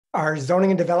Our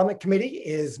Zoning and Development Committee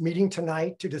is meeting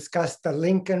tonight to discuss the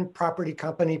Lincoln Property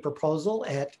Company proposal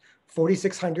at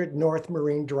 4600 North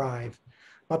Marine Drive.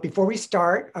 But before we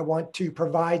start, I want to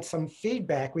provide some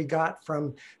feedback we got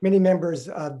from many members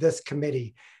of this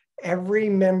committee. Every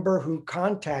member who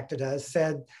contacted us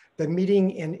said the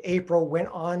meeting in April went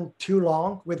on too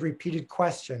long with repeated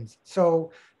questions.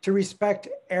 So to respect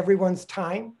everyone's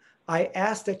time, I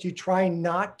ask that you try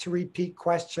not to repeat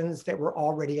questions that were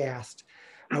already asked.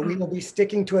 We will be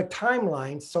sticking to a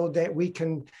timeline so that we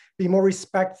can be more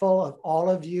respectful of all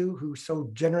of you who so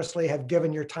generously have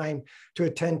given your time to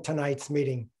attend tonight's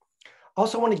meeting.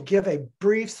 Also want to give a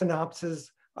brief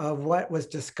synopsis of what was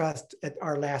discussed at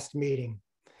our last meeting.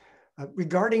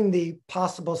 Regarding the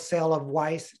possible sale of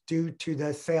Weiss due to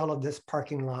the sale of this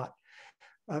parking lot,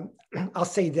 I'll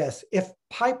say this: if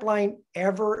Pipeline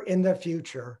ever in the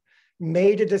future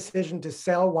made a decision to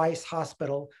sell Weiss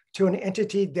Hospital to an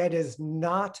entity that is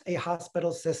not a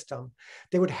hospital system,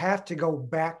 they would have to go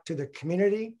back to the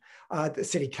community, the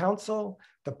city council,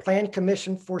 the plan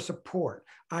commission for support.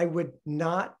 I would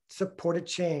not support a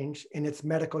change in its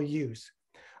medical use.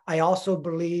 I also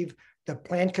believe the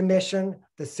plan commission,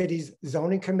 the city's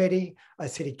zoning committee, a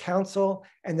city council,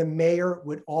 and the mayor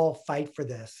would all fight for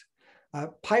this.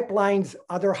 Pipeline's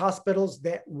other hospitals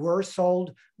that were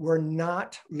sold were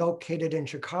not located in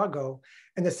Chicago,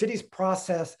 and the city's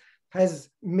process has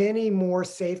many more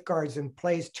safeguards in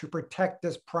place to protect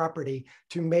this property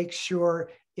to make sure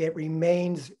it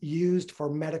remains used for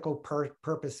medical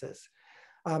purposes.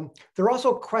 There are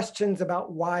also questions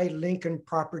about why Lincoln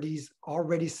Properties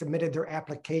already submitted their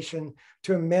application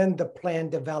to amend the plan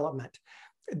development.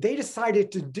 They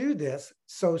decided to do this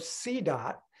so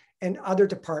CDOT and other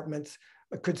departments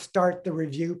could start the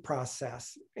review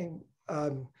process,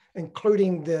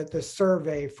 including the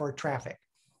survey for traffic.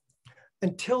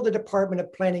 Until the Department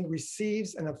of Planning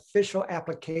receives an official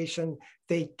application,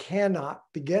 they cannot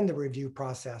begin the review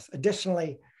process.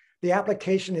 Additionally, the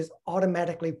application is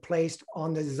automatically placed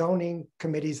on the zoning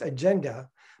committee's agenda,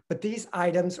 but these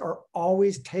items are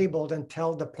always tabled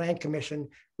until the Plan Commission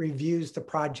reviews the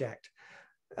project.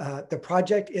 The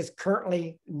project is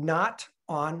currently not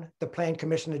on the Plan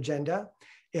Commission agenda.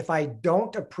 If I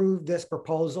don't approve this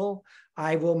proposal,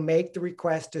 I will make the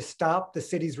request to stop the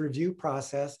city's review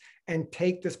process and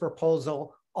take this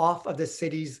proposal off of the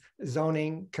city's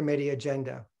zoning committee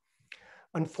agenda.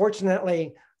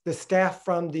 Unfortunately, the staff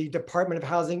from the Department of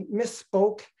Housing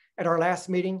misspoke at our last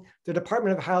meeting. The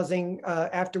Department of Housing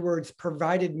afterwards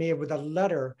provided me with a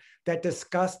letter that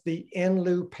discussed the in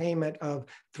lieu payment of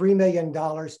 $3 million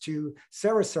to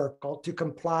Sarah Circle to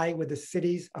comply with the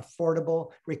city's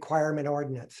affordable requirement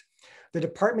ordinance. The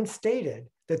department stated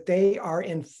that they are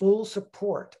in full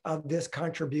support of this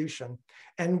contribution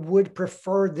and would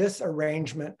prefer this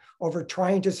arrangement over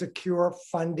trying to secure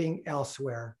funding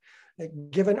elsewhere.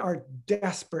 Given our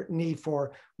desperate need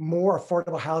for more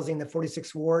affordable housing in the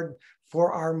 46th Ward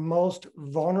for our most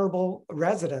vulnerable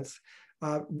residents,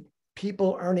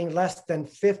 people earning less than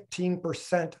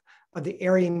 15% of the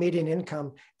area median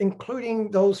income,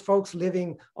 including those folks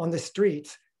living on the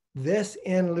streets, this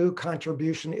in lieu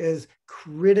contribution is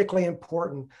critically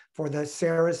important for the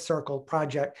Sarah's Circle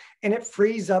project, and it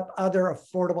frees up other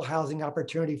affordable housing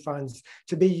opportunity funds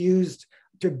to be used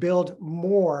to build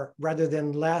more rather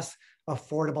than less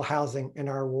affordable housing in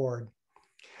our ward.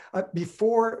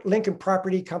 Before Lincoln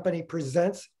Property Company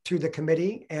presents to the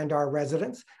committee and our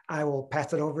residents, I will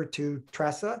pass it over to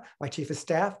Tressa, my chief of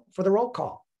staff, for the roll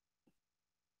call.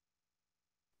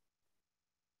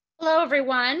 Hello,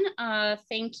 everyone.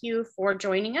 Thank you for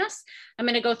joining us. I'm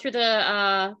going to go through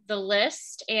the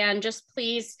list, and just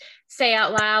please say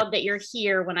out loud that you're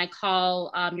here when I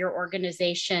call your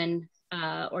organization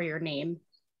or your name.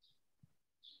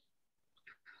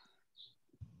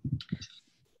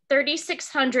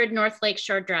 3600 North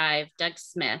Lakeshore Drive, Doug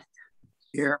Smith.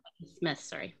 Here. Smith,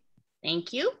 sorry.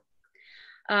 Thank you.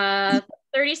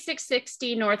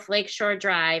 3660 North Lakeshore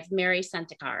Drive, Mary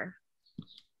Sentacar.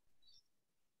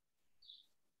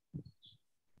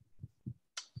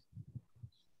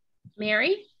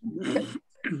 Mary? Yeah,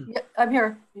 I'm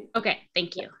here. Okay,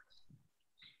 thank you.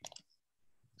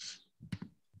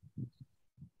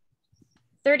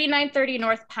 3930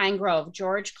 North Pine Grove,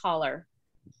 George Collar.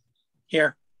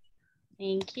 Here.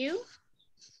 Thank you.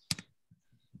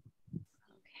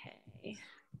 Okay.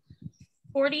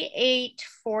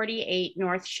 4848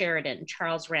 North Sheridan,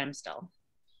 Charles Ramsdell.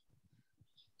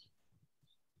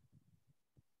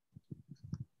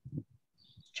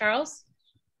 Charles?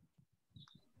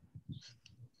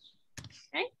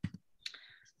 Okay.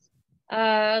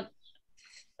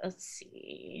 Let's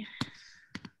see.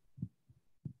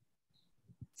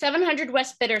 700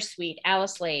 West Bittersweet,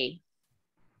 Alice Lee.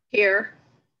 Here.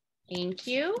 Thank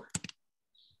you.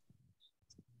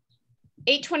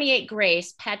 828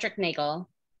 Grace, Patrick Nagel.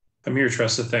 I'm here,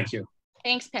 Tressa. Thank you.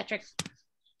 Thanks, Patrick.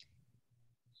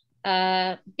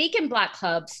 Beacon Black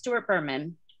Club, Stuart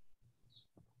Berman.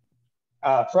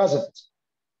 Present.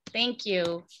 Thank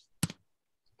you.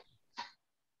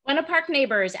 Buena Park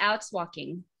Neighbors, Alex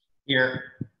Walking.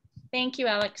 Here. Thank you,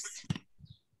 Alex.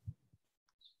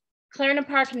 Clarendon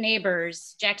Park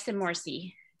Neighbors, Jackson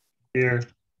Morrissey. Here.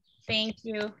 Thank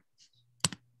you.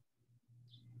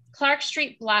 Clark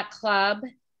Street Block Club,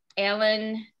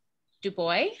 Alan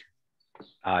Dubois.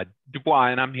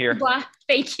 Dubois, and I'm here. Dubois.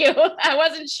 Thank you. I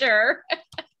wasn't sure.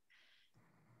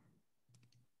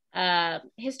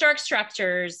 Historic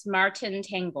Structures, Martin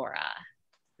Tangora.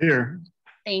 Here.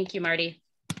 Thank you, Marty.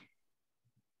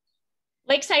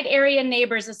 Lakeside Area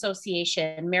Neighbors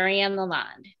Association, Marianne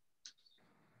Lalonde.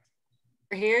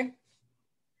 We're here.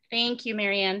 Thank you,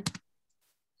 Marianne.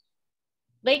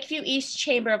 Lakeview East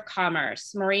Chamber of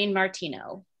Commerce, Maureen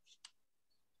Martino.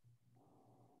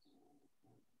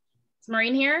 Is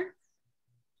Maureen here?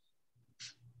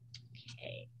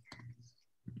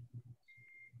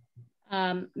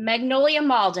 Okay. Magnolia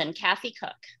Malden, Kathy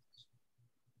Cook.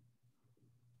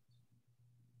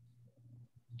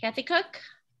 Kathy Cook?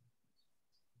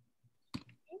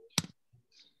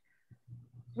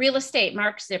 Real Estate,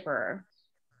 Mark Zipper.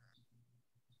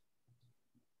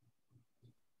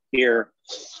 Here.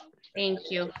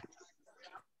 Thank you.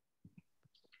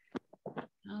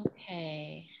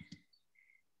 Okay.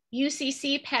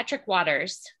 UCC, Patrick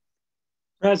Waters.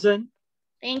 Present.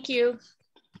 Thank you.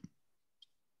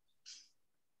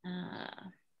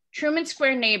 Truman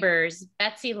Square Neighbors,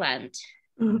 Betsy Lent.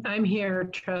 I'm here,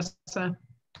 Tressa.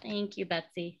 Thank you,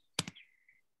 Betsy.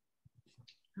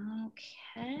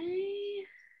 Okay.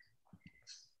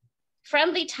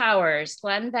 Friendly Towers,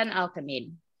 Glenn Van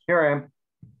Alchemede. Here I am.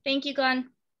 Thank you,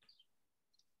 Glenn.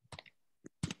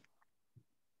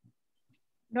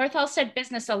 North Ulstead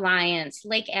Business Alliance,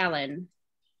 Lake Allen.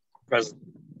 Present.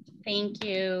 Thank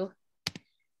you.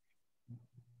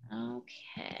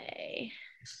 Okay.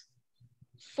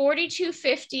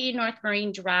 4250 North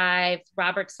Marine Drive,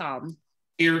 Robert Salm.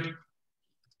 Here.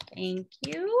 Thank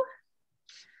you.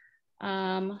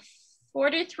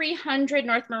 4300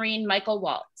 North Marine, Michael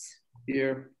Waltz.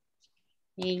 Here.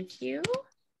 Thank you.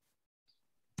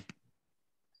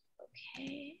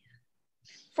 Okay.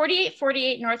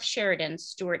 4848 North Sheridan,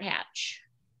 Stuart Hatch.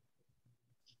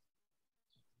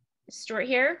 Is Stuart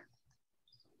here?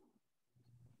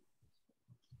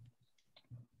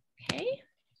 Okay.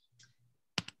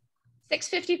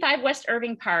 655 West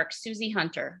Irving Park, Susie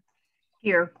Hunter.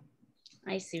 Here.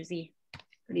 Hi, Susie.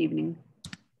 Good evening.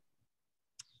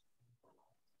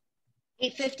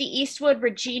 850 Eastwood,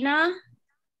 Regina.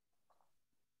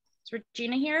 Is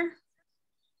Regina here?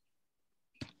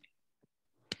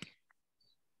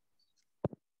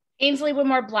 Ainsley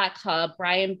Wilmore Black Club,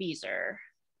 Brian Beezer.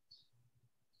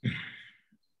 Is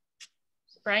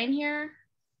Brian here?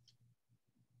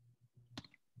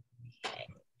 Okay.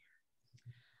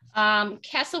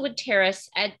 Castlewood Terrace,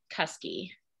 Ed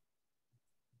Kusky.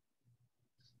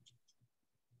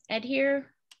 Ed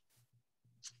here?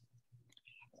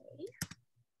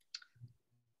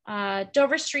 Okay.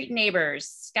 Dover Street Neighbors,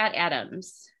 Scott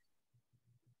Adams.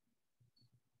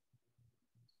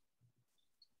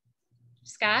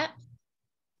 Scott?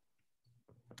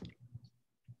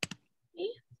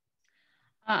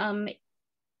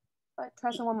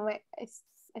 Tressa, one moment. I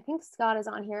think Scott is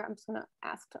on here. I'm just gonna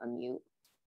ask to unmute.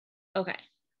 Okay.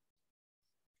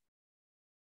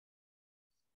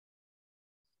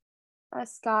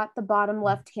 Scott, the bottom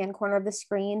left-hand corner of the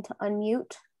screen to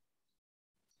unmute.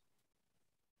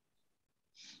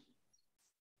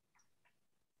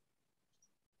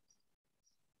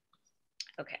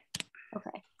 Okay.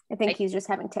 Okay. I think he's just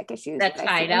having tech issues. That's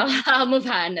fine. I'll move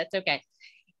on. That's okay.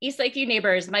 East Lakeview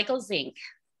Neighbors, Michael Zink.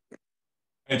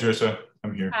 Hey, Tressa.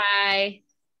 I'm here. Hi.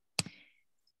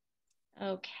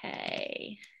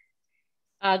 Okay.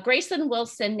 Graceland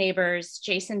Wilson Neighbors,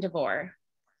 Jason DeVore.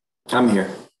 I'm here.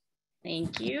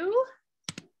 Thank you.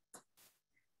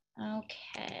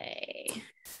 Okay.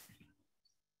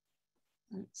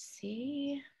 Let's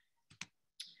see.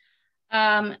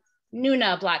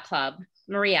 Nuna Black Club,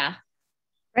 Maria.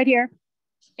 Right here.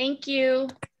 Thank you.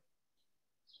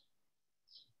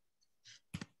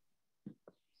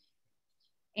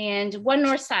 And One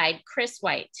North Side, Chris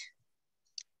White.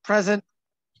 Present.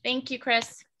 Thank you,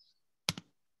 Chris.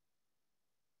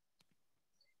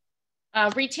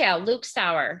 Retail, Luke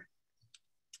Sauer.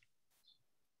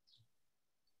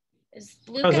 Is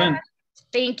Luke Present. on?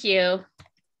 Thank you.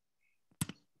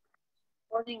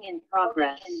 Recording in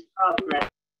progress.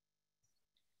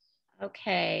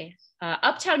 Okay.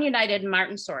 Uptown United,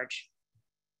 Martin Sorge.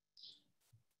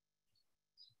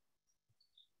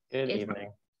 Good Is-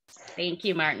 evening. Thank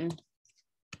you, Martin.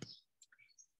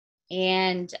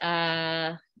 And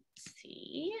let's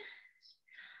see.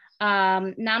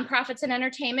 Nonprofits and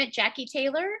Entertainment, Jackie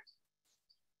Taylor.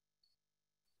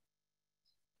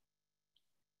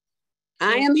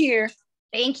 I am here.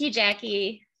 Thank you,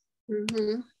 Jackie.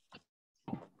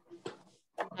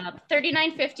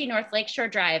 3950 North Lakeshore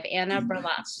Drive, Anna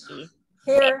Berlovsky.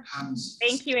 Here.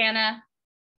 Thank you, Anna.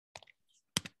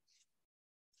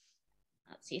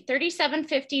 Let's see,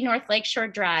 3750 North Lakeshore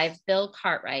Drive, Bill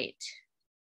Cartwright.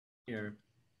 Here.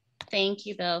 Thank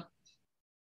you, Bill.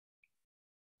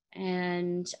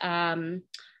 And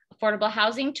Affordable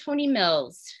Housing, Tony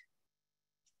Mills.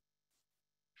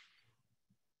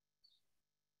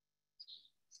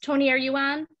 Tony, are you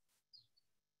on?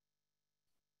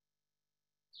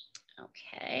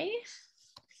 Okay.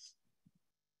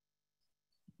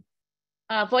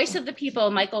 Voice of the People,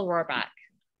 Michael Rohrbach.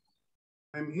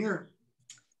 I'm here.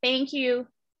 Thank you.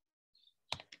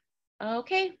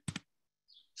 Okay.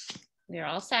 We're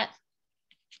all set.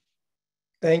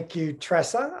 Thank you,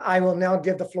 Tressa. I will now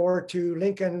give the floor to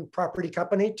Lincoln Property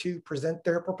Company to present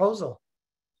their proposal.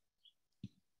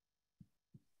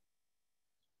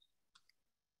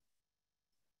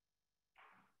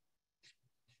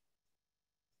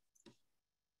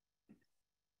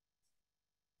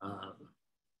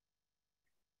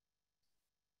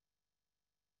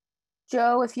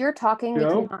 Joe, if you're talking, we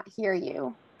Joe? cannot hear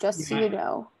you, just so you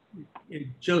know.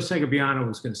 Joe Segabiano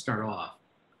was going to start off.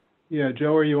 Yeah,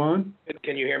 Joe, are you on?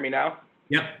 Can you hear me now?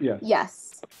 Yep. Yeah.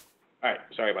 Yes. All right,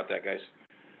 sorry about that, guys.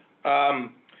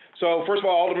 So first of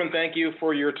all, Alderman, thank you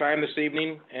for your time this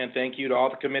evening, and thank you to all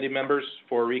the committee members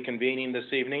for reconvening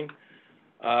this evening.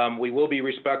 We will be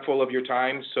respectful of your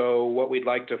time, so what we'd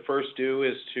like to first do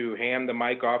is to hand the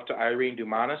mic off to Irene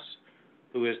Dumanis,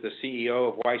 who is the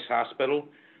CEO of Weiss Hospital,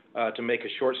 to make a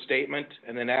short statement,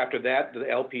 and then after that, the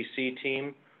LPC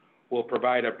team will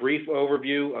provide a brief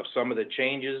overview of some of the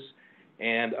changes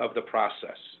and of the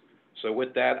process. So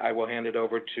with that, I will hand it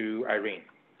over to Irene.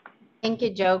 Thank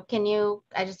you, Joe.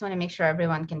 I just want to make sure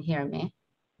everyone can hear me.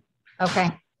 Okay,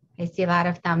 I see a lot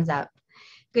of thumbs up.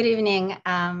 Good evening.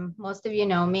 Most of you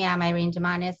know me. I'm Irene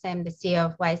Dumanis. I'm the CEO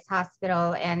of Weiss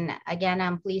Hospital. And again,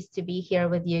 I'm pleased to be here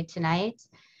with you tonight.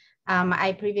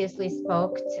 I previously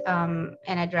spoke and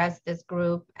addressed this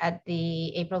group at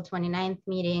the April 29th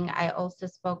meeting. I also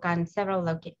spoke on several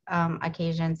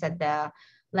occasions at the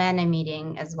LANA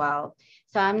meeting as well.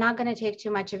 So I'm not going to take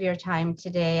too much of your time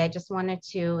today. I just wanted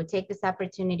to take this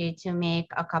opportunity to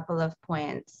make a couple of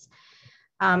points.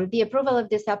 The approval of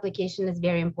this application is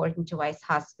very important to Weiss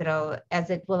Hospital,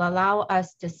 as it will allow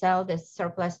us to sell this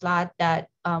surplus lot that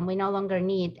we no longer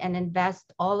need and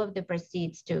invest all of the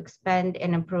proceeds to expand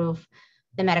and improve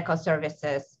the medical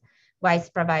services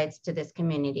Weiss provides to this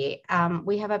community.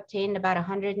 We have obtained about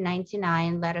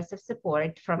 199 letters of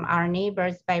support from our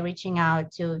neighbors by reaching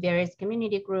out to various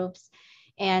community groups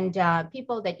and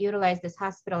people that utilize this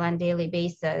hospital on a daily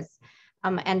basis.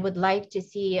 And would like to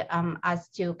see us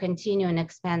to continue and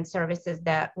expand services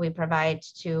that we provide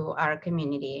to our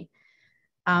community.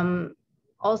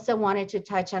 Also wanted to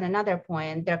touch on another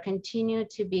point. There continue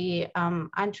to be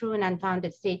untrue and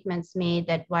unfounded statements made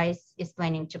that Weiss is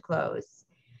planning to close.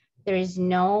 There is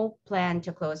no plan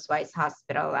to close Weiss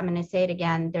Hospital. I'm going to say it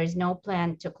again. There's no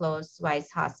plan to close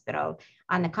Weiss Hospital.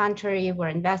 On the contrary, we're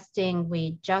investing.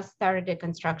 We just started the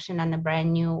construction on a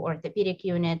brand new orthopedic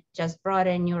unit, just brought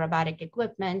in new robotic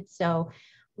equipment. So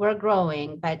we're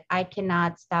growing, but I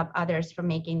cannot stop others from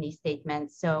making these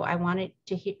statements. So I wanted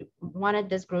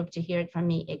this group to hear it from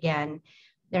me again.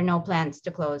 There are no plans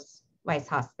to close Weiss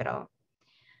Hospital.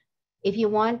 If you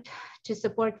want to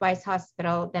support Weiss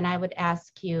Hospital, then I would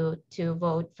ask you to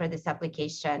vote for this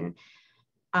application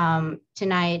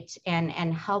tonight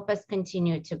and help us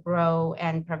continue to grow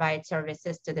and provide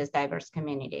services to this diverse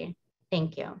community.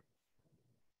 Thank you.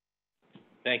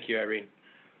 Thank you, Irene.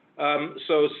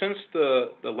 So since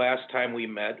the last time we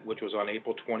met, which was on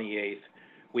April 28th,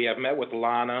 we have met with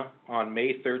Lana on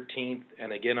May 13th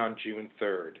and again on June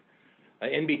 3rd.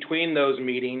 In between those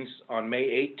meetings on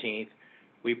May 18th,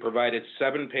 we provided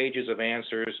 7 pages of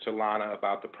answers to Lana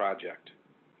about the project.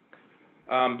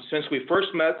 Since we first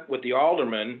met with the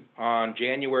alderman on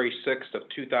January 6th of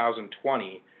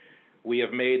 2020, we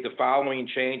have made the following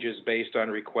changes based on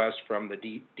requests from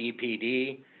the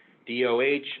DPD,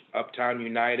 DOH, Uptown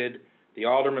United, the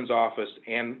alderman's office,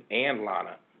 and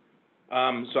Lana.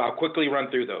 So I'll quickly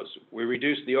run through those. We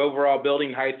reduced the overall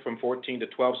building height from 14 to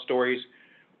 12 stories.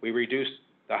 We reduced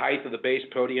the height of the base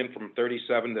podium from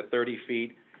 37 to 30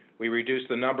 feet. We reduced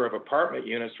the number of apartment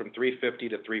units from 350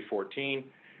 to 314.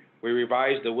 We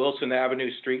revised the Wilson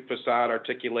Avenue street facade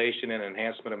articulation and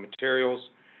enhancement of materials.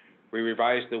 We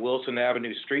revised the Wilson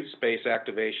Avenue street space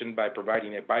activation by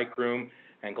providing a bike room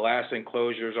and glass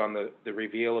enclosures on the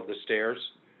reveal of the stairs.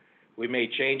 We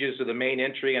made changes to the main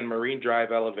entry and Marine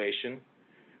Drive elevation.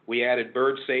 We added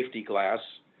bird safety glass.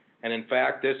 And in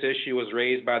fact, this issue was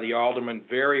raised by the alderman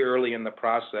very early in the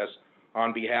process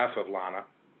on behalf of Lana.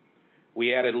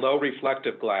 We added low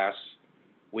reflective glass.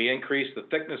 We increased the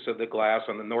thickness of the glass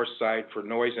on the north side for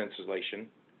noise insulation.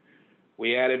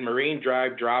 We added Marine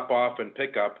Drive drop-off and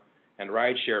pickup and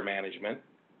rideshare management,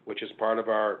 which is part of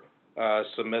our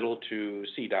submittal to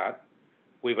CDOT.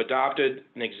 We've adopted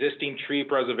an existing tree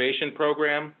preservation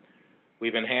program.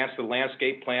 We've enhanced the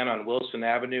landscape plan on Wilson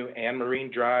Avenue and Marine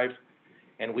Drive,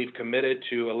 and we've committed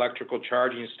to electrical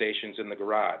charging stations in the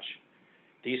garage.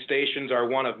 These stations are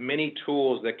one of many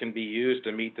tools that can be used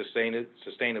to meet the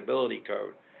sustainability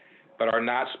code, but are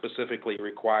not specifically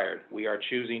required. We are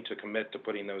choosing to commit to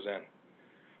putting those in.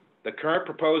 The current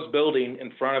proposed building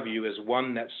in front of you is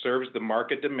one that serves the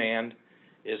market demand,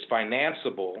 is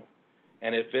financeable,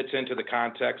 and it fits into the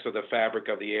context of the fabric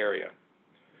of the area.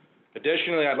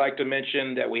 Additionally, I'd like to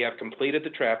mention that we have completed the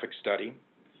traffic study.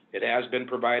 It has been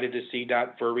provided to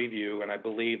CDOT for review, and I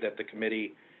believe that the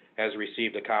committee has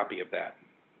received a copy of that.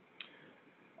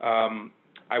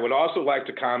 I would also like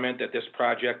to comment that this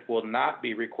project will not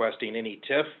be requesting any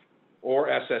TIF or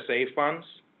SSA funds.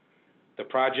 The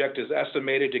project is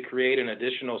estimated to create an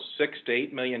additional $6 to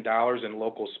 $8 million in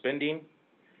local spending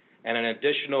and an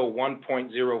additional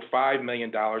 $1.05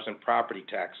 million in property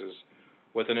taxes,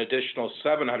 with an additional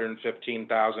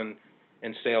 $715,000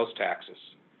 in sales taxes.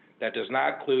 That does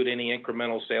not include any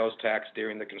incremental sales tax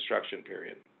during the construction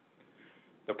period.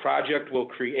 The project will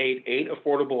create 8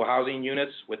 affordable housing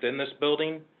units within this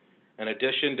building, in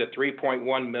addition to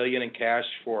 $3.1 million in cash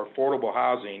for affordable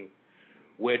housing,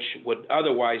 which would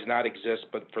otherwise not exist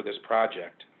but for this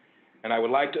project. And I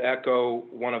would like to echo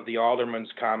one of the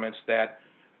alderman's comments that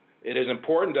it is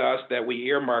important to us that we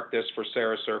earmark this for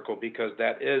Sarah Circle, because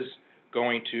that is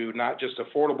going to not just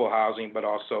affordable housing, but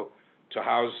also to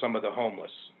house some of the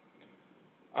homeless.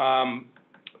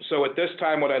 So at this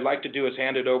time, what I'd like to do is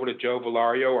hand it over to Joe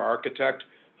Valario, our architect,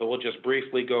 who will just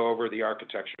briefly go over the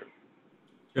architecture.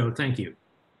 Joe, thank you.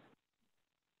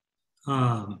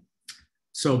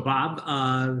 So Bob,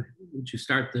 would you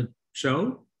start the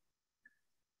show?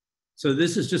 So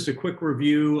this is just a quick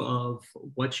review of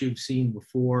what you've seen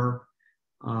before,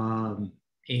 and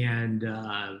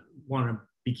want to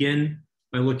begin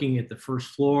by looking at the first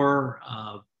floor.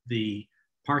 The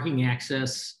parking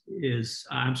access is,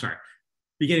 I'm sorry,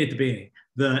 beginning at the beginning.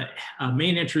 The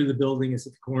main entry of the building is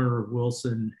at the corner of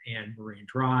Wilson and Marine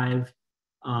Drive.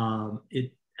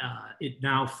 It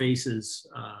now faces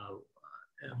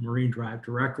Marine Drive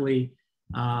directly.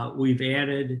 We've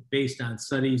added, based on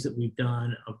studies that we've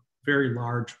done, a very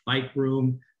large bike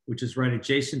room, which is right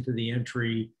adjacent to the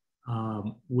entry,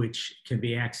 which can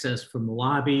be accessed from the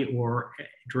lobby or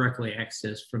directly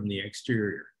accessed from the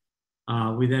exterior.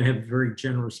 We then have a very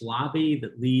generous lobby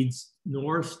that leads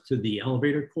north to the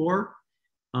elevator core,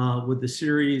 with a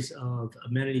series of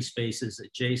amenity spaces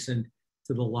adjacent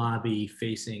to the lobby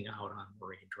facing out on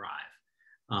Marine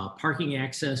Drive. Parking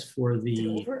access for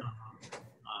the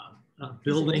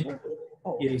building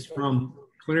is from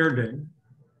Clarendon,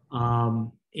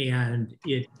 and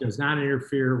it does not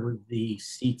interfere with the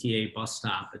CTA bus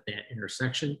stop at that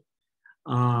intersection.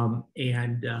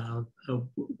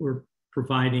 We're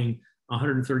providing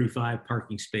 135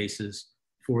 parking spaces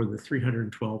for the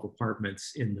 312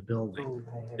 apartments in the building.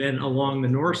 Then along the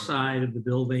north side of the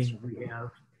building, we have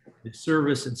the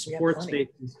service and support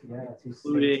spaces,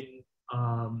 including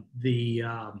the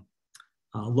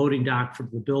loading dock for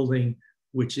the building,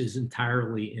 which is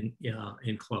entirely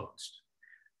enclosed.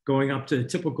 Going up to the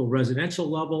typical residential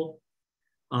level,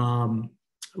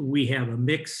 we have a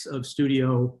mix of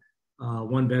studio,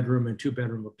 1-bedroom and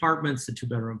 2-bedroom apartments. The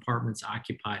 2-bedroom apartments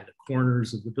occupy the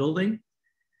corners of the building.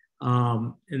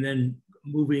 And then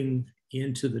moving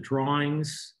into the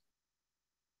drawings,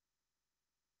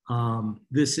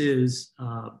 this is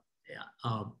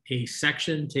a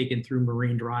section taken through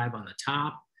Marine Drive on the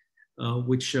top,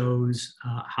 which shows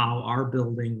how our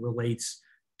building relates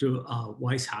to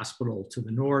Weiss Hospital to the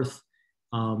north,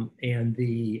 and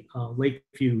the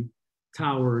Lakeview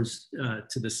Towers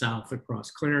to the south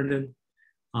across Clarendon.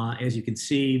 As you can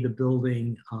see, the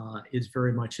building is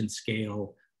very much in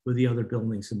scale with the other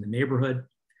buildings in the neighborhood.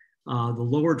 The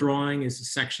lower drawing is a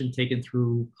section taken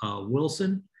through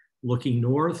Wilson, looking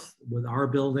north with our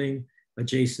building,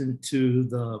 adjacent to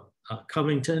the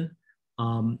Covington,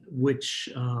 which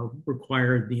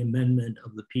required the amendment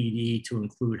of the PD to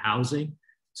include housing.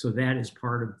 So that is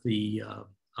part of the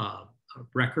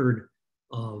record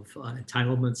of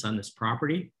entitlements on this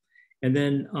property. And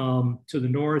then to the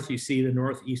north, you see the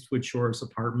North Eastwood Shores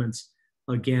Apartments,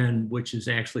 again, which is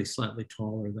actually slightly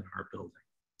taller than our building.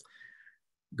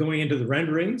 Going into the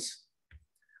renderings,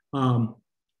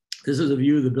 this is a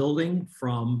view of the building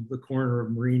from the corner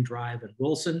of Marine Drive and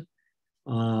Wilson.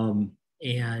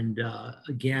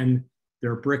 Again,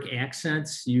 there are brick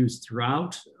accents used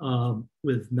throughout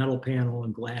with metal panel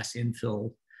and glass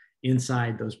infill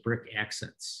inside those brick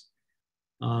accents.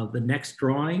 The next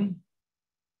drawing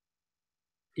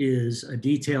is a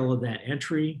detail of that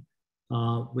entry,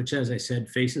 which, as I said,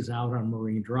 faces out on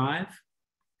Marine Drive.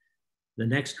 The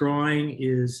next drawing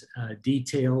is a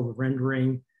detailed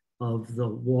rendering of the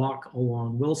walk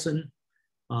along Wilson,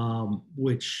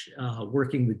 which,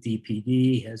 working with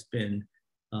DPD, has been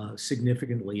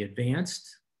significantly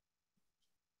advanced.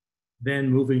 Then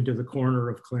moving to the corner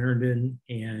of Clarendon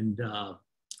and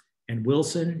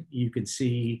Wilson, you can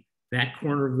see that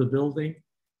corner of the building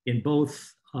in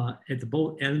both, at the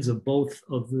both ends of both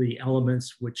of the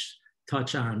elements which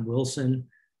touch on Wilson.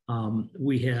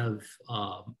 We have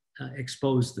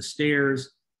exposed the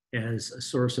stairs as a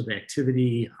source of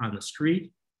activity on the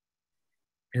street.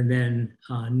 And then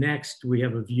next, we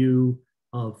have a view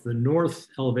of the north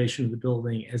elevation of the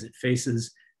building as it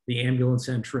faces the ambulance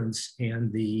entrance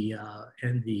and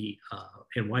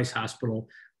Weiss Hospital,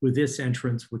 with this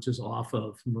entrance, which is off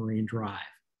of Marine Drive.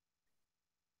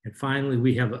 And finally,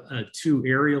 we have two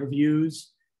aerial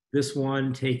views. This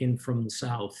one taken from the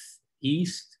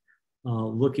southeast,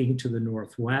 looking to the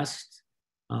northwest,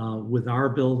 with our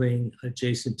building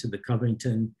adjacent to the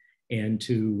Covington and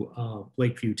to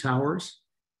Lakeview Towers.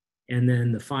 And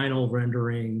then the final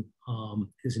rendering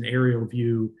is an aerial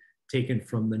view taken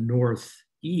from the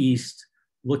northeast,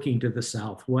 looking to the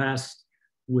southwest,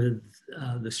 with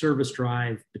the service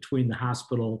drive between the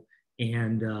hospital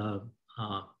and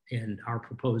our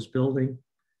proposed building.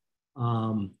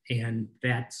 And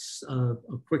that's a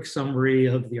quick summary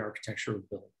of the architecture of the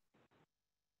building.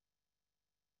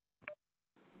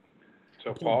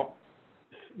 So Paul?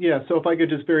 Yeah, so if I could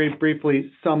just very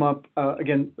briefly sum up,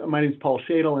 again, my name is Paul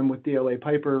Shadle. I'm with DLA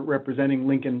Piper representing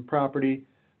Lincoln Property.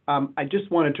 I just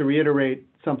wanted to reiterate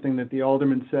something that the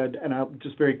Alderman said, and I'll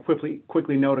just very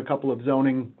quickly note a couple of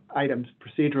zoning items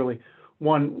procedurally.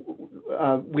 One,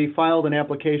 we filed an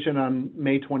application on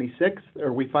May 26th,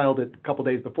 or we filed it a couple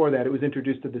days before that. It was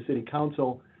introduced to the City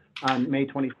Council on May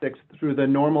 26th through the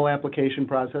normal application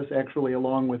process, actually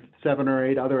along with 7 or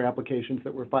 8 other applications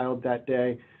that were filed that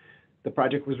day. The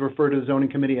project was referred to the Zoning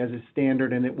Committee as a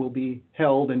standard, and it will be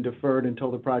held and deferred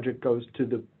until the project goes to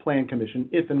the Plan Commission,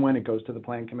 if and when it goes to the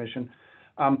Plan Commission.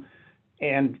 I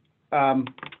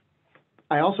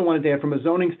also wanted to add, from a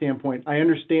zoning standpoint, I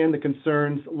understand the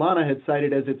concerns Lana had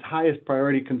cited as its highest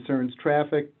priority concerns: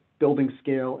 traffic, building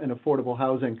scale, and affordable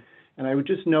housing. And I would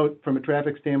just note, from a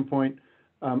traffic standpoint,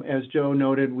 as Joe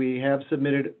noted, we have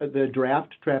submitted the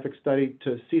draft traffic study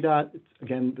to CDOT. It's,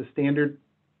 again, the standard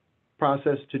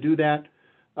process to do that.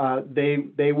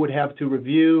 They would have to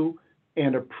review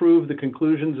and approve the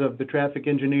conclusions of the traffic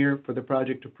engineer for the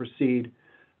project to proceed.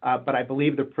 But I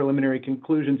believe the preliminary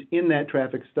conclusions in that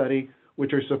traffic study,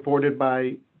 which are supported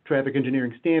by traffic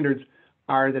engineering standards,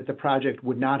 are that the project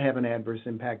would not have an adverse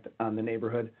impact on the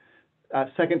neighborhood.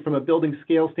 Second, from a building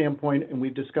scale standpoint, and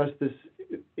we've discussed this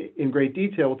in great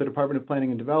detail with the Department of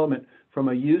Planning and Development, from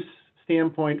a use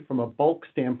standpoint, from a bulk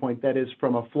standpoint, that is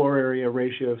from a floor area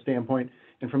ratio standpoint,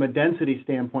 and from a density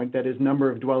standpoint, that is number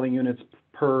of dwelling units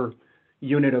per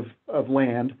unit of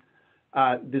land,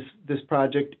 this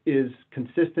project is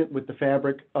consistent with the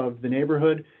fabric of the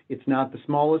neighborhood. It's not the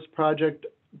smallest project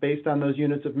based on those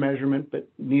units of measurement, but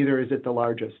neither is it the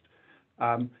largest.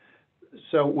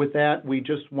 So with that, we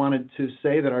just wanted to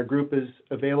say that our group is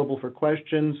available for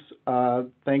questions.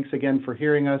 Thanks again for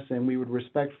hearing us, and we would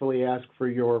respectfully ask for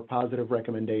your positive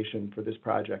recommendation for this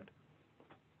project.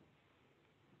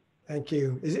 Thank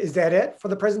you. Is that it for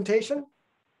the presentation?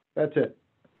 That's it.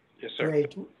 Yes, sir.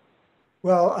 Great.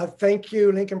 Well, thank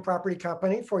you, Lincoln Property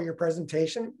Company, for your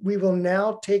presentation. We will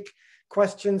now take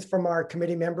questions from our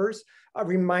committee members. A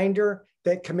reminder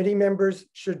that committee members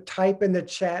should type in the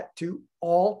chat to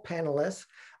all panelists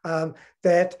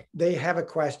that they have a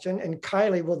question, and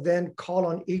Kylie will then call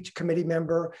on each committee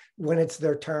member when it's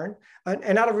their turn.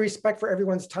 And out of respect for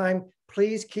everyone's time,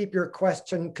 please keep your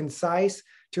question concise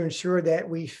to ensure that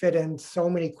we fit in so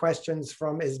many questions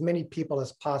from as many people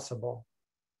as possible.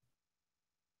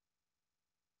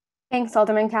 Thanks,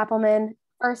 Alderman Cappleman.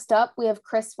 First up, we have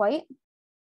Chris White.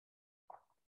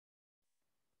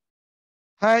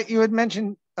 Hi, you had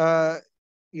mentioned,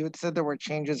 you had said there were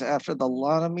changes after the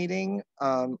Lana meeting.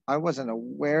 I wasn't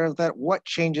aware of that. What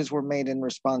changes were made in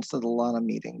response to the Lana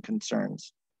meeting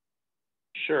concerns?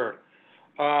 Sure.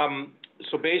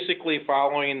 So basically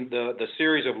following the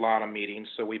series of Lana meetings,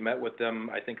 so we met with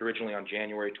them, I think originally on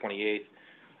January 28th,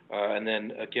 and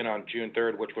then again on June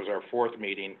 3rd, which was our fourth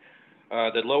meeting.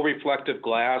 The low reflective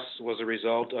glass was a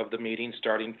result of the meeting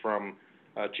starting from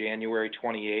January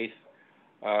 28th.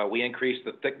 We increased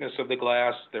the thickness of the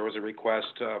glass. There was a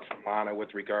request from Lana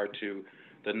with regard to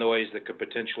the noise that could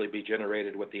potentially be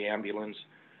generated with the ambulance.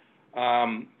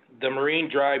 The Marine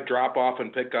Drive drop-off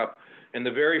and pickup, in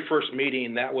the very first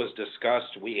meeting that was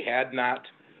discussed, we had not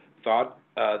thought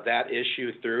that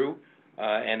issue through.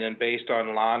 And then based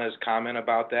on Lana's comment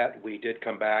about that, we did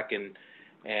come back and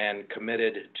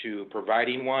committed to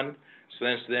providing one.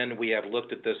 Since then, we have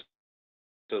looked at this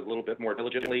a little bit more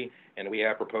diligently, and we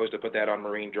have proposed to put that on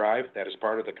Marine Drive. That is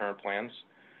part of the current plans.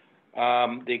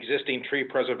 The existing tree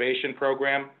preservation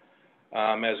program,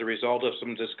 as a result of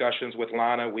some discussions with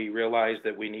Lana, we realized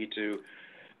that we need to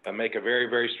make a very,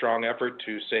 very strong effort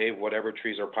to save whatever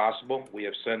trees are possible. We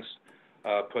have since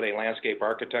put a landscape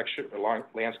architect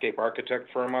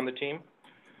firm on the team.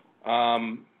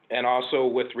 And also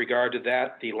with regard to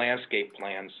that, the landscape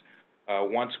plans.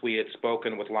 Once we had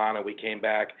spoken with Lana, we came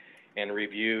back and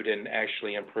reviewed and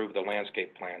actually improved the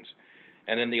landscape plans.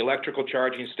 And then the electrical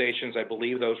charging stations, I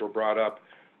believe those were brought up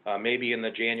maybe in the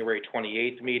January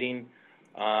 28th meeting.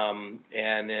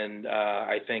 And then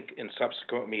I think in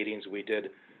subsequent meetings, we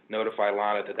did notify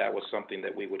Lana that that was something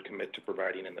that we would commit to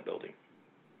providing in the building.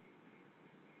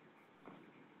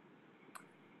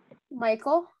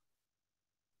 Michael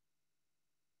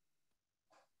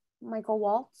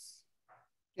Waltz.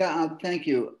 Yeah, thank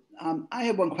you. I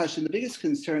have one question. The biggest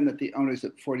concern that the owners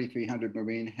at 4300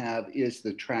 Marine have is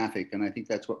the traffic, and I think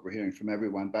that's what we're hearing from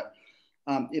everyone, but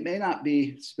it may not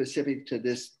be specific to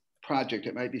this project.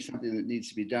 It might be something that needs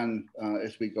to be done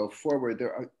as we go forward.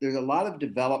 There's a lot of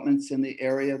developments in the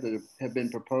area that have been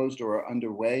proposed or are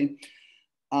underway.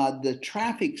 The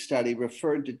traffic study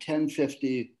referred to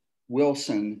 1050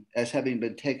 Wilson as having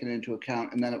been taken into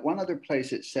account, and then at one other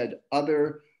place it said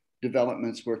other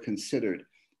developments were considered.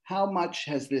 How much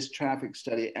has this traffic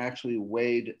study actually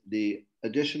weighed the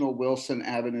additional Wilson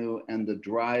Avenue and the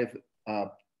drive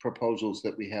proposals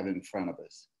that we have in front of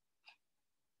us?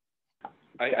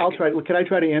 Can I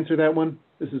try to answer that one?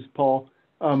 This is Paul.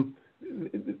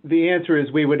 The answer is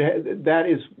that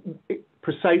is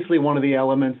precisely one of the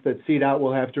elements that CDOT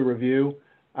will have to review.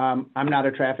 I'm not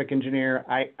a traffic engineer.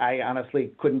 I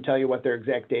honestly couldn't tell you what their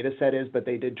exact data set is, but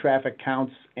they did traffic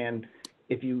counts, and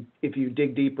if you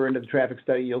dig deeper into the traffic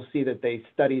study, you'll see that they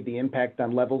studied the impact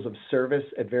on levels of service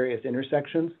at various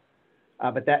intersections.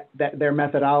 But their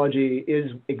methodology is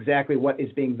exactly what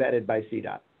is being vetted by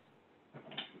CDOT.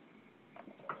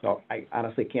 So I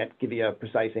honestly can't give you a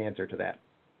precise answer to that,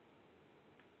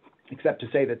 except to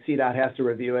say that CDOT has to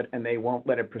review it and they won't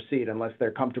let it proceed unless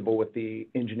they're comfortable with the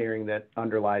engineering that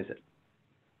underlies it.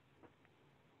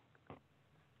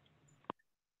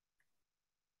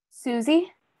 Susie.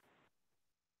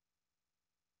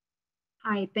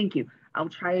 Hi, thank you. I'll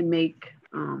try and make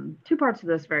two parts of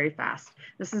this very fast.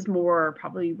 This is more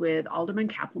probably with Alderman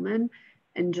Cappleman,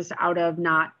 and just out of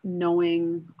not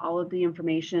knowing all of the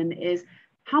information is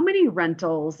how many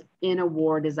rentals in a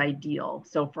ward is ideal?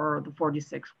 So for the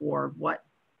 46th ward, what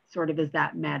sort of is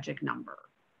that magic number?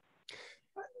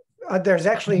 There's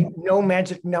actually no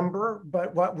magic number,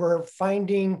 but what we're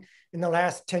finding in the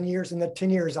last 10 years, in the 10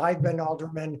 years I've been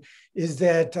alderman, is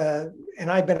that,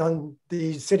 and I've been on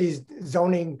the city's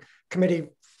zoning committee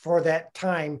for that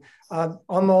time,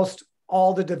 almost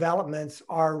all the developments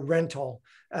are rental.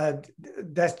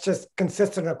 That's just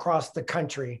consistent across the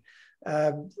country.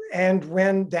 And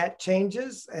when that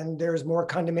changes and there's more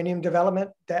condominium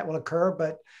development, that will occur.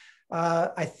 But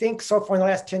I think so far in the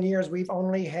last 10 years, we've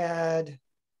only had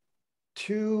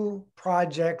 2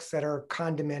 projects that are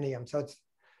condominium. So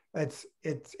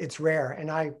it's rare.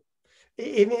 And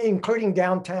even including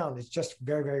downtown, it's just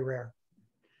very, very rare.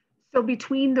 So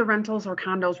between the rentals or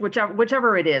condos,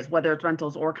 whichever it is, whether it's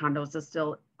rentals or condos, is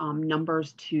still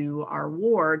numbers to our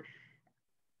ward.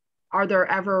 Are there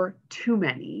ever too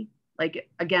many? Like,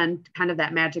 again, kind of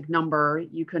that magic number,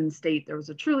 you couldn't state there was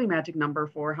a truly magic number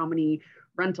for how many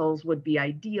rentals would be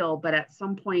ideal, but at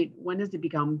some point, when does it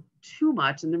become too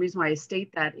much? And the reason why I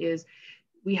state that is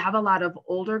we have a lot of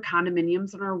older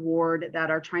condominiums in our ward that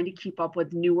are trying to keep up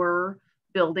with newer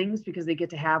buildings because they get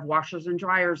to have washers and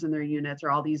dryers in their units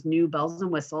or all these new bells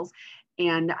and whistles.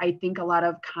 And I think a lot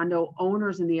of condo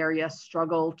owners in the area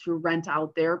struggle to rent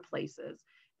out their places.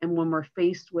 And when we're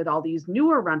faced with all these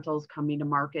newer rentals coming to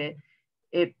market,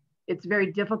 it's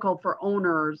very difficult for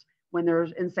owners when they're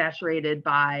saturated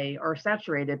by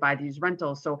these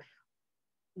rentals. So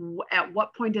at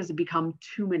what point does it become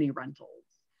too many rentals?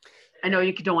 I know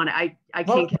you don't want to, I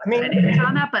can't get an answer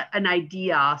on that, but an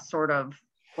idea sort of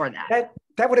for that.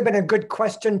 That would have been a good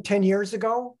question 10 years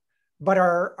ago, but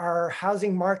our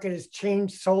housing market has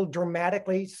changed so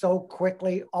dramatically, so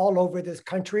quickly all over this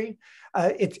country.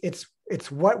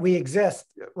 It's what we exist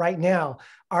right now.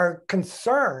 Our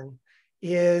concern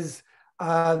is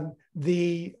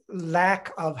the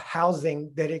lack of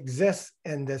housing that exists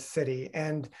in this city.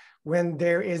 And when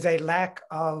there is a lack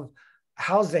of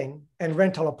housing and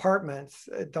rental apartments,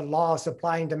 the law of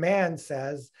supply and demand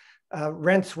says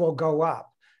rents will go up.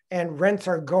 And rents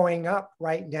are going up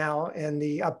right now in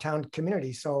the uptown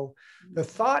community. So the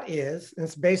thought is, and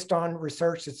it's based on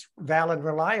research that's valid and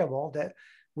reliable, that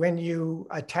when you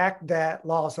attack that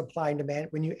law of supply and demand,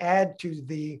 when you add to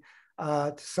the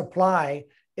supply,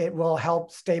 it will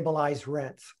help stabilize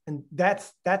rents. And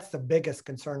that's the biggest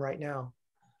concern right now.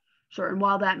 Sure, and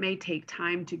while that may take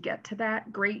time to get to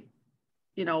that great,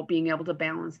 being able to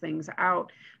balance things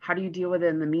out, how do you deal with it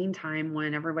in the meantime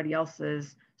when everybody else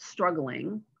is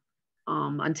struggling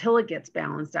until it gets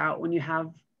balanced out, when you have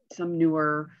some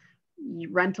newer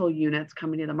rental units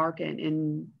coming to the market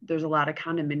and there's a lot of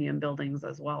condominium buildings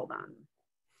as well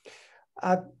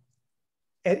then?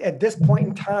 At this point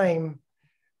in time,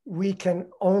 we can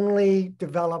only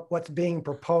develop what's being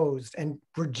proposed, and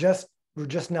we're just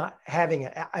not having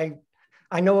it.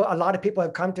 I know a lot of people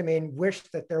have come to me and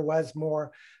wished that there was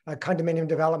more condominium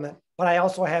development, but I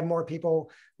also have more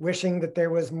people wishing that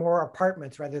there was more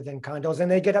apartments rather than condos,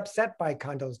 and they get upset by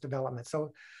condos development.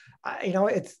 So,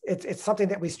 it's something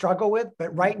that we struggle with,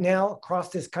 but right now across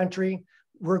this country,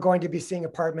 we're going to be seeing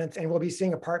apartments, and we'll be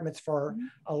seeing apartments for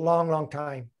a long, long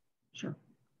time. Sure.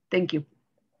 Thank you.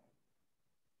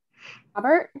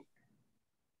 Robert?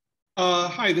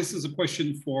 Hi, this is a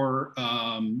question for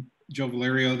Joe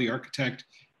Valerio, the architect.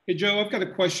 Hey, Joe, I've got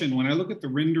a question. When I look at the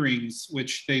renderings,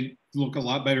 which they look a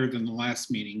lot better than the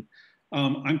last meeting,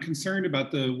 I'm concerned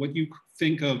about what you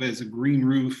think of as a green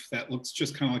roof that looks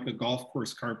just kind of like a golf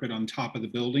course carpet on top of the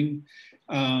building.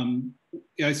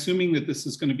 Assuming that this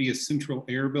is going to be a central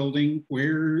air building,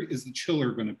 where is the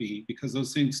chiller going to be? Because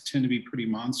those things tend to be pretty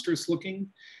monstrous looking,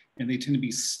 and they tend to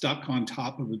be stuck on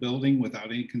top of the building without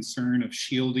any concern of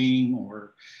shielding,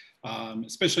 or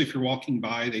especially if you're walking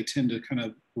by, they tend to kind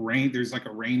of rain. There's like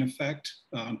a rain effect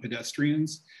on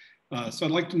pedestrians. So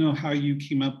I'd like to know how you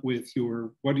came up with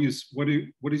your, what is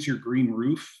your green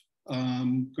roof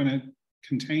going to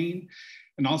contain?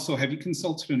 And also, have you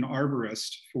consulted an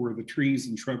arborist for the trees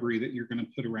and shrubbery that you're going to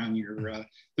put around your,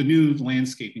 the new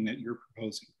landscaping that you're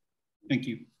proposing? Thank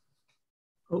you.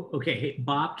 Oh, okay, hey,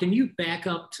 Bob, can you back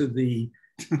up to the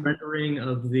rendering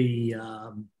of the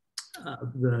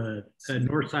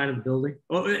north side of the building?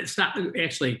 Oh, it's not,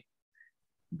 actually,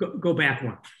 go back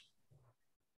one.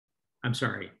 I'm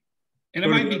sorry. And it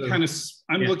might be kind of,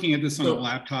 I'm looking at this on a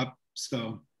laptop,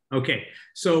 so. Okay,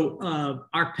 so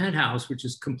our penthouse, which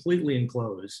is completely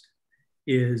enclosed,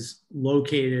 is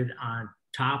located on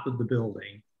top of the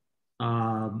building,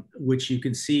 which you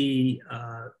can see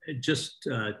just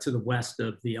to the west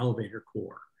of the elevator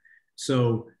core.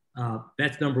 So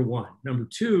that's number one. Number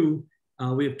two,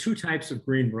 we have two types of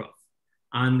green roof.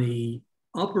 On the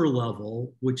upper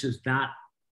level, which is not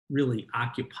really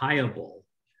occupiable,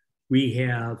 we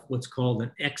have what's called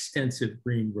an extensive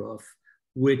green roof,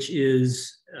 which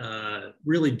is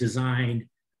really designed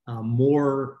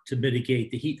more to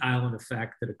mitigate the heat island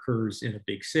effect that occurs in a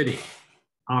big city.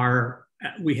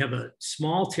 We have a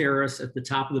small terrace at the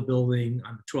top of the building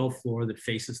on the 12th floor that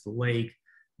faces the lake.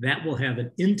 That will have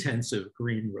an intensive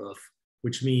green roof,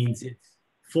 which means it's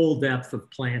full depth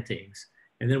of plantings.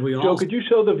 And then we also— Joe, could you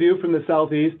show the view from the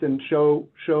southeast and show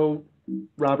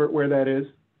Robert where that is?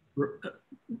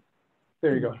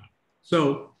 There you go.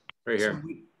 So, right here. So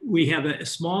we have a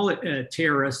small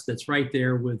terrace that's right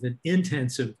there with an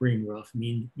intensive green roof,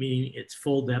 meaning it's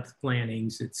full depth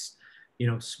plantings. It's,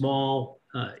 small,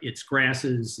 it's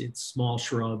grasses, it's small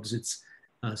shrubs, it's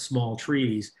small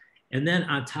trees. And then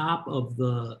on top of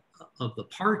the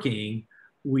parking,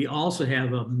 we also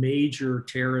have a major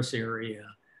terrace area,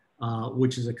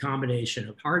 which is a combination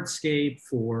of hardscape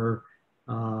for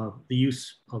the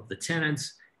use of the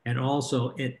tenants, and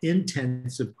also an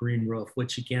intensive green roof,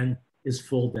 which again is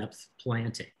full depth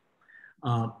planting.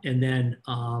 And then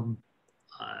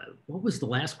what was the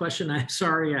last question? I'm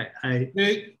sorry.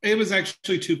 It was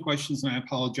actually two questions, and I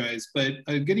apologize. But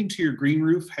getting to your green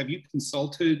roof, have you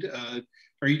consulted?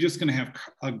 Are you just going to have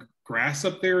grass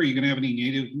up there? Are you going to have any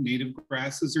native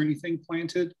grasses or anything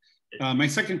planted? My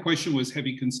second question was, have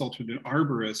you consulted an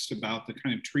arborist about the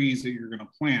kind of trees that you're going to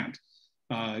plant?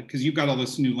 Because you've got all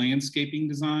this new landscaping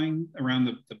design around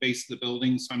the base of the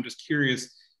building. So I'm just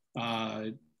curious.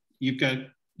 You've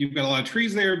got a lot of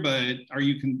trees there, but are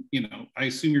you I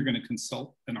assume you're going to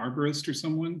consult an arborist or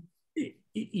someone?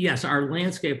 Yes, our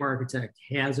landscape architect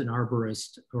has an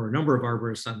arborist or a number of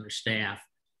arborists on their staff.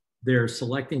 They're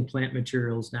selecting plant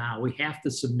materials now. We have to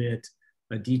submit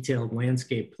a detailed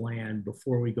landscape plan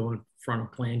before we go in front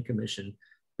of Plan Commission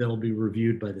that'll be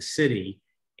reviewed by the city.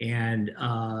 And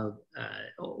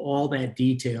all that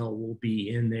detail will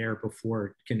be in there before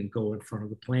it can go in front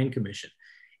of the Plan Commission.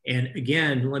 And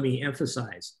again, let me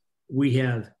emphasize, we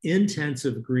have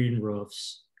intensive green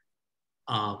roofs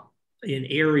in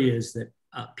areas that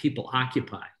people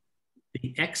occupy.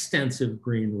 The extensive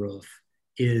green roof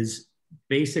is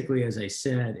basically, as I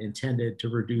said, intended to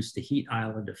reduce the heat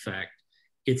island effect.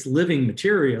 It's living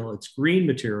material, it's green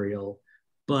material,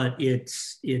 but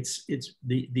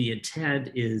the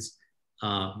intent is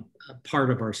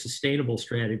part of our sustainable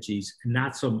strategies,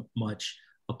 not so much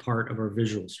a part of our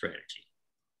visual strategy.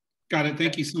 Got it.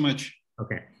 Thank you so much.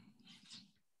 Okay.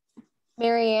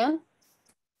 Mary Ann?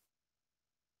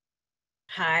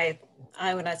 Hi,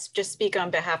 I want to just speak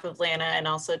on behalf of Lana and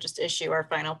also just issue our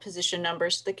final position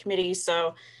numbers to the committee.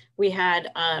 So we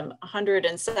had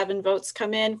 107 votes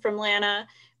come in from Lana.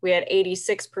 We had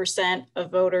 86%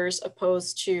 of voters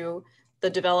opposed to the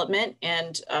development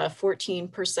and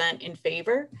 14% in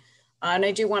favor. And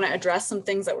I do want to address some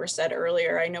things that were said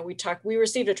earlier. I know we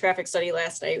received a traffic study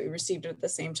last night. We received it at the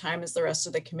same time as the rest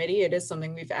of the committee. It is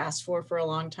something we've asked for a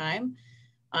long time.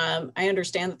 I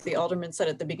understand that the alderman said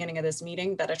at the beginning of this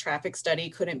meeting that a traffic study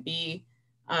couldn't be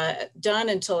done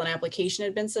until an application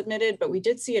had been submitted, but we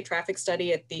did see a traffic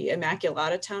study at the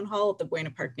Immaculata Town Hall at the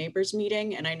Buena Park Neighbors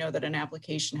meeting, and I know that an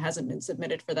application hasn't been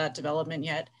submitted for that development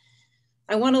yet.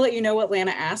 I want to let you know what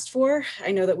Lana asked for.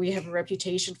 I know that we have a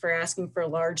reputation for asking for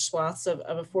large swaths of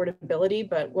affordability,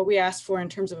 but what we asked for in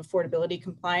terms of affordability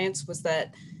compliance was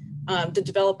that the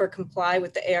developer comply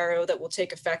with the ARO that will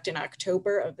take effect in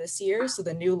October of this year. So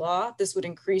the new law, this would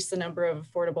increase the number of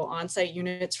affordable on-site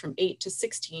units from 8 to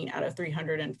 16 out of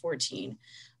 314.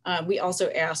 We also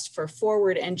asked for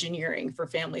forward engineering for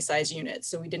family size units.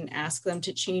 So we didn't ask them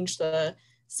to change the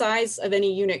size of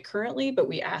any unit currently, but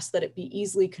we asked that it be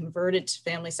easily converted to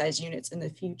family size units in the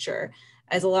future.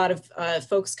 As a lot of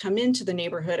folks come into the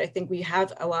neighborhood, I think we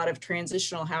have a lot of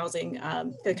transitional housing,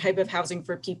 the type of housing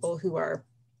for people who are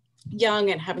young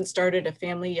and haven't started a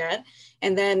family yet.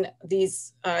 And then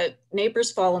these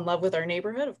neighbors fall in love with our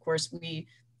neighborhood. Of course, we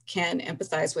can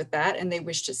empathize with that and they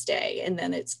wish to stay. And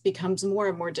then it becomes more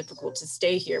and more difficult to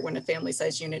stay here when a family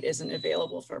size unit isn't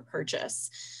available for purchase.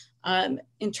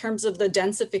 In terms of the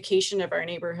densification of our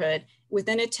neighborhood,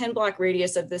 within a 10-block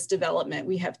radius of this development,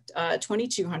 we have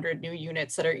 2,200 new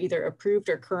units that are either approved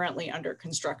or currently under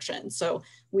construction. So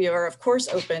we are, of course,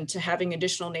 open to having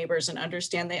additional neighbors and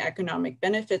understand the economic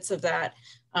benefits of that.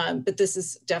 But this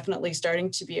is definitely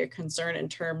starting to be a concern in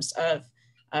terms of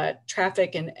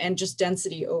traffic and just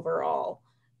density overall.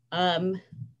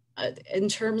 In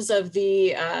terms of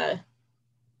the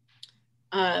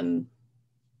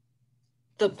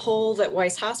poll that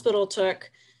Weiss Hospital took,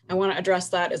 I want to address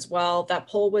that as well. That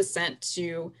poll was sent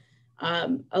to a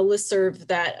listserv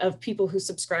of people who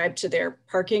subscribe to their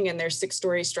parking and their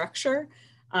 6-story structure.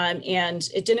 And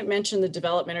it didn't mention the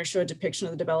development or show a depiction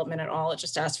of the development at all. It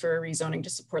just asked for a rezoning to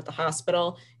support the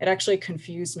hospital. It actually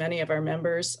confused many of our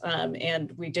members.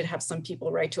 And we did have some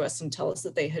people write to us and tell us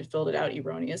that they had filled it out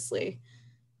erroneously.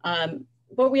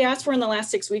 What we asked for in the last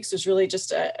 6 weeks was really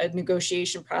just a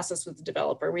negotiation process with the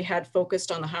developer. We had focused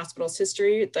on the hospital's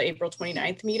history at the April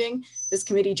 29th meeting. This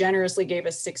committee generously gave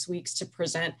us 6 weeks to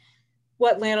present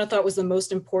what Lana thought was the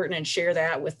most important and share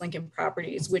that with Lincoln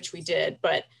Properties, which we did.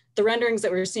 But the renderings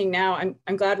that we're seeing now,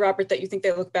 I'm glad, Robert, that you think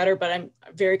they look better, but I'm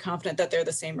very confident that they're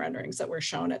the same renderings that were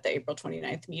shown at the April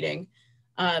 29th meeting.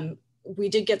 We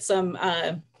did get some,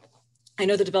 I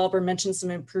know the developer mentioned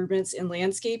some improvements in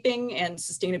landscaping and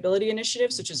sustainability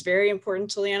initiatives, which is very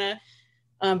important to Lana.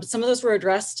 But some of those were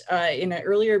addressed in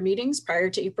earlier meetings prior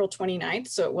to April 29th.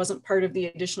 So it wasn't part of the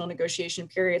additional negotiation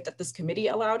period that this committee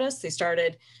allowed us. They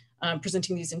started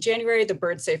presenting these in January. The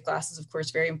bird safe glass is, of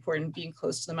course, very important, being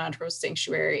close to the Montrose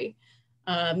Sanctuary.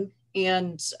 You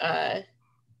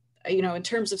know, in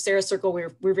terms of Sarah Circle,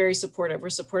 we're very supportive. We're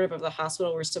supportive of the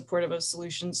hospital. We're supportive of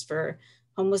solutions for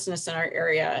homelessness in our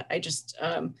area.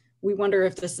 We wonder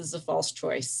if this is a false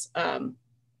choice.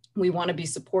 We want to be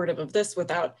supportive of this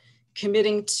without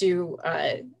committing to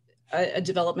a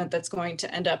development that's going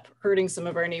to end up hurting some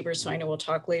of our neighbors, who I know we'll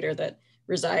talk later, that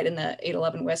reside in the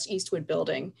 811 West Eastwood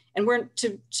building. And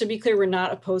to be clear, we're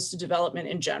not opposed to development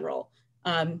in general.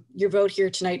 Your vote here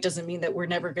tonight doesn't mean that we're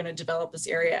never going to develop this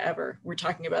area ever. We're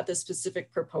talking about this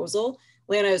specific proposal.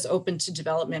 Lana is open to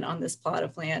development on this plot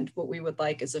of land. What we would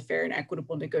like is a fair and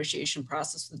equitable negotiation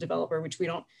process with the developer, which we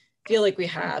don't feel like we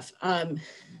have.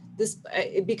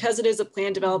 Because it is a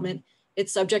planned development,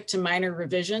 it's subject to minor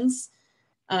revisions.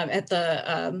 At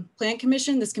the Plan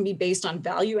Commission, this can be based on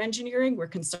value engineering. We're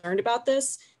concerned about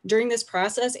this. During this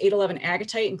process, 811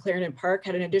 Agatite and Clarendon Park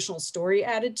had an additional story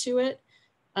added to it.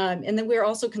 And then we're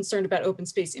also concerned about open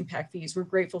space impact fees. We're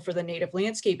grateful for the native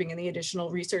landscaping and the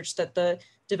additional research that the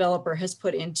developer has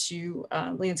put into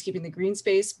landscaping the green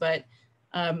space, but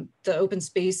the open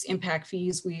space impact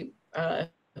fees, we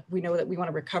know that we want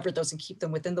to recover those and keep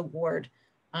them within the ward.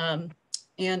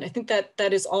 And I think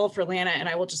that is all for Lana. And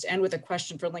I will just end with a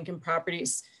question for Lincoln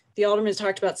Properties. The Alderman has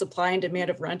talked about supply and demand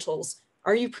of rentals.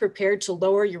 Are you prepared to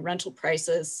lower your rental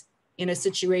prices in a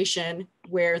situation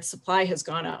where supply has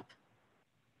gone up?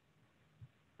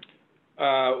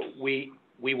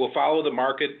 We will follow the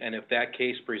market, and if that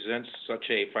case presents such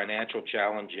a financial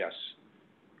challenge, yes.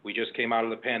 We just came out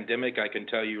of the pandemic. I can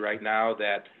tell you right now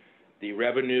that the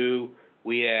revenue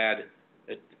we had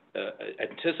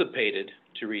anticipated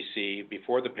to receive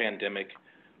before the pandemic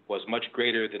was much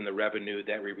greater than the revenue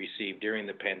that we received during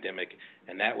the pandemic,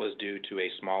 and that was due to a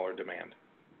smaller demand.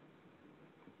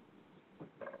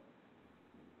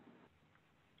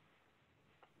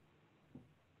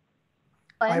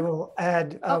 I will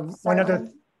add one other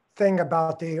thing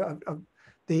about the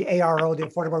ARO, the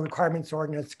Affordable Requirements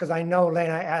Ordinance, because I know Lena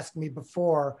asked me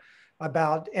before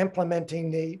about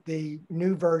implementing the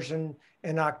new version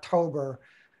in October.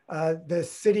 The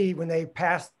city, when they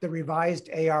passed the revised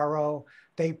ARO,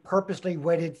 they purposely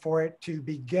waited for it to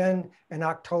begin in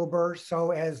October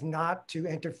so as not to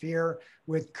interfere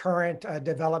with current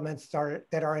developments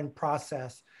that are in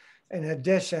process. In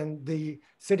addition, the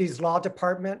city's law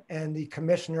department and the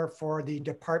commissioner for the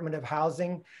Department of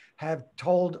Housing have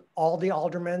told all the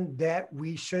aldermen that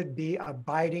we should be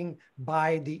abiding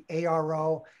by the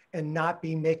ARO and not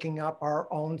be making up our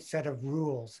own set of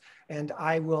rules. And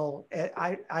I will, as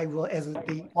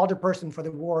the alderperson for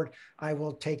the ward, I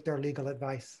will take their legal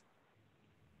advice.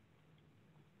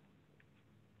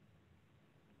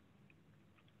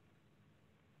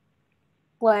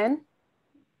 Glenn?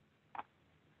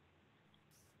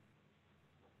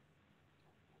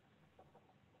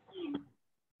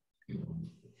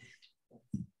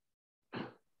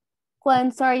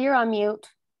 Glenn, sorry, you're on mute.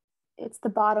 It's the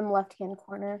bottom left-hand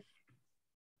corner.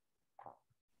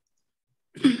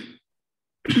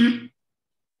 Can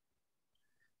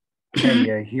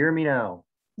you hear me now?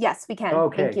 Yes, we can.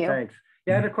 Okay, thank you. Thanks.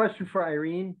 Yeah, I had a question for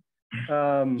Irene,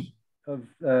 of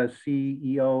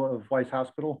CEO of Weiss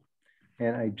Hospital,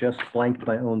 and I just blanked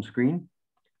my own screen.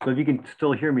 So if you can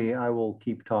still hear me, I will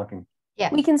keep talking.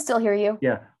 Yeah, we can still hear you.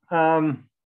 Yeah.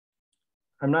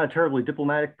 I'm not a terribly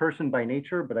diplomatic person by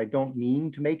nature, but I don't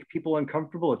mean to make people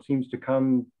uncomfortable. It seems to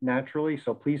come naturally,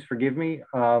 so please forgive me.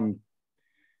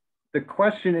 The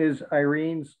question is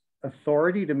Irene's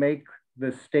authority to make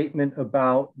the statement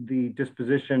about the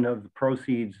disposition of the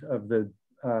proceeds of the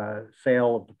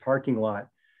sale of the parking lot.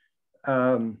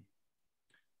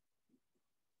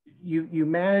 You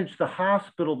manage the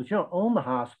hospital, but you don't own the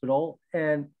hospital.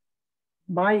 And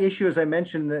my issue, as I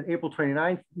mentioned in the April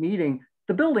 29th meeting,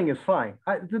 the building is fine.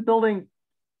 The building,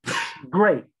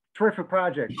 great, terrific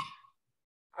project.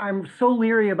 I'm so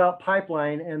leery about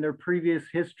Pipeline and their previous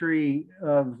history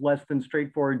of less than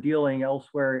straightforward dealing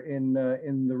elsewhere in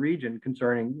the region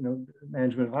concerning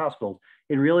management of hospitals.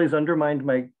 It really has undermined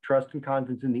my trust and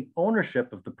confidence in the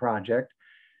ownership of the project.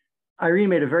 Irene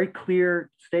made a very clear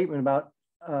statement about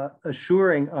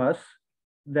assuring us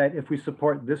that if we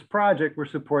support this project, we're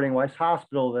supporting Weiss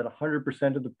Hospital, that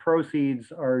 100% of the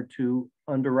proceeds are to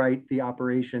underwrite the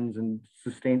operations and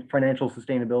financial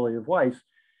sustainability of Weiss.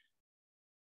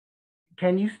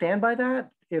 Can you stand by that?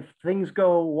 If things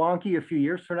go wonky a few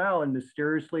years from now and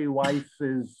mysteriously Weiss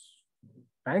is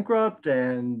bankrupt,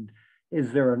 and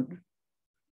is there an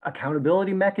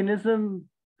accountability mechanism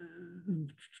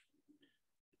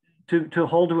to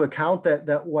hold to account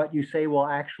that what you say will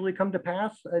actually come to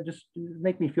pass? Just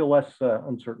make me feel less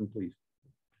uncertain, please.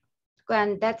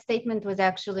 Glenn, that statement was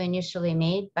actually initially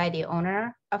made by the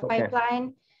owner of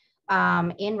Pipeline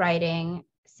in writing.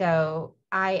 So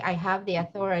I have the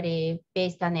authority,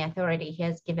 based on the authority he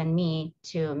has given me,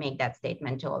 to make that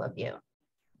statement to all of you.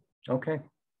 Okay.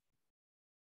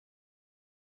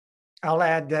 I'll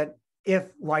add that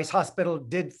if Weiss Hospital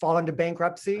did fall into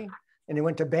bankruptcy and it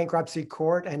went to bankruptcy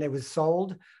court and it was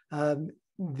sold,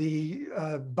 the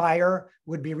buyer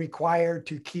would be required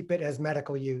to keep it as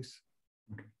medical use.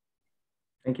 Okay.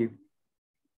 Thank you.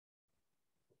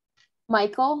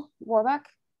 Michael Warbeck.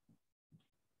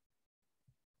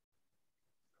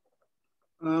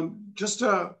 Just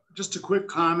a quick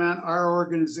comment. Our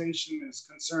organization is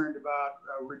concerned about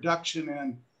a reduction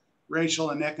in racial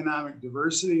and economic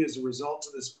diversity as a result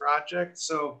of this project.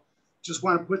 So just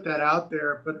want to put that out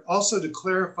there, but also to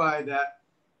clarify that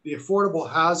the affordable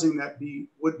housing that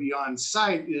would be on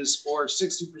site is for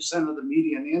 60% of the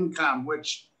median income,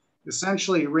 which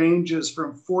essentially ranges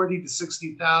from $40,000 to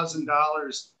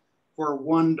 $60,000 for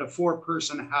 1 to 4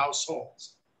 person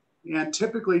households. And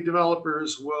typically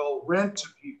developers will rent to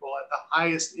people at the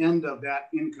highest end of that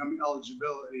income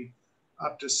eligibility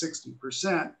up to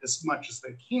 60% as much as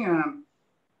they can,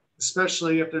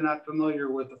 especially if they're not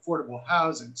familiar with affordable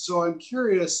housing. So I'm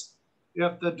curious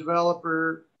if the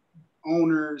developer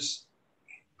owners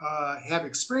have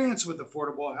experience with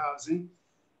affordable housing.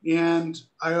 And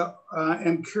I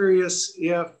am curious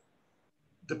if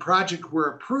the project were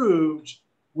approved,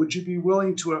 would you be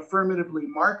willing to affirmatively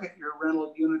market your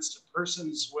rental units to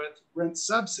persons with rent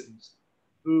subsidies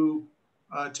who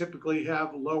typically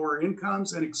have lower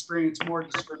incomes and experience more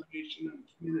discrimination in the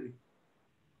community?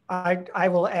 I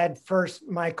will add first,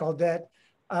 Michael, that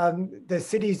the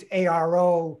city's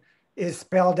ARO is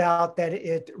spelled out that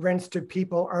it rents to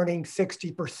people earning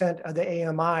 60% of the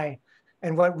AMI.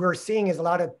 And what we're seeing is a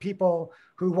lot of people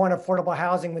who want affordable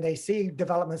housing, when they see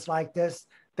developments like this,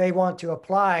 they want to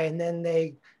apply, and then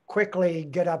they quickly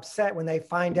get upset when they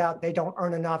find out they don't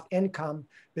earn enough income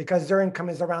because their income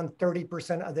is around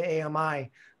 30% of the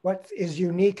AMI. What is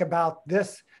unique about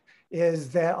this is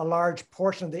that a large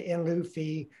portion of the in lieu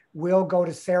fee will go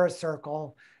to Sarah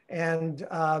Circle, and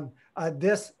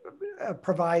this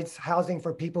provides housing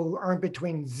for people who earn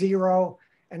between 0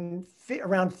 and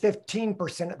around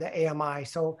 15% of the AMI.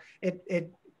 So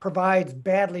it provides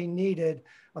badly needed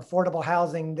affordable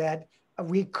housing that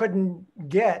we couldn't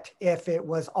get if it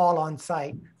was all on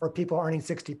site for people earning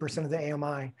 60% of the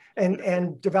AMI.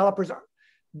 And developers,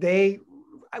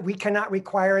 we cannot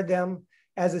require them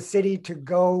as a city to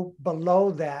go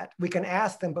below that. We can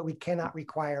ask them, but we cannot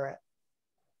require it.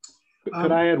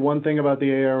 Could I add one thing about the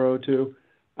ARO too?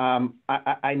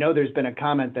 I know there's been a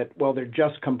comment that, well, they're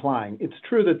just complying. It's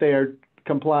true that they are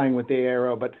complying with the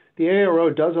ARO, but the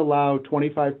ARO does allow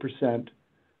 25%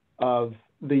 of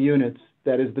the units,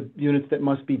 that is the units that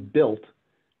must be built,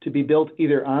 to be built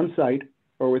either on site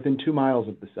or within 2 miles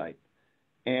of the site.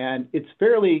 And it's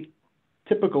fairly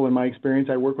typical in my experience.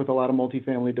 I work with a lot of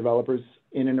multifamily developers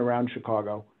in and around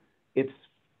Chicago. It's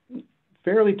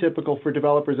fairly typical for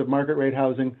developers of market rate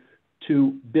housing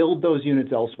to build those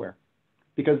units elsewhere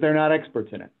because they're not experts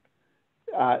in it.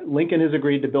 Lincoln has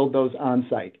agreed to build those on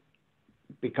site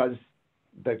because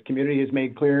the community has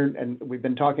made clear, and we've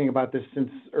been talking about this since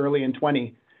early in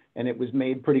 20, and it was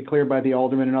made pretty clear by the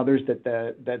alderman and others that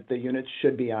the units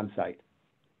should be on site.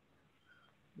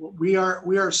 Well, we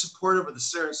are supportive of the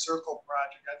Sarah Circle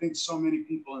project. I think so many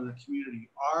people in the community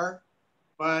are,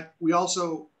 but we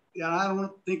also, I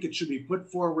don't think it should be put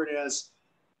forward as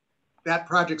that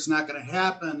project's not going to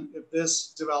happen if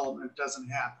this development doesn't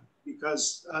happen,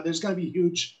 because there's going to be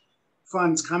huge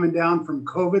funds coming down from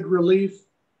COVID relief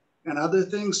and other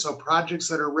things. So projects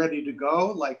that are ready to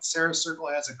go, like Sarah Circle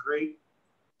has a great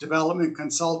development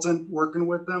consultant working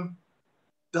with them,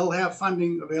 they'll have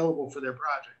funding available for their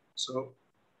project. So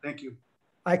thank you.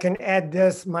 I can add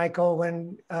this, Michael.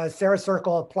 When Sarah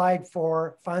Circle applied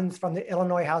for funds from the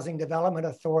Illinois Housing Development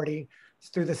Authority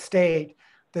through the state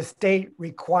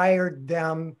required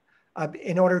them,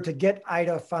 in order to get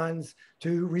IDA funds,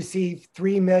 to receive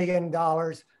 $3 million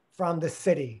from the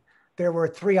city. There were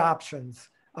 3 options.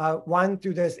 One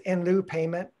through this in lieu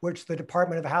payment, which the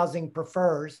Department of Housing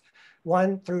prefers,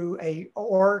 one through a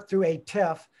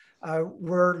TIF.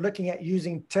 We're looking at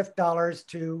using TIF dollars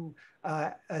to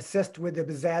assist with the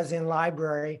Bazazian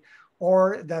Library,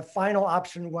 or the final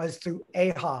option was through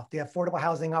AHOF, the Affordable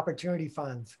Housing Opportunity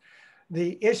Funds.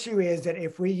 The issue is that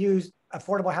if we use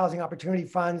Affordable Housing Opportunity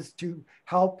Funds to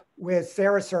help with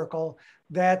Sarah Circle,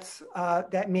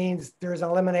 that means there's an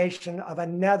elimination of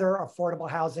another affordable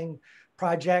housing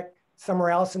project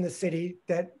somewhere else in the city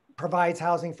that provides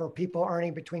housing for people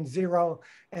earning between 0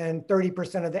 and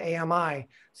 30% of the AMI.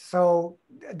 So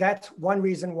that's one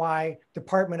reason why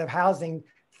Department of Housing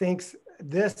thinks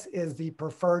this is the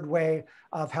preferred way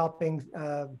of helping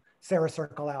Sarah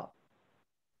Circle out.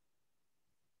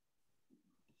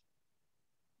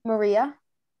 Maria?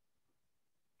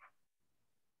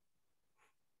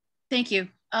 Thank you.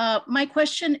 My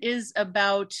question is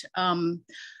about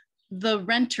the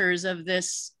renters of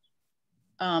this,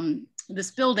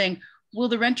 this building. Will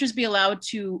the renters be allowed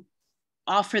to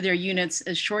offer their units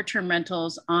as short-term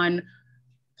rentals on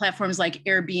platforms like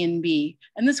Airbnb?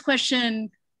 And this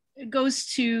question goes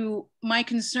to my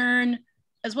concern,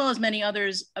 as well as many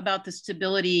others, about the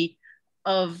stability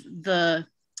of the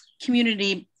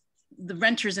community, the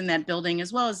renters in that building,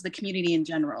 as well as the community in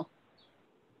general.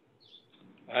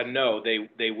 No,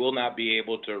 they will not be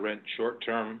able to rent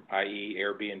short-term, i.e.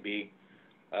 Airbnb.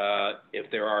 If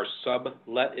there are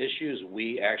sublet issues,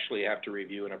 we actually have to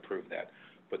review and approve that.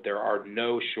 But there are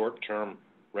no short-term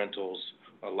rentals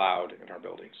allowed in our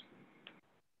buildings.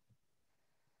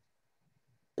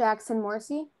 Jackson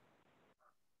Morrissey?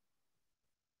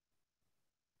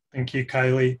 Thank you,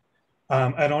 Kylie.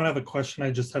 I don't have a question.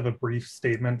 I just have a brief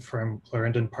statement from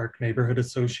Clarendon Park Neighborhood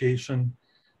Association.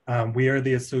 We are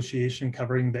the association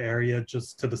covering the area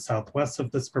just to the southwest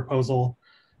of this proposal.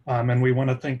 And we want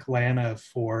to thank Lana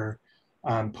for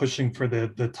pushing for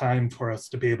the time for us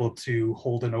to be able to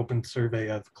hold an open survey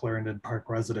of Clarendon Park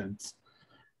residents.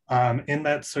 In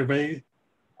that survey,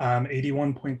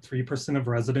 81.3% of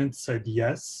residents said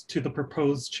yes to the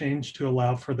proposed change to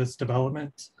allow for this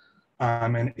development,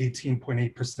 and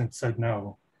 18.8% said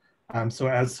no. So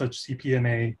as such,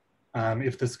 CPNA,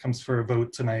 if this comes for a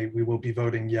vote tonight, we will be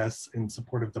voting yes in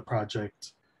support of the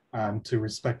project to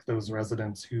respect those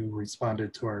residents who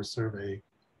responded to our survey.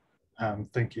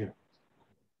 Thank you.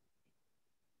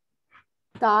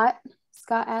 Scott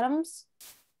Adams?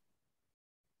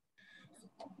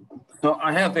 So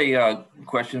I have a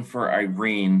question for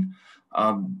Irene.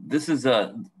 This is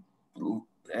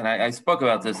and I spoke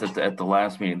about this at the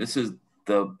last meeting. This is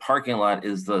the parking lot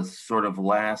is the sort of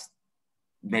last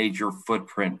major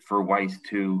footprint for Weiss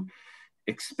to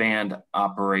expand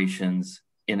operations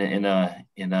in a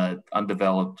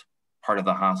undeveloped part of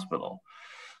the hospital.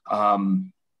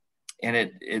 And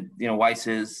Weiss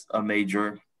is a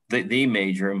major, the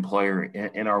major employer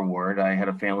in our ward. I had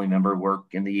a family member work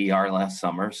in the ER last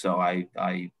summer, so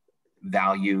I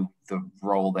value the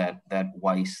role that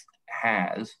Weiss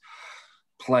has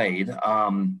played.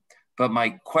 But my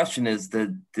question is,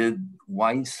 did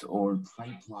Weiss or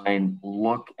Pipeline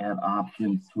look at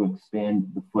options to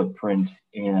expand the footprint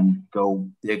and go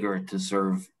bigger to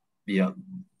serve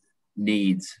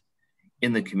needs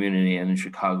in the community and in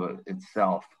Chicago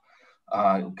itself?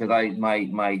 Because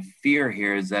my fear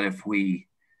here is that if we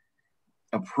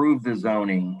approve the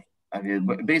zoning, I mean,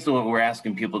 basically what we're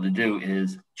asking people to do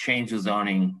is change the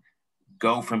zoning,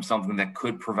 go from something that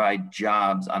could provide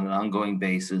jobs on an ongoing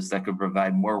basis, that could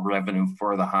provide more revenue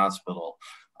for the hospital,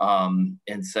 and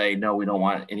say, no, we don't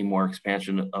want any more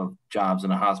expansion of jobs in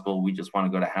the hospital. We just want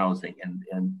to go to housing.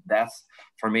 And that's,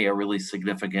 for me, a really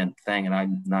significant thing. And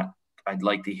I'd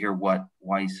like to hear what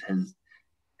Weiss has,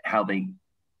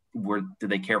 did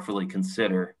they carefully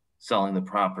consider selling the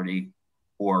property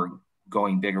or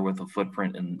going bigger with a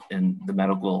footprint in the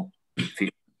medical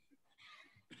field?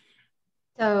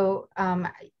 So,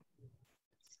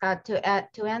 Scott,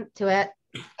 to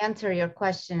answer your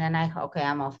question, and okay,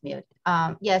 I'm off mute.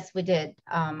 Yes, we did.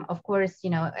 Of course,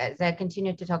 as I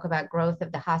continue to talk about growth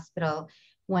of the hospital,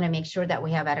 want to make sure that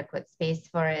we have adequate space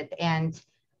for it. And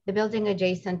the building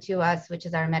adjacent to us, which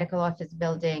is our medical office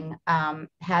building,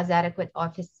 has adequate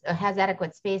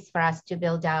space for us to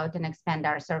build out and expand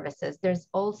our services. There's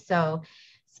also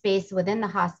space within the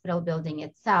hospital building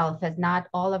itself, as not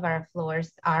all of our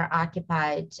floors are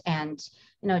occupied. And,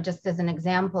 just as an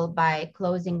example, by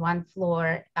closing one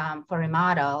floor for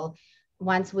remodel,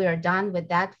 once we are done with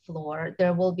that floor,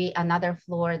 there will be another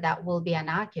floor that will be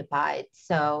unoccupied.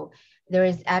 So there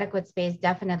is adequate space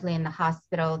definitely in the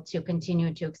hospital to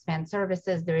continue to expand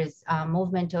services. There is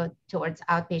movement towards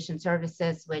outpatient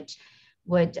services, which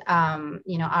would,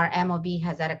 our MOB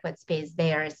has adequate space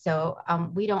there. So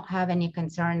we don't have any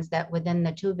concerns that within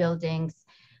the two buildings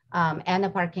and the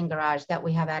parking garage that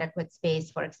we have adequate space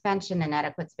for expansion and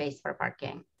adequate space for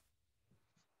parking.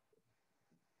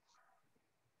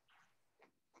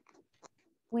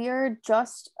 We are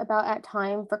just about at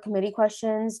time for committee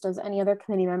questions. Does any other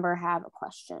committee member have a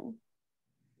question?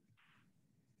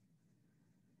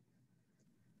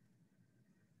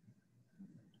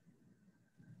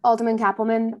 Alderman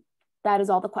Cappleman, that is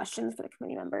all the questions for the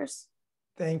committee members.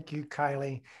 Thank you,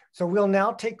 Kylie. So we'll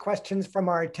now take questions from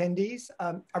our attendees.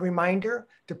 A reminder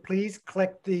to please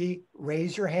click the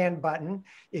raise your hand button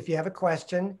if you have a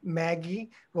question.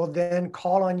 Maggie will then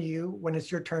call on you when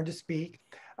it's your turn to speak.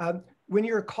 When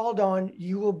you're called on,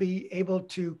 you will be able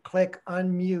to click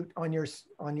unmute on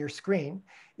your screen.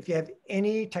 If you have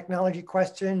any technology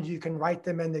questions, you can write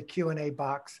them in the Q&A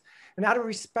box. And out of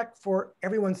respect for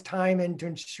everyone's time and to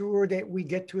ensure that we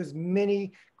get to as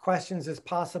many questions as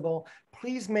possible,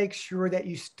 please make sure that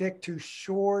you stick to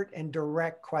short and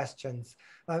direct questions.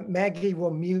 Maggie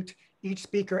will mute each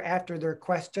speaker after their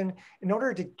question in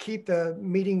order to keep the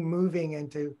meeting moving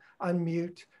and to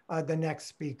unmute the next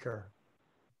speaker.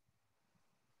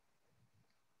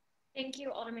 Thank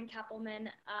you, Alderman Cappleman.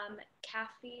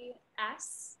 Kathy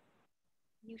S.,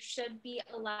 you should be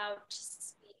allowed to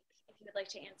speak if you would like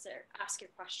to ask your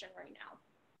question right now.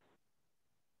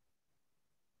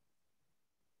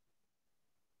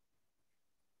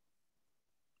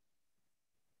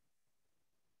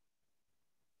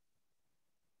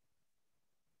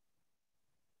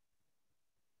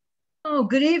 Oh,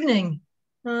 good evening.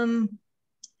 My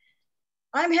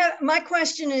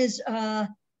question is,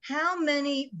 how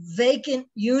many vacant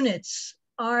units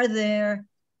are there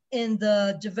in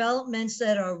the developments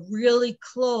that are really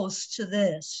close to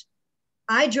this?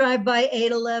 I drive by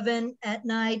 811 at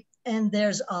night and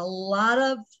there's a lot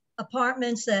of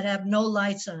apartments that have no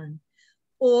lights on.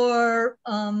 Or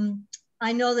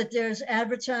I know that there's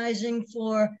advertising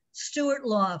for Stewart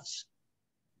Lofts,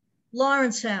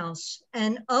 Lawrence House,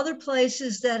 and other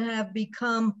places that have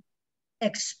become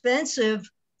expensive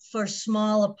for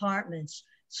small apartments.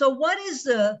 So what is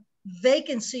the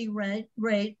vacancy rate?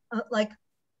 Like,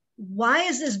 why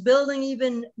is this building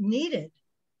even needed?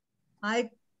 I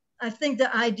think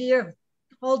the idea of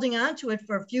holding on to it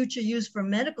for future use for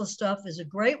medical stuff is a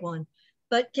great one,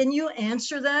 but can you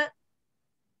answer that?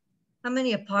 How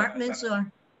many apartments are?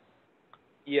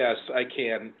 Yes, I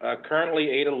can. Currently,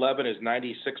 811 is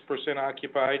 96%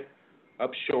 occupied.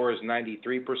 Upshore is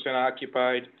 93%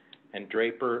 occupied, and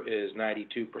Draper is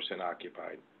 92%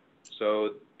 occupied.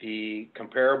 So the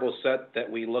comparable set that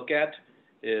we look at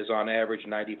is on average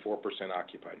 94%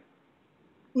 occupied.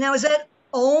 Now, is that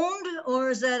owned or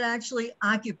is that actually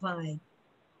occupied?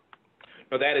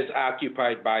 No, that is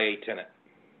occupied by a tenant.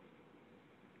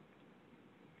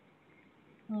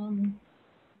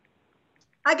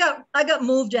 I got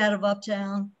moved out of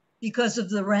Uptown because of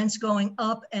the rents going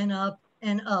up and up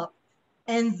and up.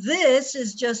 And this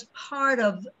is just part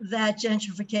of that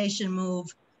gentrification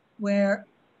move where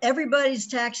everybody's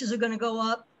taxes are going to go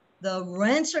up, the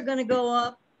rents are going to go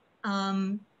up,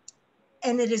 and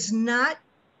this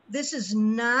is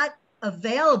not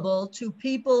available to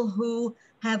people who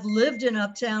have lived in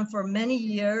Uptown for many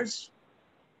years.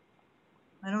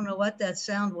 I don't know what that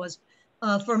sound was.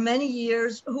 For many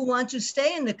years, who want to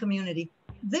stay in the community.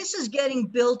 This is getting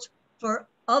built for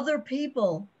other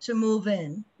people to move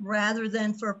in rather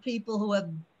than for people who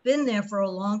have been there for a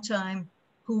long time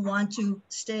who want to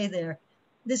stay there.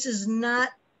 This is not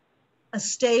a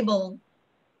stable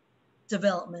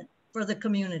development for the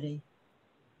community.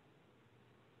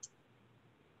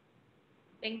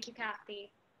 Thank you,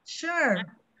 Kathy. Sure.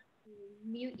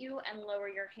 Mute you and lower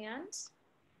your hand.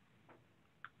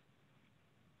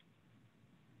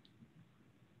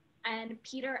 And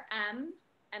Peter M.,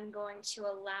 I'm going to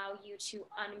allow you to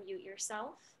unmute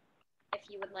yourself if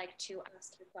you would like to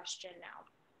ask your question now.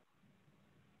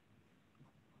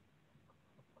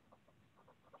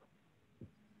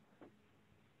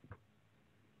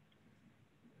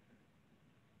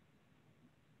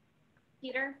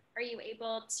 Peter, are you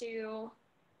able to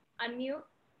unmute?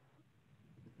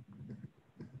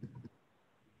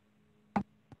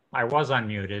 I was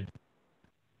unmuted.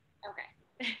 Okay.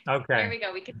 Okay. There we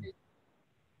go. We can.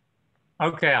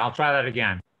 Okay, I'll try that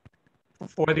again.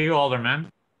 For the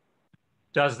alderman,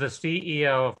 does the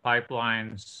CEO of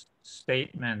Pipeline's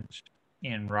statement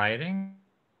in writing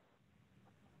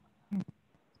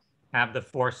have the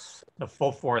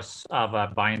full force of a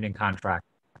binding contract?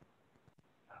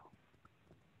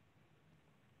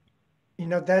 You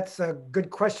know, that's a good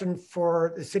question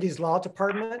for the city's law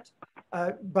department,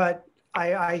 but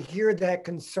I hear that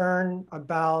concern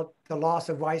about the loss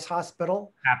of Weiss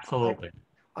Hospital. Absolutely.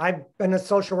 I've been a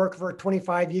social worker for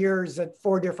 25 years at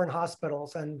 4 different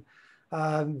hospitals. And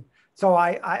so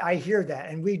I hear that,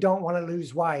 and we don't want to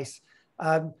lose Weiss.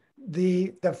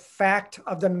 The fact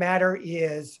of the matter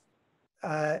is,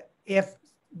 if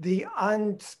the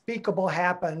unspeakable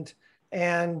happened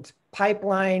and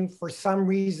Pipeline for some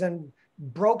reason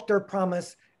broke their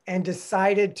promise and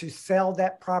decided to sell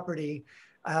that property,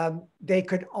 they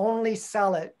could only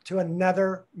sell it to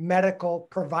another medical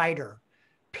provider,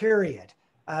 period.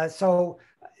 So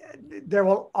there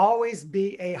will always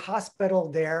be a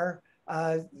hospital there.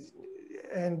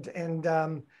 And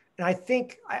I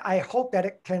think, I hope that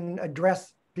it can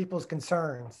address people's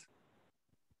concerns.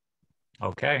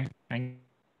 Okay, thank you.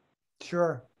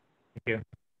 Sure. Thank you.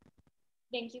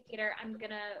 Thank you, Peter. I'm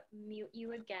gonna mute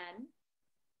you again.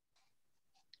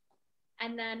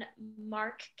 And then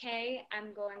Mark K,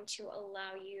 I'm going to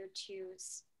allow you to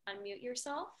unmute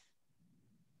yourself.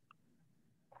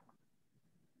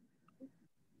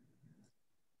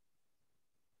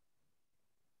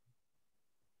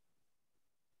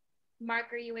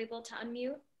 Mark, are you able to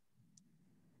unmute?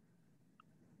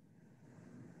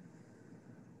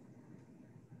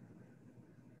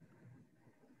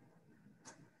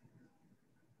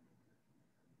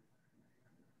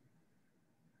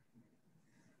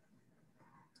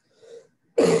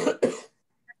 Are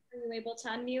you able to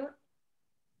unmute?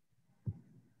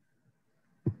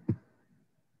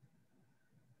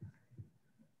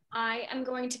 I am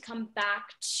going to come back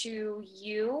to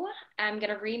you. I'm going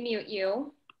to remute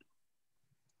you.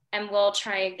 And we'll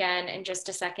try again in just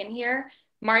a second here.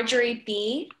 Marjorie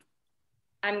B,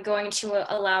 I'm going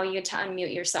to allow you to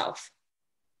unmute yourself.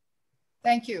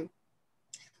 Thank you.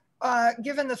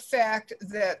 Given the fact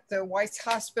that the Weiss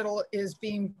Hospital is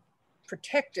being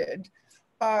protected,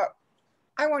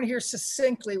 I want to hear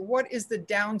succinctly, what is the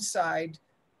downside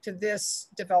to this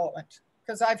development?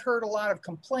 Because I've heard a lot of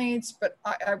complaints, but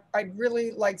I'd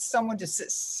really like someone to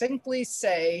succinctly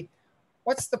say,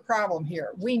 what's the problem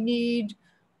here? We need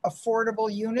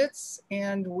affordable units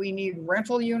and we need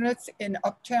rental units in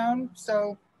Uptown.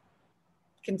 So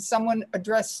can someone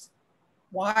address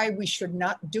why we should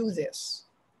not do this?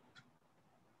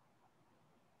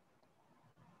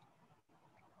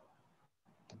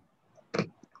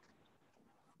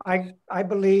 I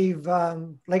believe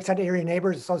Lakeside Area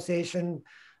Neighbors Association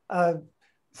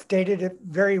stated it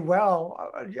very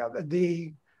well,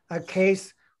 the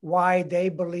case why they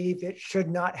believe it should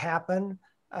not happen.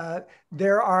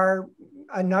 There are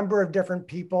a number of different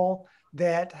people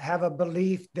that have a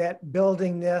belief that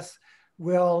building this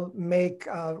will make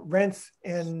rents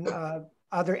in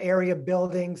other area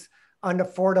buildings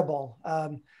unaffordable.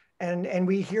 And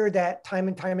we hear that time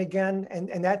and time again,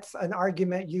 and that's an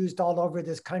argument used all over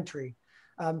this country.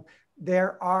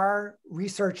 There are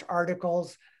research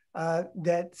articles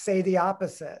that say the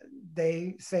opposite.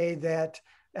 They say that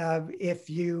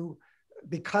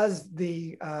because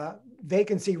the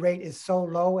vacancy rate is so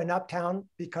low in Uptown,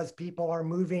 because people are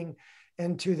moving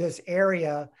into this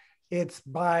area, it's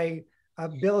by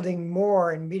building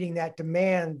more and meeting that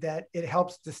demand that it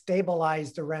helps to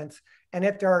stabilize the rents. And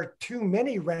if there are too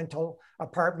many rental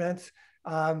apartments,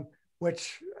 if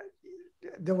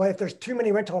there's too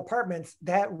many rental apartments,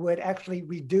 that would actually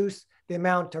reduce the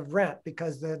amount of rent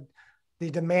because the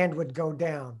demand would go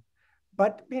down.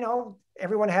 But, you know,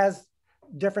 everyone has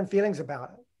different feelings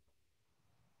about it.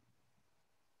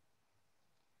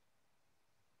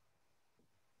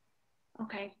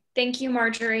 Okay, thank you,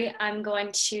 Marjorie. I'm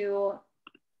going to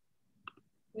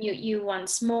mute you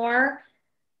once more.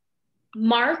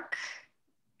 Mark,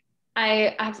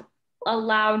 I have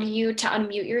allowed you to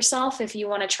unmute yourself if you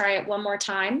want to try it one more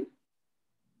time.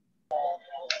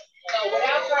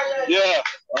 Yeah,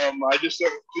 I just said,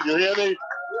 can you hear me?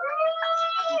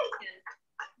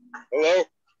 Hello?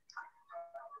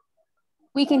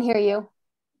 We can hear you.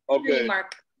 Okay.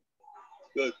 Mark.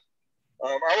 Good. I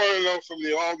want to know from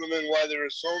the alderman why there are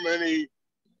so many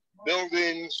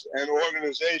buildings and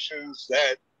organizations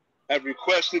that have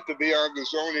requested to be on the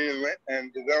zoning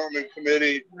and development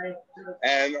committee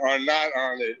and are not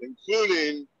on it,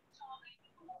 including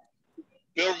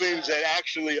buildings that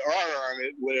actually are on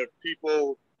it, where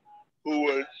people who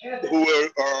were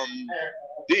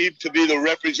deemed to be the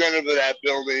representative of that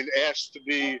building asked to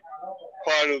be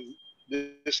part of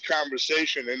this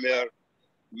conversation, and they're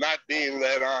not being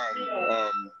led on.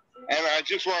 And I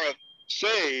just want to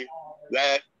say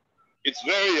that it's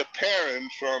very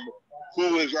apparent from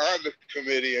who is on the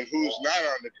committee and who's not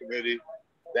on the committee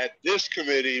that this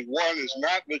committee, one, is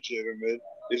not legitimate,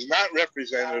 is not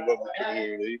representative of the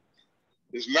community.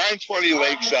 There's 920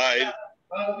 Lakeside,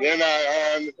 they're not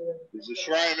on. There's the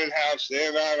Shrineman House,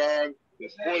 they're not on.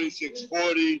 There's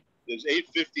 4640, there's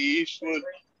 850 Eastwood.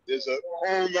 There's a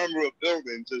whole number of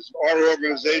buildings. There's our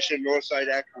organization, Northside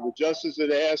Action for Justice,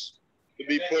 that asked to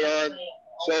be put on.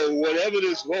 So whatever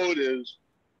this vote is,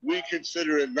 we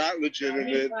consider it not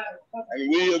legitimate, and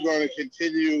we are going to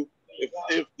continue.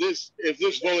 If this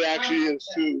vote actually is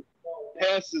to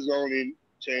pass the zoning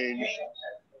change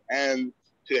and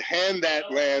to hand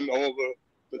that land over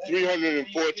the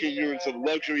 314 units of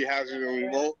luxury housing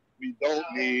we don't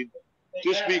need.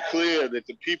 Just be clear that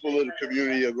the people of the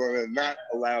community are going to not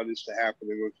allow this to happen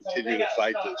and will continue to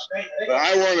fight this. But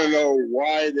I want to know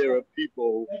why there are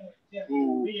people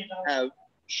who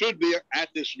should be at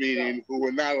this meeting who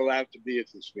were not allowed to be at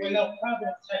this meeting.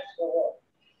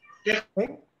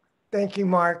 Thank you,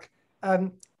 Mark.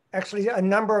 Actually, a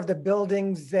number of the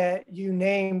buildings that you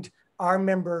named are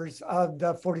members of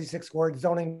the 46th Ward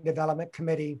Zoning Development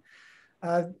Committee.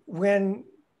 When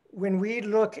we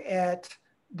look at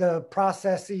the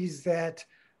processes that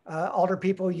alder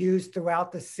people use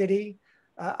throughout the city,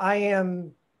 I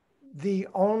am the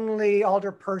only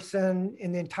alder person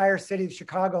in the entire city of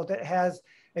Chicago that has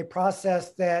a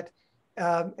process that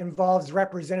involves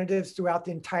representatives throughout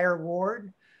the entire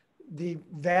ward. The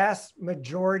vast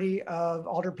majority of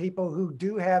alder people who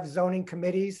do have zoning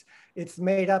committees, it's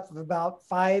made up of about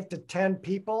 5 to 10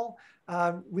 people.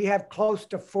 We have close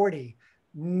to 40.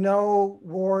 No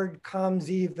ward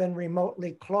comes even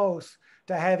remotely close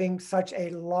to having such a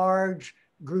large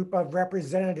group of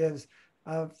representatives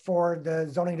for the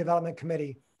Zoning Development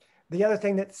Committee. The other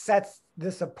thing that sets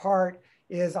this apart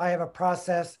is I have a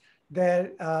process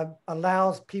that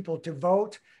allows people to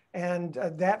vote, and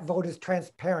that vote is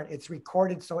transparent. It's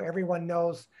recorded so everyone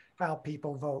knows how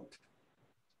people vote.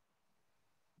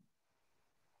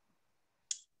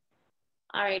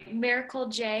 All right, Miracle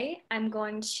J, I'm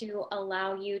going to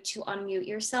allow you to unmute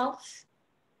yourself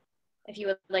if you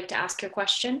would like to ask your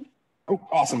question. Oh,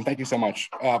 awesome. Thank you so much.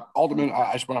 Alderman,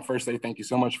 I just want to first say thank you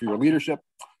so much for your leadership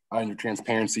and your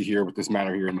transparency here with this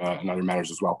matter here and other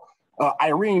matters as well.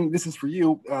 Irene, this is for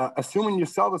you. Assuming you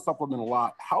sell the supplemental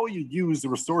lot, how will you use the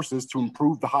resources to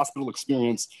improve the hospital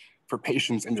experience for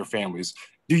patients and their families?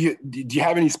 Do you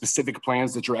have any specific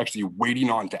plans that you're actually waiting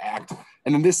on to act?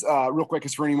 And then this, real quick,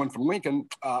 is for anyone from Lincoln.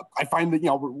 I find that,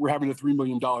 we're having a $3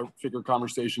 million figure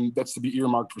conversation that's to be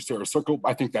earmarked for Sarah Circle.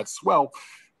 I think that's swell.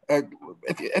 At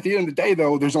the end of the day,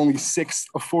 though, there's only 6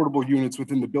 affordable units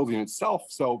within the building itself.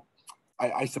 So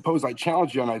I suppose I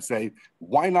challenge you and I'd say,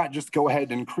 why not just go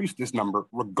ahead and increase this number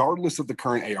regardless of the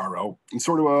current ARO and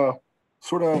sort of,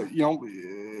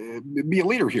 be a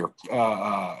leader here.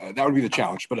 That would be the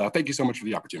challenge, but thank you so much for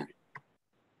the opportunity.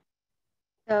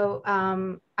 So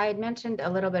I had mentioned a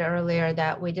little bit earlier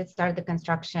that we did start the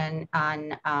construction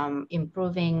on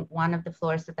improving one of the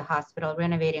floors of the hospital,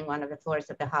 renovating one of the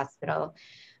floors of the hospital,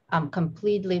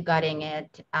 completely gutting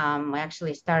it. We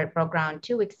actually broke ground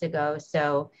 2 weeks ago.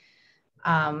 So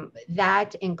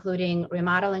that, including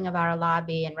remodeling of our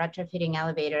lobby and retrofitting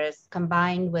elevators,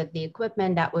 combined with the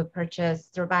equipment that we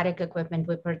purchased, robotic equipment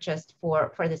we purchased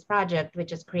for this project,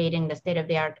 which is creating the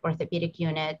state-of-the-art orthopedic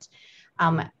unit.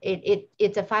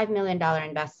 It's a $5 million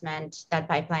investment that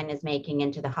Pipeline is making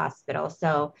into the hospital.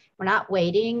 So we're not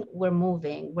waiting, we're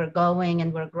moving, we're going,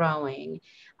 and we're growing.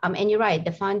 And you're right,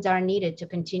 the funds are needed to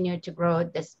continue to grow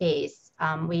the space.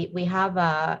 We have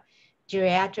a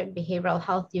geriatric behavioral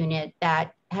health unit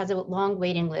that has a long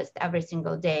waiting list every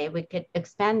single day. We could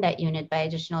expand that unit by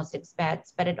additional 6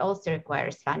 beds, but it also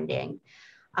requires funding.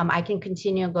 I can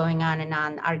continue going on and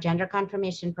on. Our gender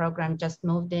confirmation program just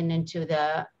moved into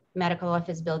the medical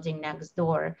office building next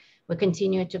door. We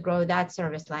continue to grow that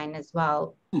service line as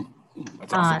well.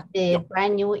 That's awesome. The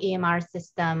brand new EMR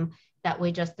system that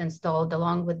we just installed,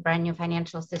 along with brand new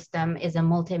financial system, is a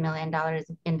multi-million-dollar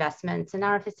investment. And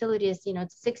our facility is,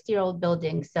 it's a 60-year-old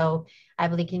building. So I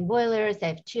have leaking boilers, I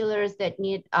have chillers that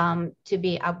need to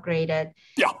be upgraded.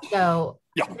 So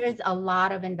there's a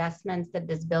lot of investments that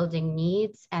this building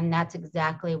needs, and that's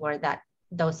exactly where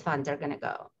those funds are going to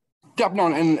go. Yeah,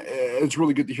 no, and it's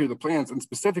really good to hear the plans. And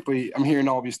specifically, I'm hearing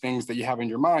all these things that you have in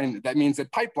your mind. That means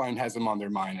that Pipeline has them on their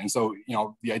mind. And so,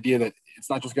 the idea that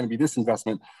it's not just going to be this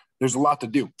investment, there's a lot to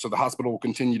do. So the hospital will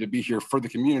continue to be here for the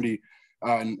community,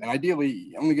 and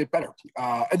ideally only get better.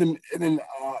 And then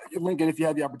Lincoln, if you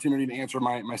had the opportunity to answer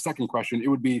my second question, it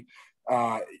would be,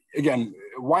 again,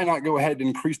 why not go ahead and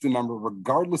increase the number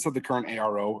regardless of the current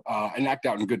ARO and act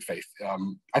out in good faith?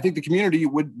 I think the community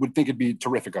would think it'd be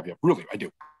terrific of you. Really, I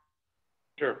do.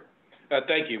 Sure.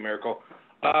 Thank you, Miracle.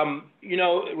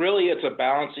 Really it's a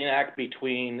balancing act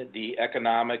between the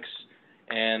economics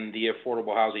and the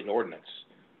affordable housing ordinance.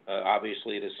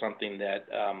 Obviously, it is something that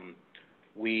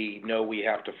we know we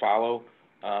have to follow,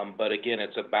 but again,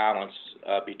 it's a balance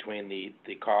between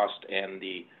the cost and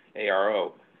the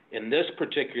ARO. In this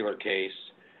particular case,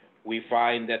 we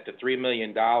find that the $3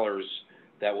 million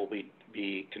that will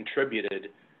be contributed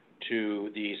to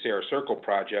the Sarah Circle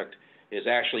project is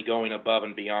actually going above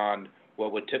and beyond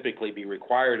what would typically be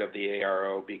required of the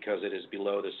ARO because it is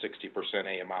below the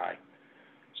 60% AMI.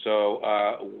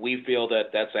 So we feel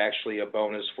that that's actually a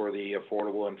bonus for the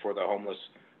affordable and for the homeless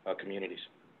communities.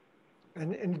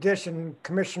 And in addition,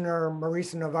 Commissioner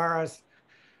Marisa Navarez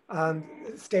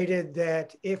stated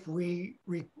that if we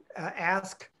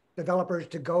ask developers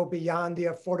to go beyond the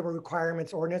affordable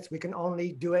requirements ordinance, we can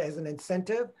only do it as an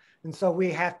incentive. And so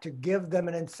we have to give them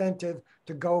an incentive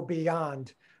to go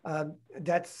beyond.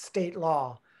 That's state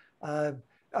law.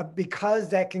 Because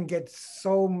that can get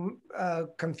so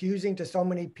confusing to so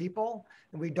many people,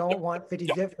 and we don't want 50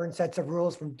 different sets of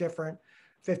rules from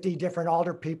 50 different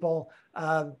alder people,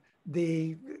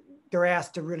 they're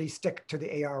asked to really stick to the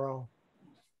ARO.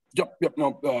 Yep,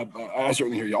 no, I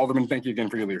certainly hear you. Alderman, thank you again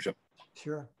for your leadership.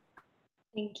 Sure.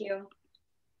 Thank you.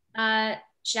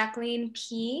 Jacqueline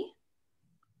P.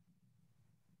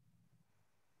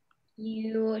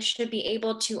 You should be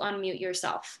able to unmute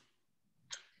yourself.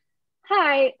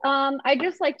 Hi, I'd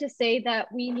just like to say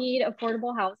that we need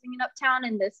affordable housing in Uptown,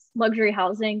 and this luxury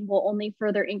housing will only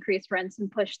further increase rents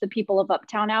and push the people of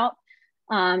Uptown out.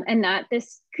 And that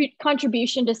this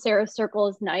contribution to Sarah's Circle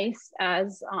is nice,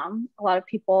 as a lot of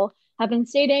people have been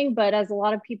stating, but as a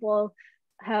lot of people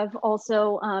have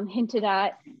also hinted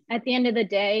at the end of the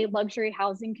day, luxury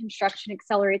housing construction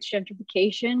accelerates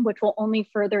gentrification, which will only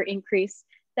further increase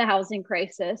the housing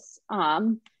crisis.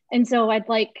 And so I'd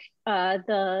like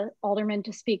the alderman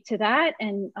to speak to that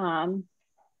and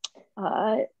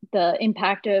the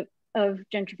impact of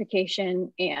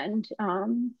gentrification. And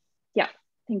yeah,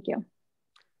 thank you.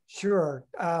 Sure.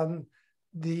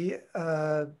 There's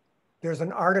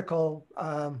an article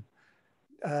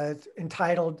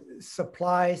entitled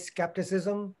Supply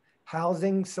Skepticism,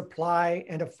 Housing Supply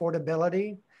and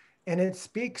Affordability. And it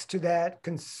speaks to that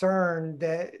concern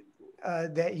that,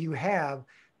 that you have,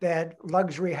 that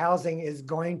luxury housing is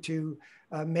going to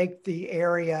make the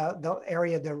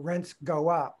rents go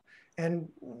up. And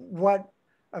what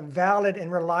a valid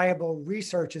and reliable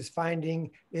research is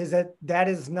finding is that that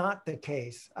is not the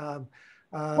case.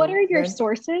 What are your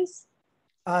sources?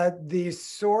 The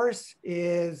source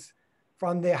is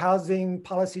from the Housing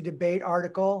Policy Debate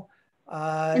article.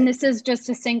 And this is just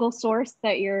a single source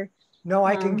that you're... No,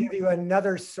 I can give you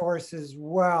another source as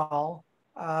well.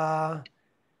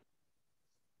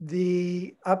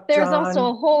 There's also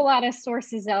a whole lot of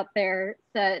sources out there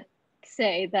that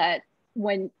say that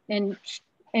when in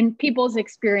people's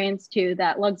experience too,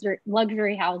 that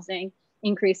luxury housing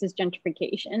increases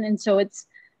gentrification. And so it's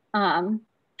a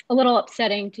little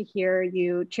upsetting to hear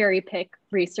you cherry pick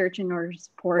research in order to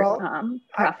support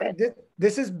profit.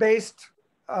 This is based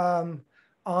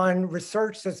on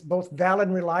research that's both valid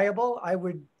and reliable. I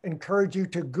would encourage you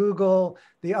to Google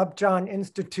the Upjohn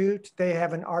Institute. They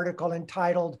have an article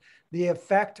entitled "The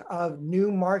Effect of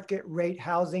New Market Rate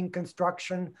Housing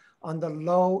Construction on the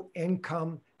Low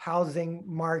Income Housing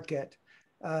Market."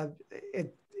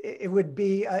 It would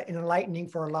be enlightening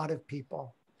for a lot of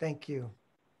people. Thank you.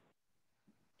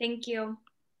 Thank you.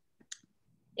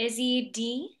 Izzy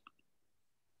D,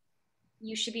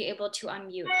 you should be able to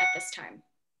unmute at this time.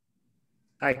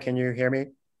 Hi, can you hear me?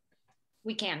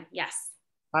 We can, yes.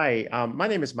 Hi, my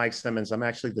name is Mike Simmons. I'm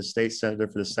actually the state senator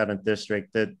for the 7th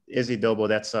District. Izzy Dobo,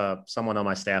 that's someone on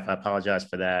my staff. I apologize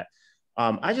for that.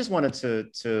 I just wanted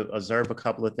to observe a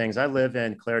couple of things. I live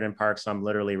in Clarendon Park, so I'm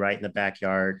literally right in the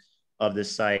backyard of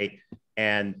this site.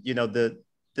 And you know, the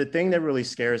thing that really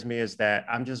scares me is that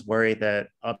I'm just worried that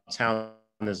Uptown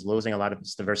is losing a lot of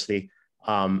its diversity.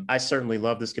 I certainly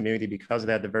love this community because of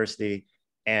that diversity.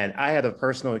 And I had a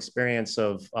personal experience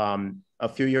of a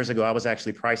few years ago, I was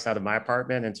actually priced out of my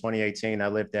apartment in 2018. I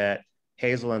lived at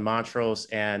Hazel and Montrose,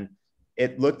 and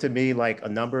it looked to me like a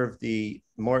number of the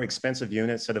more expensive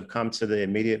units that have come to the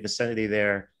immediate vicinity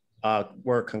there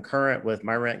were concurrent with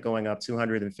my rent going up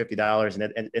 $250, and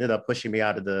it ended up pushing me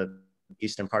out of the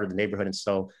eastern part of the neighborhood. And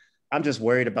so I'm just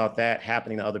worried about that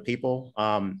happening to other people.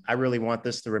 I really want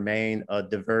this to remain a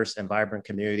diverse and vibrant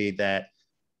community that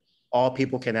all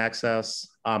people can access.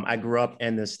 I grew up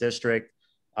in this district.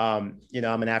 You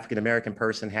know, I'm an African-American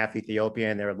person, half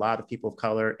Ethiopian. There are a lot of people of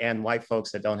color and white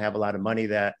folks that don't have a lot of money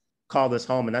that call this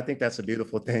home. And I think that's a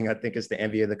beautiful thing. I think it's the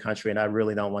envy of the country, and I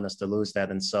really don't want us to lose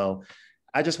that. And so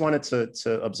I just wanted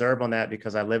to observe on that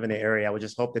because I live in the area. I would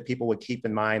just hope that people would keep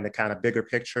in mind the kind of bigger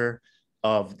picture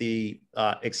of the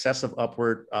excessive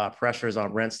upward pressures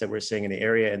on rents that we're seeing in the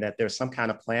area, and that there's some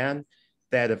kind of plan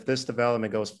that if this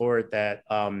development goes forward, that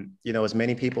you know, as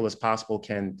many people as possible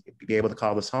can be able to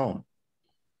call this home.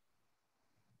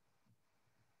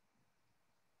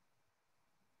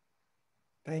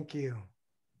 Thank you.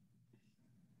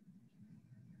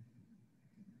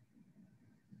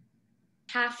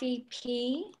 Kathy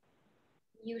P,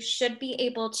 you should be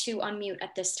able to unmute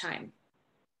at this time.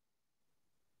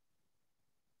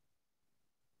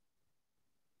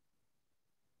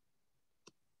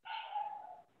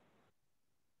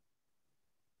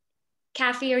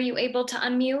 Kathy, are you able to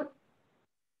unmute?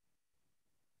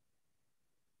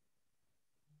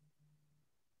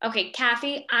 Okay,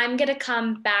 Kathy, I'm gonna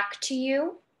come back to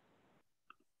you.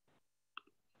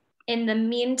 In the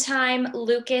meantime,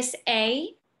 Lucas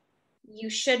A., you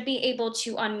should be able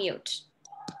to unmute.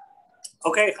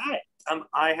 Okay, hi.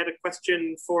 I had a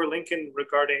question for Lincoln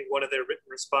regarding one of their written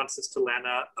responses to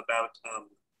Lana about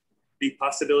the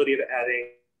possibility of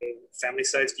adding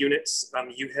family-sized units.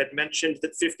 You had mentioned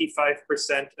that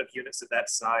 55% of units of that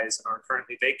size are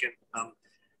currently vacant.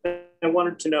 I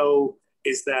wanted to know,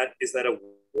 is that a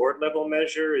ward level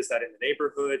measure? Is that in the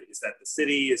neighborhood? Is that the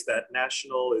city? Is that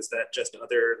national? Is that just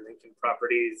other Lincoln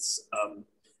properties?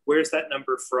 Where's that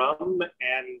number from?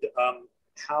 And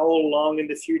how long in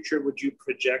the future would you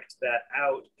project that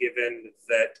out, given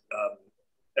that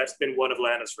that's been one of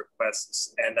Lana's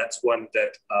requests, and that's one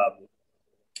that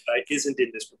isn't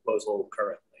in this proposal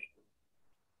currently?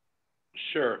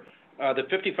 Sure. The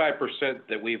 55%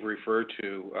 that we've referred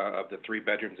to of the 3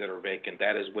 bedrooms that are vacant,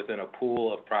 that is within a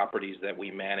pool of properties that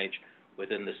we manage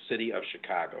within the city of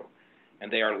Chicago.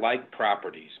 And they are like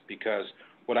properties, because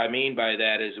what I mean by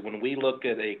that is when we look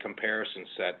at a comparison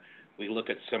set, we look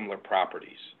at similar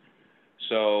properties.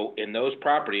 So in those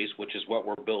properties, which is what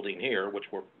we're building here, which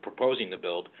we're proposing to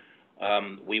build,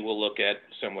 we will look at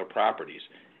similar properties.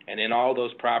 And in all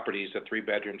those properties, the 3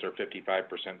 bedrooms are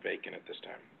 55% vacant at this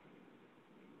time.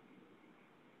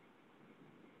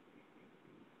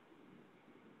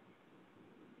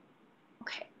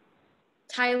 Okay.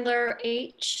 Tyler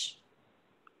H.,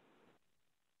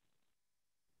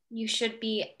 you should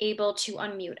be able to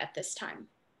unmute at this time.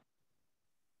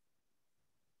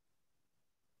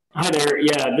 Hi there.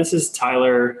 Yeah, this is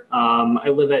Tyler. I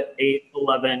live at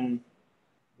 811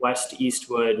 West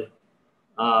Eastwood.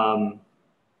 I'm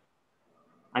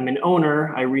an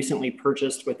owner. I recently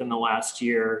purchased within the last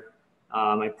year.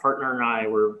 My partner and I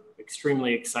were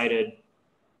extremely excited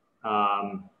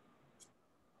to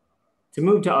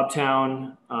move to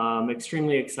Uptown.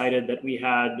 Extremely excited that we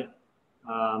had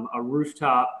a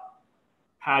rooftop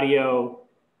patio.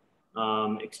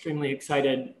 Extremely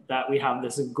excited that we have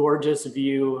this gorgeous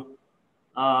view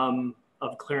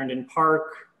of Clarendon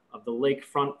Park, of the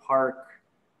lakefront park,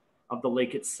 of the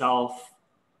lake itself.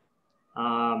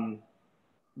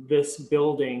 This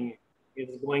building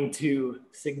is going to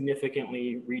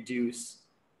significantly reduce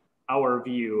our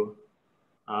view.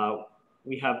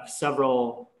 We have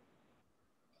several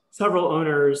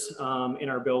owners in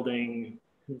our building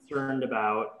concerned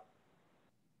about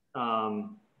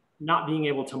not being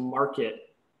able to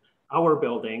market our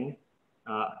building,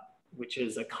 which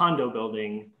is a condo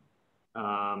building.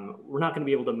 We're not going to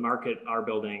be able to market our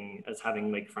building as having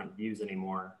lakefront views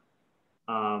anymore.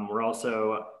 We're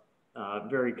also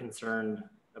very concerned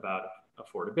about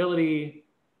affordability,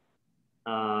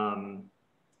 the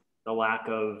lack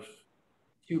of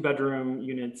 2-bedroom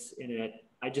units in it.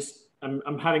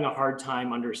 I'm having a hard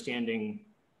time understanding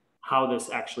how this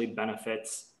actually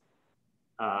benefits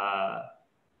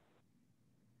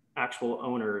actual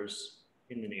owners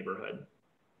in the neighborhood.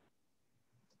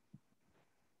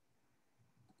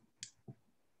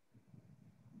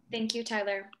 Thank you,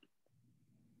 Tyler.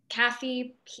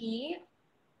 Kathy P.,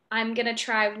 I'm gonna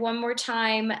try one more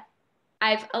time.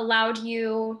 I've allowed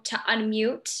you to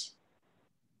unmute.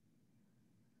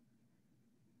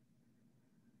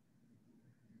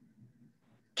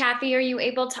 Kathy, are you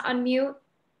able to unmute?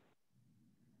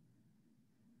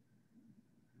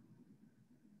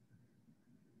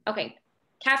 Okay,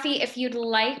 Kathy, if you'd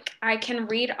like, I can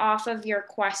read off of your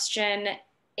question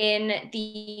in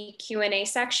the Q&A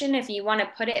section. If you want to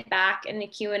put it back in the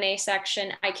Q&A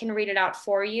section, I can read it out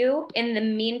for you. In the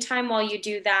meantime, while you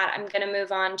do that, I'm going to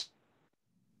move on.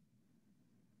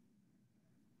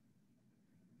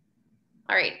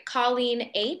 All right, Colleen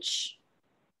H.,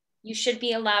 you should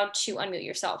be allowed to unmute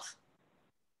yourself.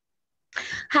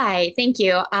 Hi, thank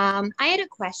you. I had a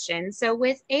question. So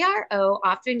with ARO,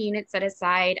 often units set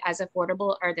aside as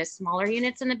affordable are the smaller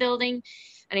units in the building.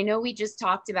 And I know we just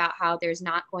talked about how there's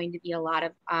not going to be a lot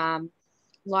of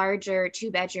larger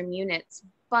 2-bedroom units,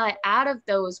 but out of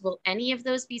those, will any of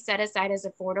those be set aside as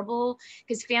affordable?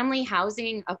 Because family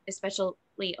housing,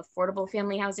 especially affordable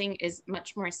family housing, is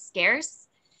much more scarce.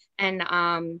 And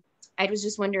I was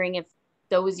just wondering if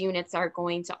those units are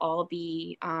going to all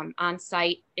be on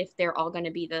site, if they're all going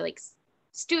to be the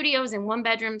studios and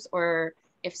 1-bedrooms, or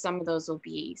if some of those will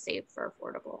be saved for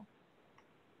affordable.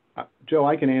 Joe,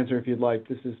 I can answer if you'd like.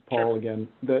 This is Paul again.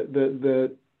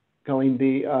 Colleen,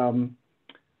 the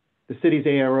city's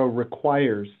ARO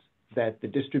requires that the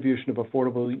distribution of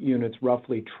affordable units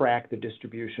roughly track the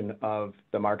distribution of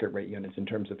the market rate units in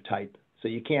terms of type. So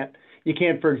you can't,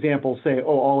 for example, say,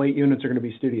 oh, all 8 units are going to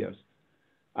be studios.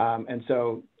 And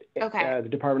so the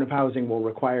Department of Housing will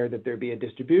require that there be a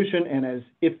distribution, and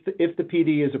if the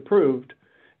PD is approved,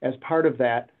 as part of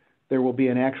that, there will be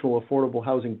an actual affordable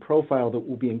housing profile that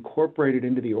will be incorporated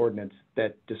into the ordinance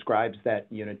that describes that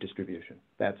unit distribution.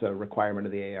 That's a requirement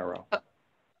of the ARO.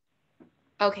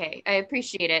 Okay, I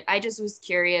appreciate it. I just was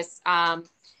curious,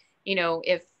 you know,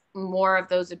 if more of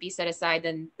those would be set aside,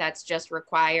 then that's just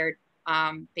required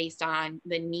based on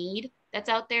the need that's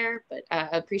out there. But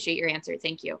I appreciate your answer.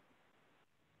 Thank you.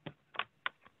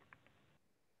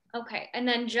 Okay, and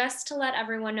then just to let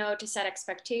everyone know to set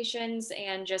expectations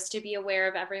and just to be aware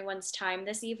of everyone's time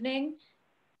this evening,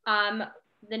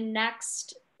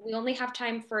 we only have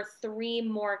time for 3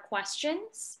 more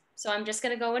questions. So I'm just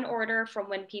gonna go in order from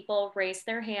when people raise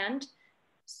their hand.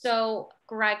 So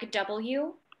Greg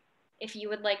W., if you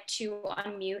would like to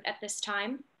unmute at this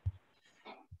time.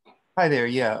 Hi there,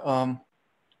 yeah. Can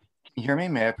you hear me?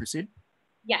 May I proceed?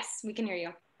 Yes, we can hear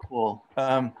you. Cool.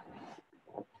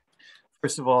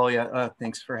 First of all, yeah,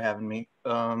 thanks for having me.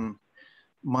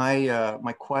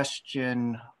 My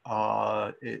question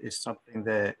is something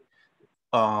that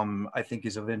I think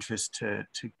is of interest to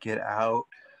get out.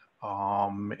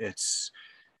 It's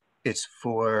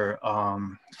for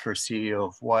CEO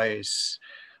of Weiss.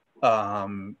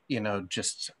 You know,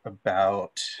 just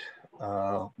about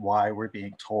why we're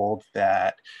being told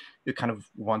that the kind of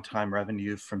one-time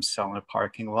revenue from selling a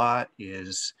parking lot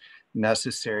is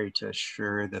necessary to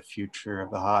assure the future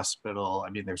of the hospital. I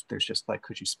mean, there's just like,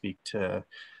 could you speak to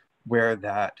where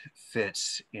that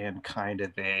fits in kind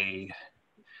of a,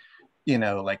 you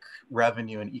know, like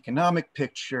revenue and economic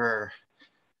picture?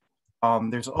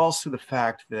 There's also the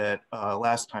fact that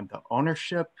last time the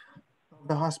ownership of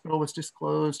the hospital was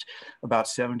disclosed, about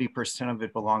 70% of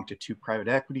it belonged to 2 private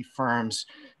equity firms,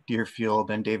 Deerfield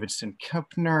and Davidson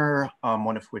Kempner,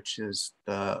 one of which is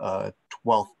the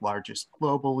 12th largest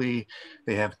globally.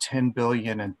 They have $10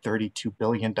 billion and $32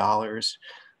 billion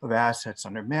of assets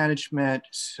under management.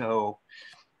 So,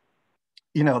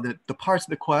 you know, the parts of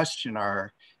the question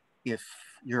are, if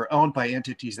you're owned by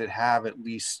entities that have at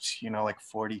least, you know, like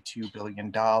 $42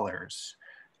 billion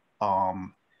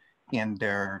in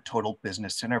their total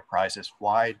business enterprises,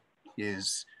 why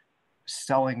is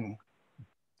selling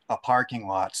a parking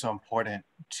lot so important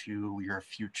to your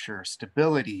future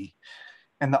stability?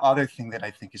 And the other thing that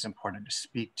I think is important to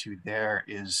speak to there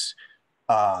is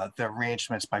the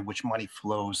arrangements by which money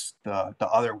flows the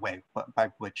other way, but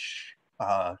by which,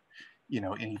 you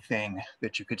know, anything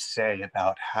that you could say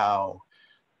about how,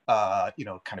 you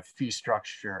know, kind of fee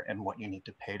structure and what you need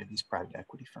to pay to these private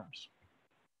equity firms.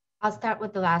 I'll start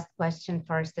with the last question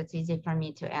first. It's easy for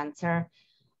me to answer.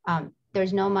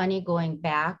 There's no money going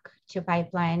back to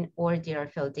Pipeline or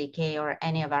Deerfield DK or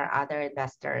any of our other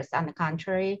investors. On the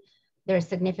contrary, there's a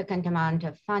significant amount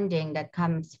of funding that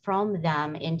comes from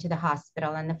them into the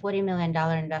hospital. And the $40 million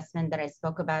investment that I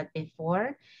spoke about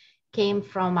before came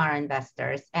from our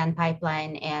investors and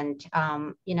Pipeline. And,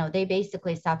 you know, they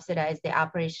basically subsidize the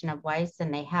operation of Weiss,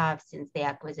 and they have since the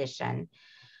acquisition.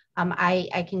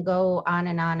 I can go on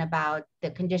and on about the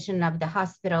condition of the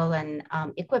hospital and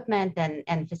equipment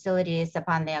and facilities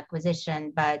upon the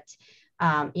acquisition, but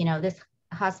you know, this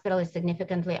hospital is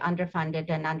significantly underfunded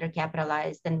and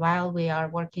undercapitalized. And while we are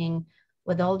working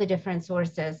with all the different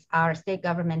sources, our state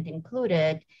government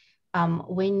included,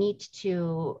 we need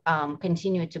to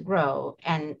continue to grow,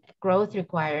 and growth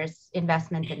requires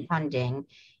investment and funding.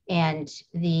 And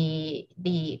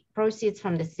the proceeds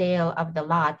from the sale of the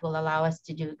lot will allow us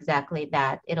to do exactly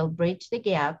that. It'll bridge the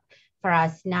gap for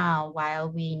us now while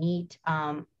we need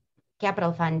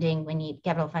capital funding. We need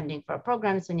capital funding for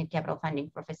programs. We need capital funding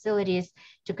for facilities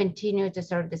to continue to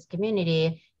serve this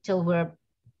community till we're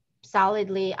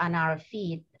solidly on our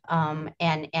feet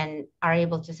and are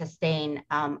able to sustain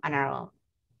on our own.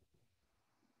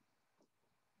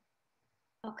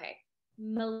 Okay,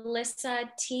 Melissa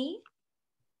T.,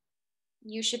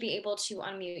 you should be able to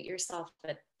unmute yourself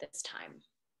at this time.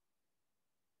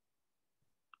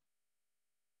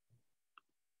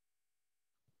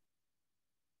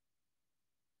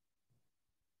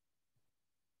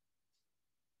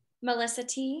 Melissa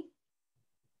T.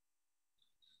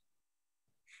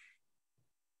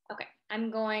 Okay,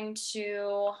 I'm going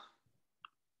to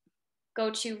go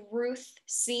to Ruth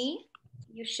C.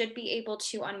 You should be able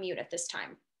to unmute at this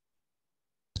time.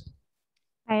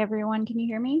 Hi, everyone. Can you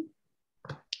hear me?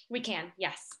 We can,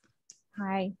 yes.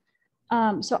 Hi.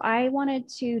 So I wanted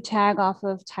to tag off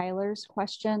of Tyler's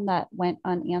question that went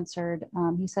unanswered.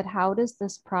 He said, how does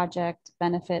this project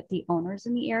benefit the owners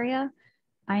in the area?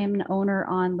 I am an owner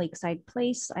on Lakeside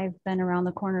Place. I've been around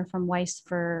the corner from Weiss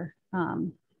for,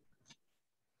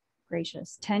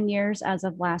 gracious, 10 years as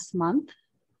of last month.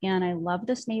 And I love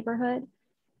this neighborhood.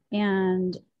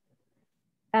 And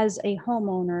as a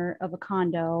homeowner of a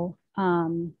condo,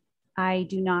 I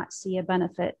do not see a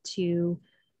benefit to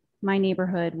my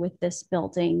neighborhood with this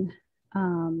building,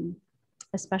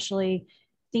 especially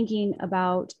thinking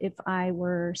about if I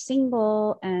were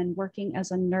single and working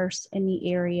as a nurse in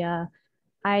the area,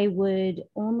 I would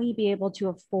only be able to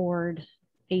afford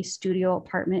a studio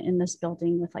apartment in this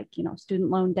building with, like, you know, student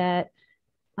loan debt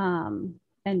and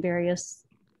various,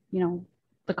 you know,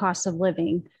 the cost of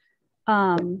living.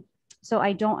 So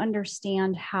I don't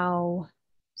understand how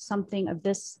something of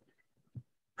this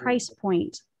price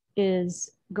point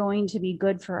is going to be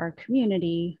good for our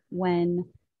community when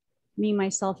me,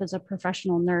 myself, as a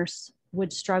professional nurse,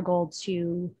 would struggle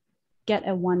to get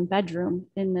a 1-bedroom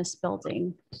in this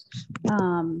building.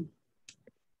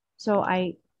 So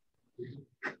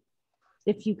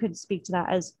if you could speak to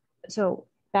that, so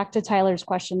back to Tyler's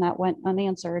question that went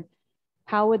unanswered,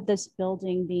 how would this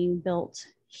building being built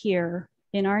here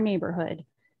in our neighborhood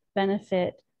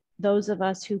benefit those of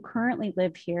us who currently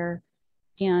live here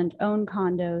and own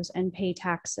condos and pay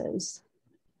taxes?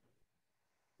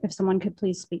 If someone could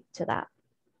please speak to that.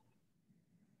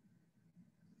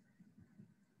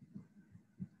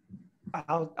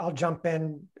 I'll jump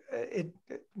in.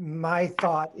 My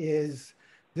thought is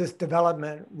this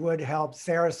development would help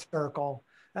Sarah's Circle.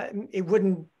 It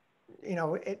wouldn't, you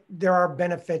know, there are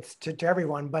benefits to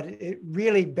everyone, but it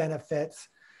really benefits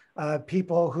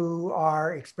people who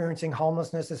are experiencing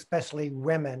homelessness, especially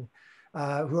women who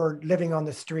are living on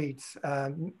the streets.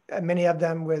 Many of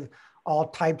them with all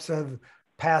types of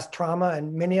past trauma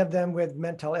and many of them with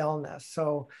mental illness.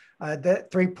 So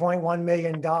that $3.1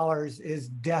 million is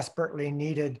desperately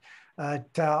needed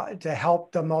to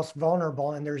help the most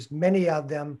vulnerable. And there's many of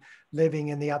them living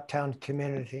in the Uptown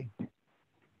community.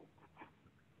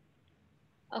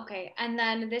 Okay, and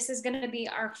then this is going to be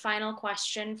our final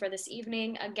question for this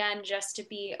evening. Again, just to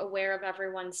be aware of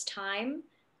everyone's time.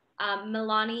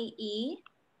 Milani E.,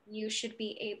 you should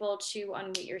be able to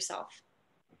unmute yourself.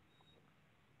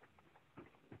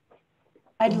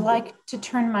 I'd like to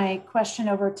turn my question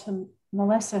over to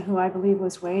Melissa, who I believe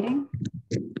was waiting.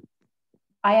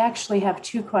 I actually have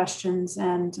 2 questions,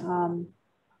 and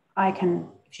I can,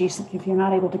 if you're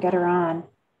not able to get her on,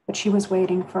 but she was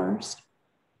waiting first.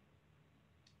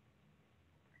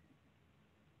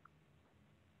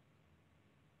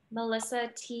 Melissa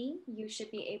T., you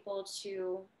should be able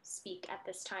to speak at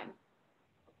this time.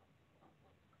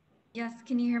 Yes,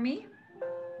 can you hear me?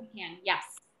 I can, yes.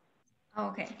 Oh,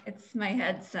 okay, it's my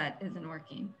headset isn't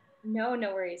working. No,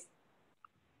 no worries.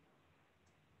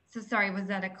 So sorry, was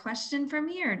that a question for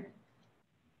me or?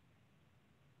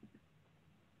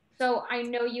 So I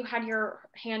know you had your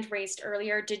hand raised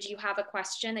earlier. Did you have a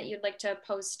question that you'd like to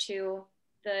pose to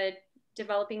the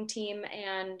developing team?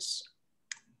 And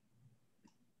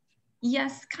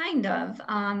yes, kind of.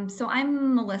 So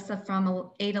I'm Melissa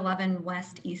from 811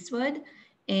 West Eastwood.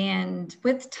 And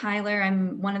with Tyler,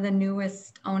 I'm one of the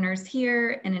newest owners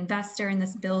here, an investor in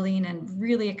this building, and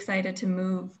really excited to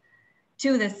move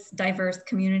to this diverse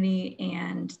community.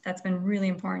 And that's been really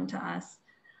important to us.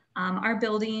 Our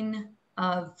building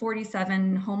of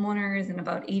 47 homeowners and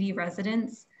about 80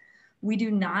 residents, we do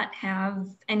not have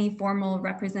any formal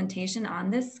representation on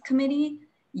this committee,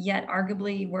 yet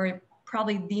arguably we're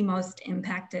probably the most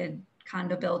impacted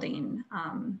condo building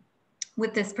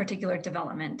with this particular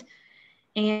development.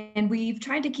 And we've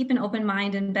tried to keep an open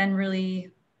mind and been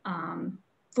really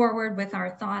forward with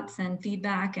our thoughts and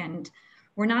feedback. And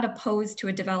we're not opposed to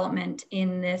a development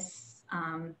in this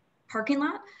parking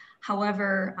lot.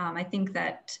 However, I think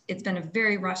that it's been a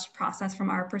very rushed process from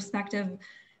our perspective.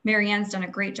 Marianne's done a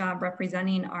great job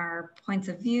representing our points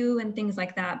of view and things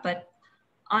like that. But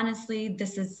honestly,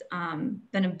 this has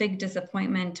been a big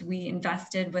disappointment. We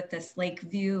invested with this lake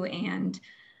view, and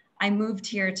I moved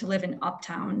here to live in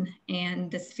Uptown, and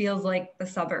this feels like the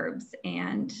suburbs.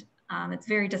 And it's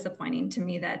very disappointing to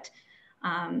me that,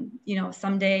 you know,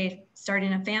 someday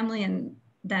starting a family in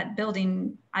that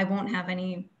building, I won't have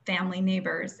any family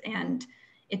neighbors, and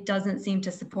it doesn't seem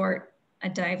to support a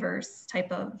diverse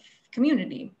type of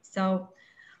community. So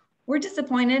we're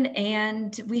disappointed,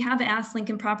 and we have asked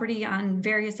Lincoln Property on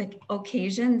various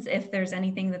occasions if there's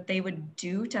anything that they would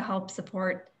do to help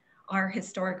support our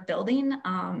historic building.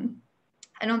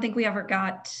 I don't think we ever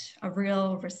got a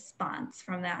real response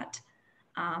from that,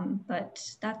 but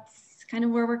that's kind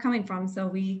of where we're coming from. So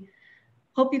we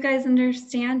hope you guys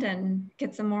understand and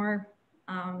get some more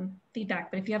feedback.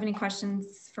 But if you have any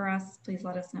questions for us, please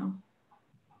let us know.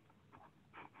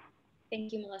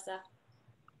 Thank you, Melissa.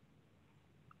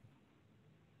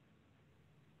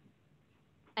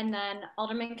 And then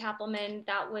Alderman Cappleman,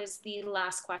 that was the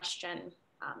last question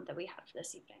that we have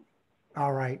this evening.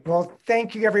 All right. Well,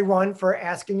 thank you everyone for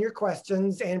asking your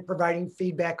questions and providing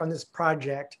feedback on this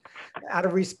project. Out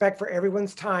of respect for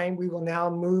everyone's time, we will now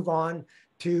move on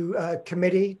to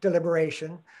committee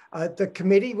deliberation. The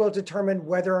committee will determine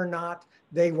whether or not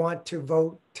they want to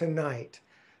vote tonight.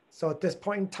 So at this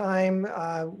point in time,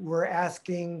 we're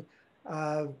asking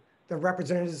the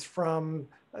representatives from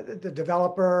the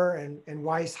developer and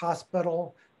Weiss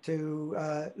Hospital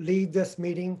to lead this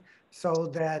meeting so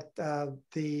that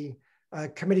the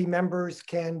committee members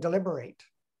can deliberate.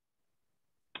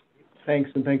 Thanks,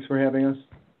 and thanks for having us.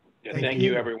 Yeah, thank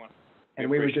you, everyone. And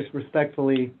we would just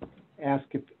respectfully ask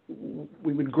if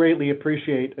we would greatly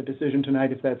appreciate a decision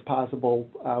tonight if that's possible.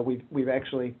 We've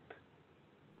actually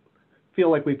feel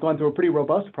like we've gone through a pretty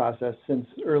robust process since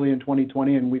early in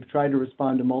 2020, and we've tried to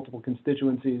respond to multiple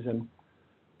constituencies,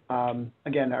 and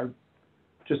again, are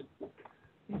just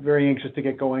very anxious to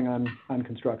get going on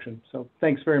construction. So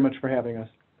thanks very much for having us.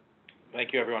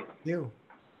 Thank you, everyone. Thank you.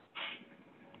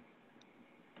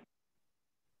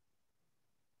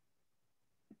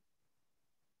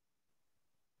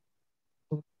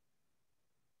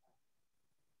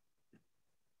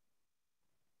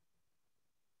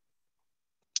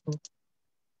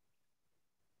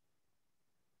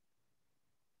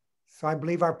 So I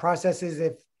believe our process is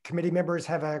if committee members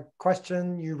have a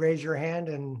question, you raise your hand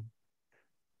and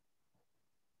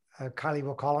Kylie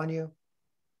will call on you.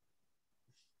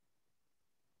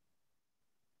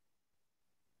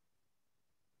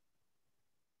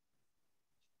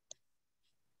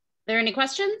 Are there any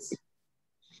questions?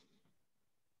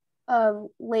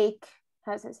 Lake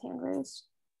has his hand raised.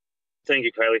 Thank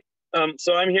you, Kylie.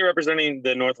 So I'm here representing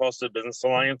the North Halstead Business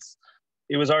Alliance.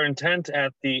 It was our intent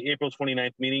at the April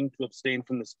 29th meeting to abstain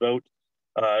from this vote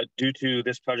due to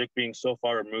this project being so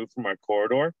far removed from our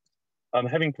corridor.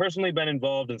 Having personally been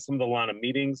involved in some of the Lana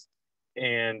meetings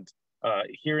and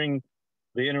hearing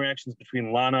the interactions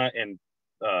between Lana and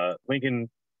Lincoln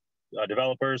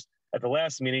developers, at the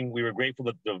last meeting, we were grateful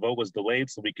that the vote was delayed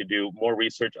so we could do more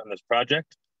research on this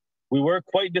project. We were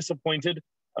quite disappointed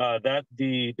that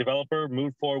the developer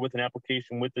moved forward with an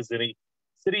application with the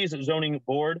city's zoning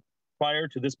board prior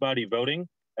to this body voting,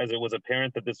 as it was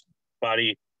apparent that this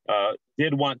body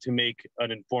did want to make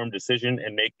an informed decision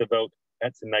and make the vote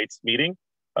at tonight's meeting.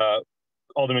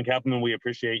 Alderman Cappleman, we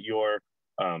appreciate your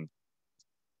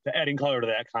adding color to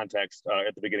that context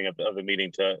at the beginning of the meeting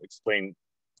to explain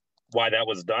why that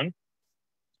was done.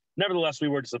 Nevertheless, we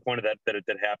were disappointed that it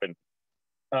did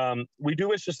happen. We do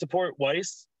wish to support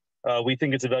Weiss. We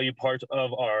think it's a valued part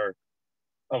of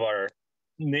our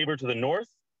neighbor to the north.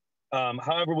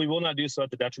 However, we will not do so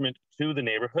at the detriment to the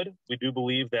neighborhood. We do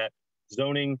believe that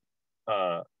zoning,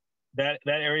 that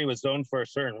area was zoned for a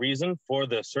certain reason for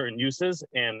the certain uses,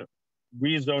 and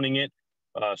rezoning it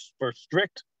for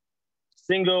strict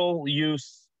single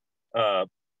use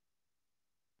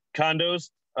condos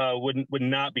would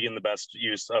not be in the best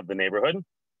use of the neighborhood.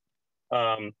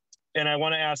 And I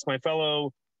want to ask my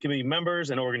fellow committee members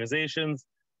and organizations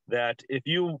that if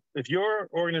your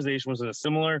organization was in a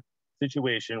similar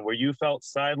situation where you felt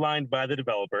sidelined by the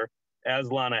developer,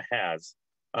 as Lana has,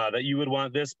 that you would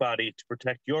want this body to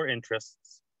protect your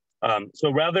interests.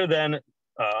 So rather than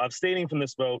abstaining from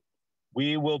this vote,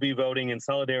 we will be voting in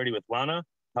solidarity with Lana,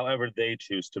 however they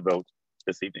choose to vote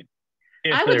this evening.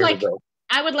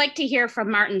 I would like to hear from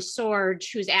Martin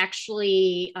Sorge, who's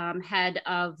actually head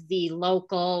of the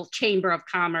local Chamber of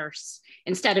Commerce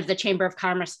instead of the Chamber of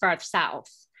Commerce for South.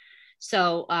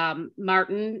 So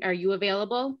Martin, are you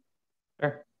available?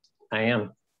 Sure, I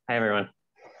am. Hi, everyone.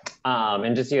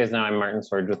 And just so you guys know, I'm Martin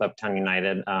Sorge with Uptown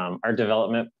United. Our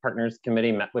Development Partners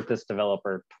Committee met with this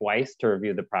developer twice to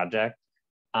review the project,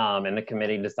 and the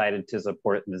committee decided to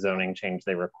support the zoning change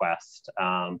they request.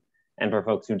 And for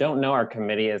folks who don't know, our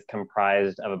committee is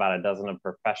comprised of about a dozen of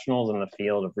professionals in the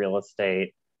field of real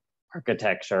estate,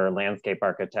 architecture, landscape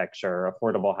architecture,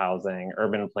 affordable housing,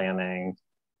 urban planning,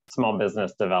 small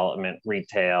business development,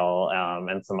 retail,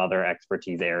 and some other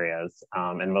expertise areas.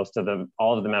 And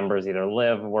all of the members either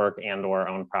live, work, and/or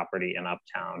own property in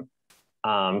Uptown.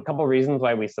 A couple reasons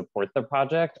why we support the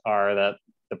project are that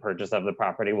the purchase of the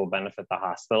property will benefit the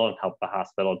hospital and help the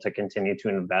hospital to continue to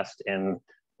invest in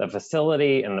the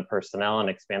facility and the personnel and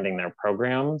expanding their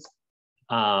programs.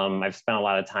 I've spent a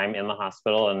lot of time in the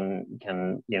hospital and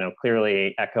can,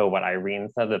 clearly echo what Irene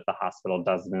said, that the hospital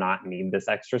does not need this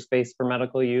extra space for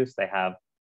medical use. They have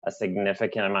a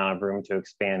significant amount of room to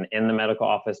expand in the medical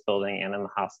office building and in the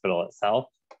hospital itself.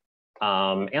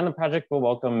 And the project will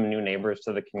welcome new neighbors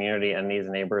to the community, and these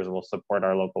neighbors will support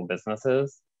our local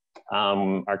businesses.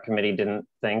 Our committee didn't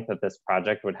think that this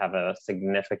project would have a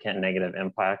significant negative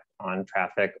impact on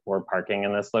traffic or parking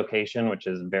in this location, which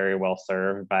is very well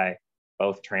served by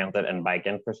both transit and bike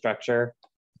infrastructure.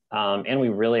 And we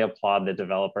really applaud the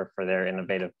developer for their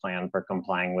innovative plan for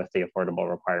complying with the Affordable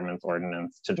Requirements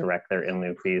Ordinance to direct their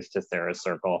in-lieu fees to Sarah's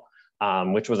Circle,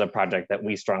 which was a project that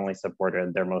we strongly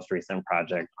supported, their most recent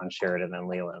project on Sheridan and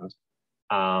Leland.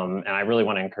 And I really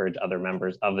want to encourage other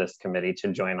members of this committee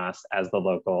to join us as the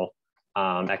local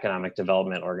economic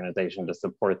development organization to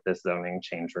support this zoning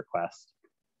change request.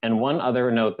 And one other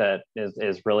note that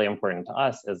is really important to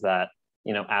us is that,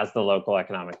 as the local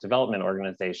economic development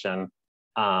organization,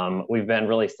 we've been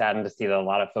really saddened to see that a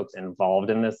lot of folks involved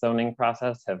in this zoning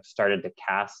process have started to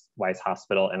cast Weiss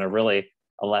Hospital in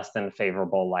a less than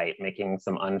favorable light, making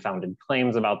some unfounded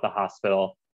claims about the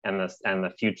hospital and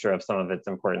the future of some of its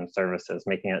important services,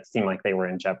 making it seem like they were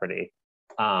in jeopardy.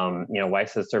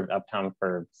 Weiss has served Uptown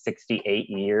for 68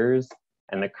 years,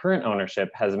 and the current ownership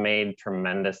has made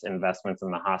tremendous investments in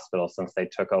the hospital since they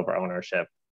took over ownership,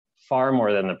 far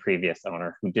more than the previous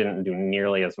owner, who didn't do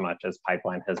nearly as much as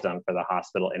Pipeline has done for the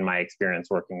hospital, in my experience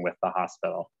working with the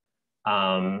hospital.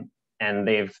 And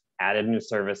they've added new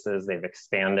services, they've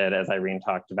expanded, as Irene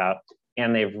talked about,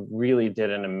 and they've really did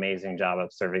an amazing job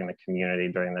of serving the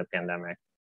community during the pandemic.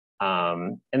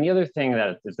 And the other thing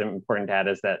that is important to add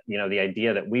is that, the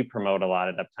idea that we promote a lot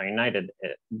at Uptown United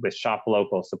with shop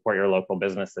local, support your local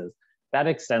businesses, that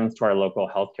extends to our local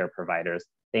healthcare providers.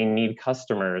 They need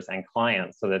customers and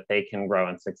clients so that they can grow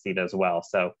and succeed as well.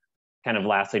 So kind of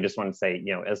lastly, just want to say,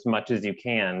 as much as you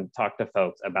can, talk to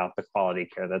folks about the quality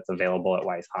care that's available at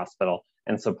Weiss Hospital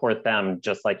and support them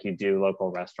just like you do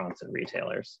local restaurants and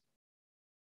retailers.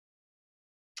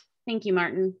 Thank you,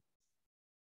 Martin.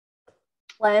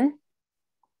 Glenn?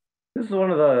 This is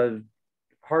one of the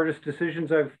hardest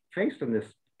decisions I've faced in this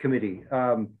committee.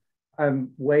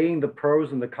 I'm weighing the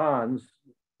pros and the cons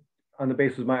on the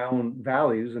basis of my own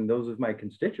values and those of my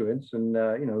constituents. And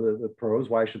the pros,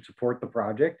 why I should support the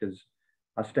project, is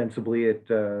ostensibly it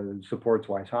supports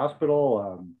Weiss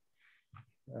Hospital.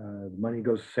 The money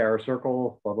goes to Sarah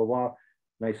Circle, blah, blah, blah.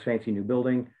 Nice fancy new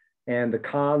building. And the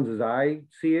cons, as I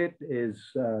see it,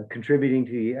 is contributing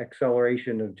to the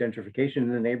acceleration of gentrification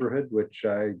in the neighborhood, which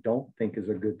I don't think is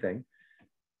a good thing.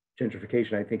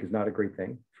 Gentrification, I think, is not a great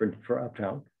thing for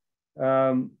Uptown.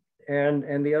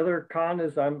 And the other con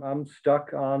is I'm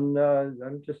stuck on,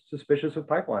 I'm just suspicious of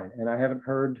Pipeline, and I haven't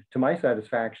heard, to my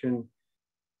satisfaction,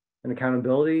 an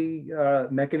accountability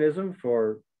mechanism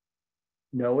for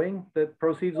knowing that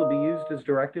proceeds will be used as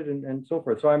directed and so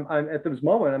forth. So I'm at this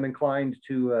moment, I'm inclined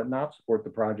to not support the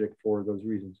project for those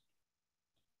reasons.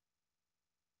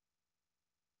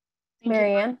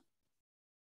 Marianne?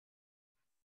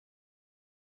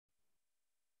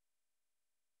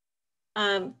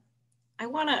 I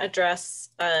want to address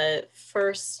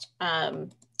first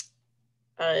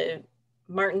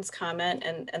Martin's comment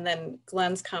and then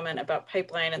Glenn's comment about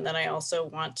Pipeline, and then I also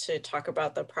want to talk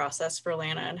about the process for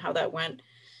Lana and how that went.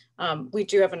 We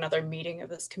do have another meeting of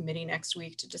this committee next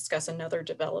week to discuss another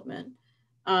development.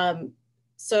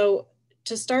 So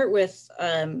to start with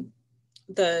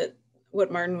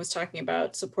what Martin was talking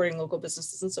about, supporting local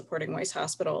businesses and supporting Weiss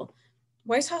Hospital.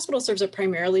 Weiss Hospital serves a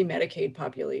primarily Medicaid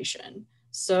population.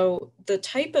 So the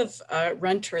type of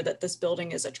renter that this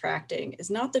building is attracting is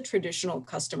not the traditional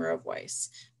customer of Weiss.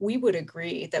 We would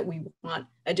agree that we want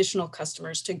additional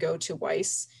customers to go to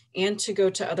Weiss and to go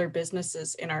to other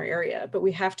businesses in our area, but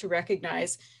we have to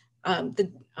recognize the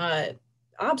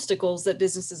obstacles that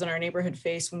businesses in our neighborhood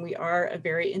face when we are a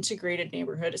very integrated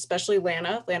neighborhood, especially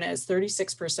Lana. Lana is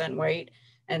 36% white,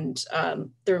 and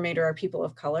the remainder are people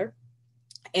of color.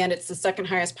 And it's the second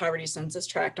highest poverty census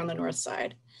tract on the north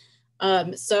side.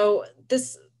 So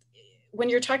when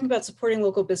you're talking about supporting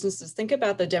local businesses, think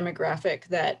about the demographic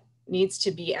that needs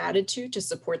to be added to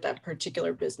support that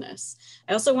particular business.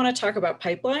 I also want to talk about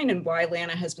Pipeline and why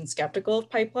Lana has been skeptical of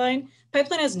Pipeline.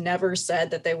 Pipeline has never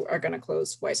said that they are going to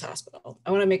close Weiss Hospital.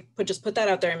 I want to just put that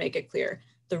out there and make it clear.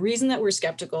 The reason that we're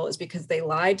skeptical is because they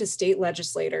lied to state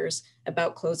legislators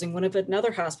about closing one of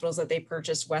another hospitals that they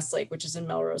purchased, Westlake, which is in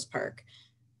Melrose Park.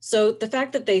 So the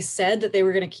fact that they said that they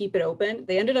were going to keep it open,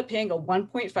 they ended up paying a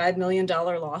 $1.5 million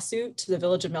lawsuit to the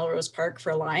Village of Melrose Park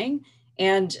for lying.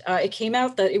 And it came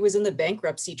out that it was in the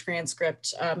bankruptcy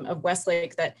transcript of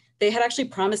Westlake that they had actually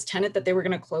promised tenant that they were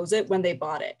going to close it when they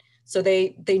bought it. So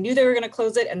they knew they were going to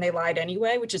close it and they lied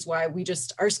anyway, which is why we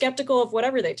just are skeptical of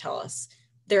whatever they tell us.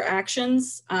 Their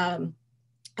actions,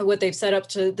 what they've set up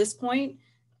to this point,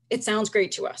 it sounds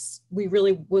great to us. We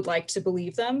really would like to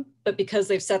believe them, but because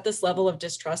they've set this level of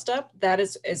distrust up, that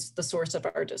is the source of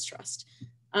our distrust.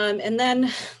 And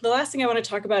then the last thing I want to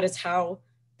talk about is how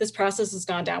this process has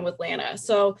gone down with Lana.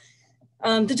 So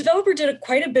the developer did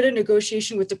quite a bit of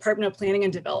negotiation with Department of Planning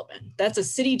and Development. That's a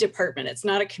city department. It's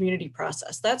not a community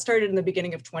process. That started in the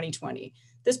beginning of 2020.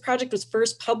 This project was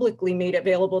first publicly made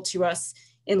available to us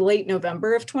in late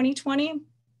November of 2020.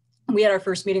 We had our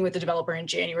first meeting with the developer in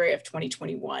January of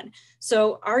 2021.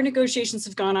 So our negotiations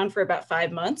have gone on for about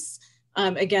 5 months.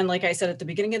 Again, like I said at the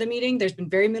beginning of the meeting, there's been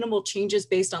very minimal changes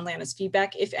based on Lana's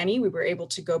feedback. If any, we were able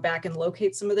to go back and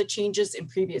locate some of the changes in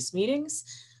previous meetings.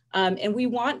 And we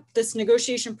want this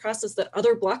negotiation process that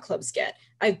other block clubs get.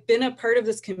 I've been a part of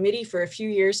this committee for a few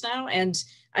years now, and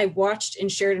I've watched in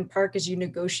Sheridan Park as you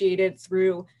negotiated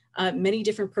through many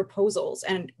different proposals.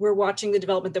 And we're watching the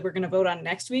development that we're going to vote on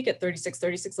next week at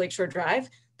 3636 Lakeshore Drive.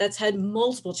 That's had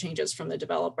multiple changes from the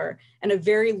developer and a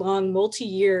very long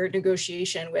multi-year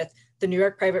negotiation with the New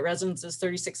York Private Residences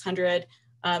 3600.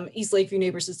 East Lakeview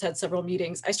Neighbors has had several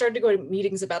meetings. I started to go to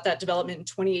meetings about that development in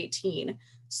 2018.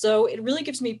 So it really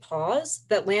gives me pause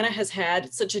that Lana has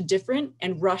had such a different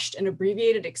and rushed and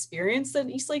abbreviated experience than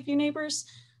East Lakeview Neighbors.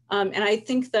 And I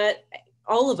think that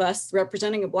all of us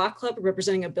representing a block club,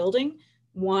 representing a building,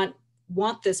 want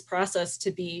this process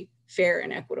to be fair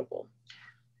and equitable.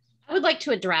 I would like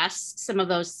to address some of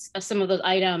those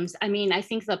items. I mean, I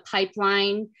think the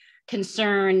pipeline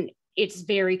concern, it's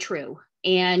very true.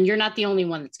 And you're not the only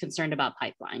one that's concerned about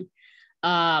pipeline.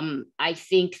 I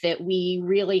think that we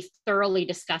really thoroughly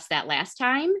discussed that last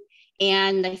time.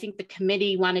 And I think the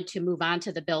committee wanted to move on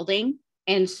to the building.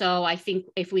 And so I think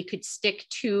if we could stick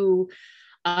to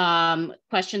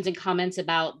questions and comments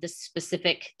about the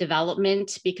specific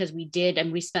development, because we did,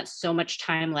 and we spent so much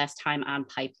time last time on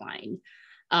pipeline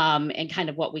and kind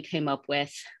of what we came up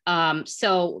with.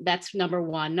 So that's number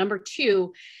one. Number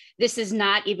two, this is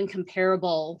not even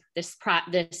comparable. This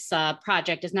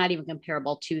project is not even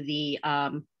comparable to the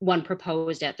one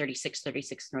proposed at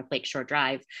 3636 North Lakeshore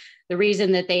Drive. The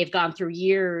reason that they've gone through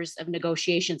years of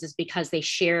negotiations is because they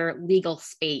share legal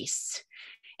space.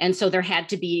 And so there had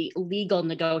to be legal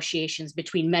negotiations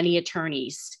between many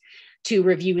attorneys to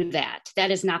review that. That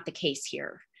is not the case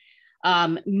here.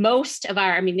 Most of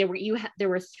our, I mean, there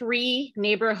were 3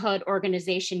 neighborhood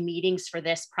organization meetings for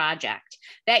this project.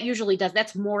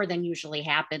 That's more than usually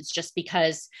happens, just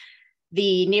because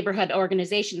the neighborhood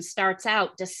organization starts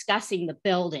out discussing the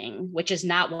building, which is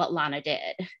not what Lana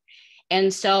did.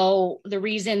 And so the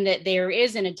reason that there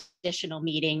is an additional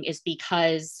meeting is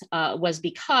because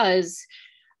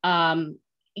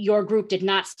your group did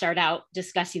not start out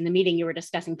discussing the meeting. You were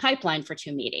discussing pipeline for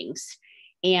 2 meetings.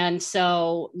 And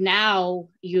so now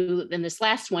in this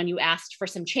last one, you asked for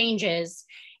some changes,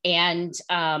 and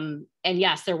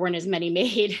yes, there weren't as many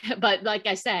made, but like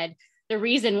I said, the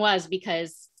reason was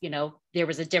because, there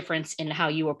was a difference in how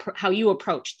you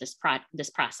approached this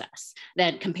process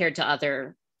than compared to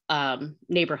other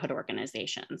neighborhood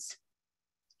organizations.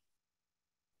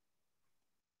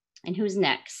 And who's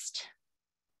next?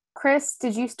 Chris,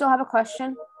 did you still have a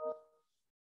question?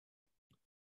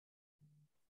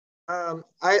 I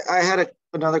had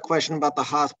another question about the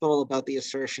hospital, about the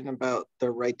assertion about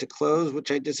the right to close,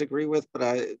 which I disagree with,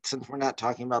 but since we're not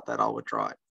talking about that, I'll withdraw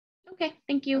it. Okay,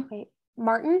 thank you. Okay.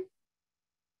 Martin?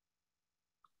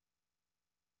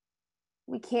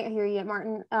 We can't hear you,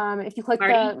 Martin. If you click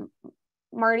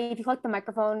Marty, if you click the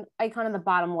microphone icon on the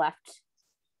bottom left,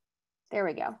 there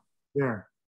we go. There.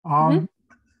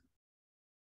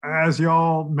 As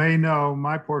y'all may know,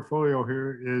 my portfolio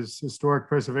here is historic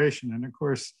preservation. And of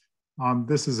course,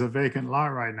 this is a vacant lot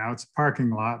right now. It's a parking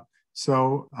lot.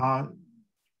 So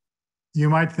you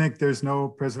might think there's no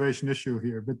preservation issue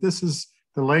here, but this is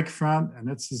the lakefront, and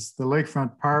this is the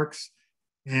lakefront parks.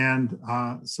 And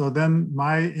so then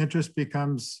my interest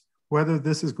becomes whether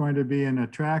this is going to be an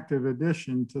attractive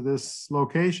addition to this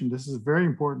location. This is a very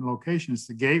important location. It's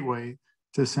the gateway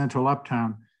to central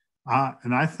Uptown.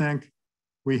 And I think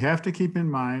we have to keep in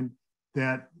mind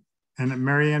that, and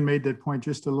Marianne made that point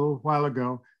just a little while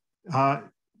ago,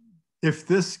 if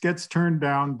this gets turned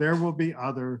down, there will be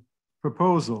other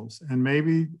proposals. And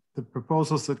maybe the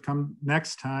proposals that come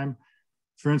next time,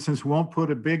 for instance, won't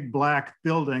put a big black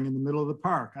building in the middle of the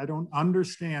park. I don't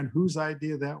understand whose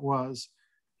idea that was,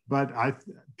 but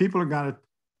people are gonna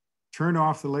turn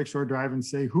off the Lakeshore Drive and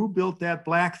say, who built that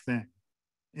black thing?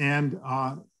 And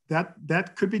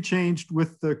that could be changed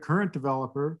with the current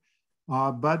developer,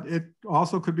 but it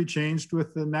also could be changed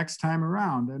with the next time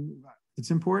around. And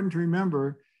it's important to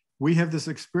remember, we have this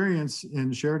experience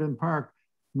in Sheridan Park.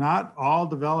 Not all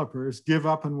developers give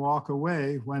up and walk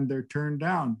away when they're turned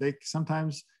down.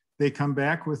 Sometimes they come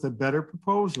back with a better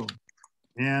proposal.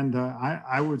 And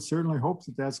I would certainly hope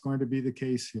that that's going to be the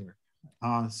case here.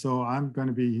 So I'm going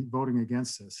to be voting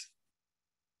against this.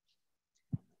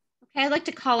 Okay, I'd like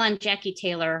to call on Jackie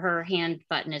Taylor. Her hand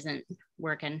button isn't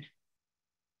working.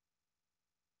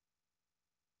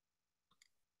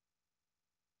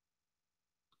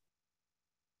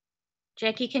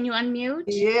 Jackie, can you unmute?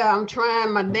 Yeah, I'm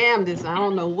trying my damnedest. I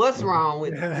don't know what's wrong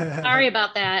with Sorry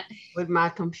about that. With my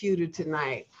computer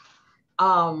tonight.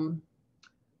 I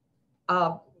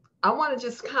want to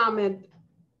just comment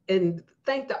and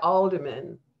thank the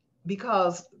alderman,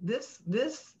 because this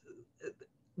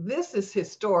is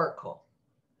historical,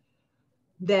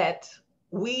 that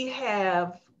we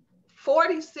have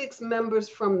 46 members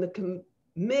from the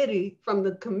committee, from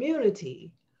the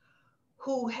community,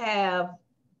 who have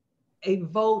a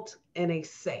vote and a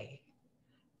say.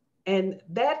 And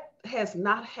that has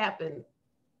not happened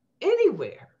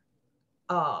anywhere.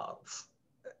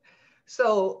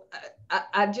 So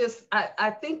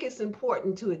I think it's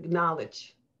important to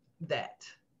acknowledge that.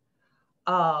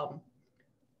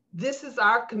 This is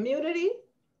our community,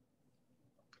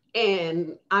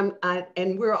 and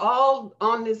and we're all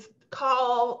on this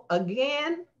call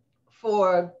again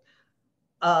for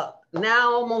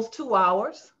now almost 2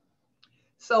 hours.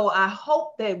 So I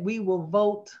hope that we will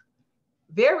vote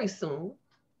very soon.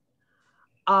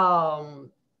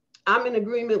 I'm in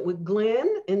agreement with Glenn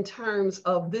in terms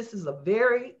of this is a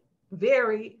very,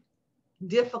 very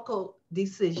difficult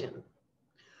decision.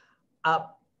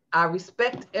 I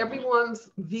respect everyone's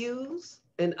views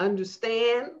and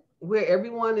understand where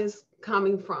everyone is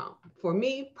coming from. For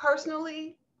me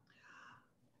personally,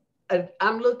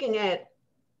 I'm looking at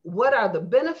what are the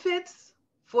benefits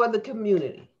for the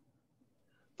community,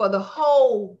 for the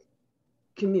whole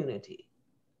community.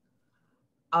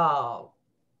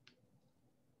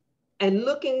 And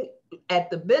looking at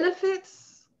the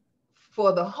benefits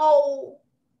for the whole,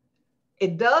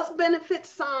 it does benefit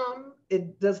some,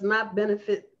 it does not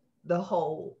benefit the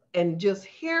whole. And just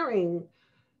hearing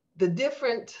the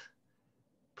different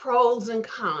pros and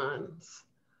cons,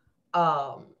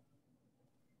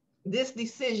 this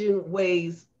decision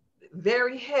weighs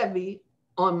very heavy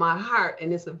on my heart,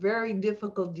 and it's a very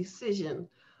difficult decision.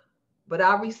 But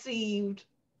I received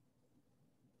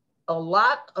a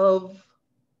lot of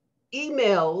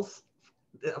emails,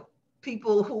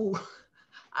 people who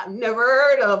I've never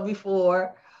heard of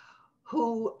before,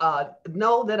 who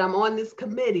know that I'm on this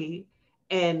committee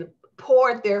and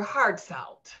poured their hearts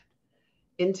out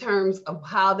in terms of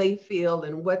how they feel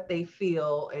and what they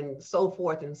feel and so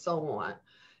forth and so on.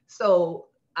 So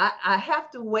I have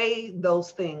to weigh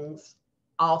those things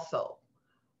also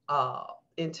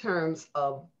in terms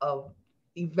of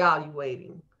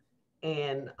evaluating.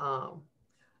 And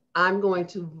I'm going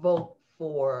to vote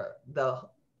for the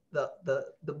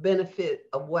benefit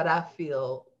of what I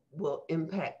feel will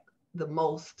impact the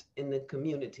most in the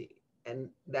community. And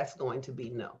that's going to be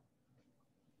no.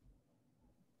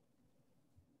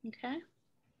 Okay.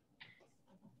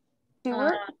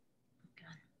 Stuart?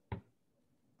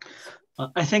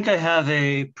 I think I have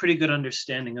a pretty good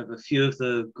understanding of a few of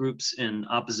the groups in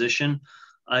opposition.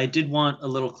 I did want a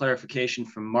little clarification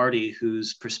from Marty,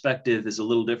 whose perspective is a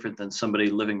little different than somebody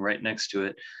living right next to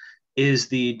it. Is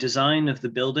the design of the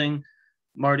building,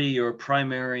 Marty, your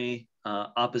primary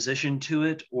opposition to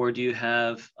it, or do you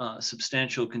have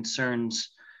substantial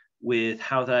concerns with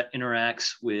how that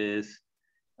interacts with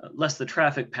less the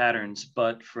traffic patterns,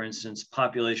 but for instance,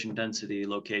 population density,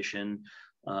 location,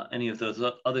 any of those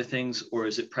other things, or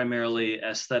is it primarily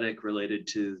aesthetic related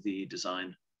to the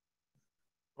design?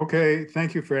 Okay,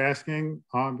 thank you for asking,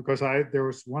 because there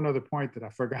was one other point that I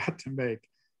forgot to make.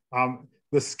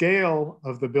 The scale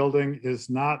of the building is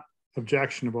not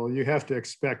objectionable. You have to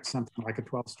expect something like a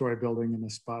 12-story building in a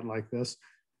spot like this.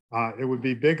 It would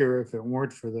be bigger if it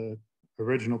weren't for the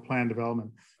original plan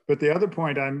development. But the other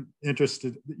point I'm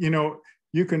interested,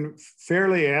 you can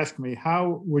fairly ask me,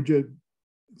 how would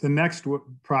the next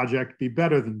project be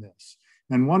better than this?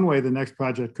 And one way the next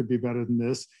project could be better than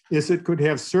this is it could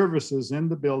have services in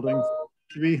the building for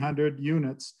 300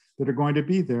 units that are going to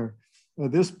be there.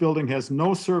 This building has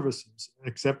no services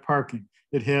except parking.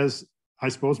 It has, I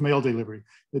suppose, mail delivery.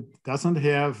 It doesn't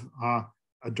have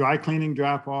a dry cleaning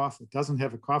drop-off. It doesn't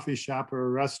have a coffee shop or a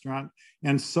restaurant.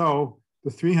 And so the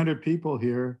 300 people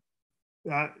here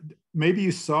maybe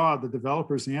you saw the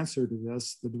developer's answer to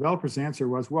this. The developer's answer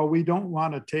was, well, we don't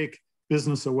want to take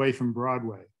business away from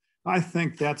Broadway. I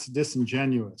think that's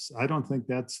disingenuous. I don't think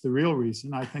that's the real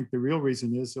reason. I think the real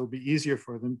reason is it'll be easier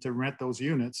for them to rent those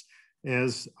units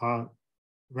as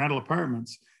rental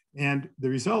apartments. And the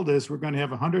result is we're going to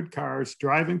have 100 cars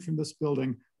driving from this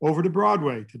building over to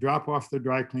Broadway to drop off their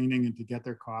dry cleaning and to get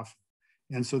their coffee.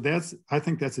 And so I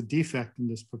think that's a defect in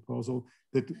this proposal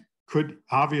that could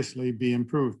obviously be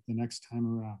improved the next time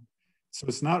around. So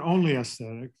it's not only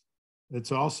aesthetic,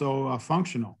 it's also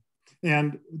functional.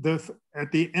 And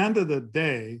at the end of the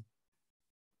day,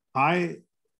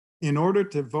 in order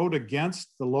to vote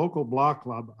against the local block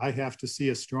club, I have to see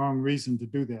a strong reason to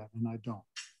do that, and I don't.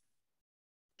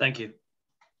 Thank you.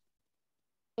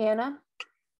 Anna?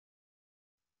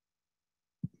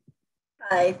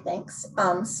 Hi, thanks.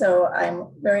 So I'm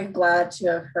very glad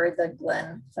to have heard that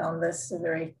Glenn found this a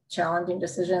very challenging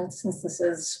decision, since this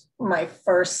is my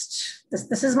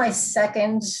this is my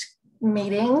second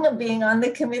meeting being on the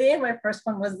committee, and my first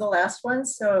one was the last one.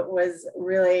 So it was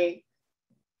really,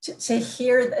 to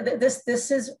hear this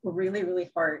is really,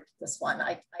 really hard, this one.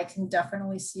 I can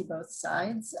definitely see both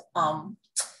sides.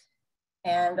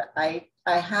 And I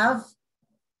have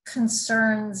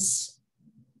concerns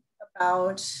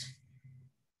about,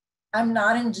 I'm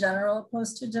not in general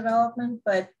opposed to development,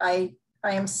 but I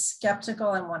am skeptical.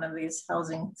 I'm one of these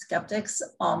housing skeptics.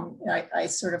 I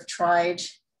sort of tried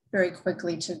very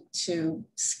quickly to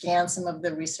scan some of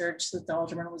the research that the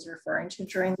Alderman was referring to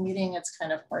during the meeting. It's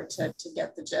kind of hard to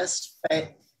get the gist,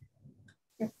 but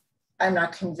I'm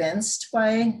not convinced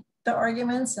by the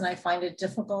arguments, and I find it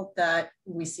difficult that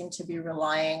we seem to be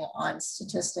relying on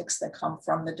statistics that come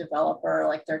from the developer,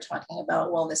 like they're talking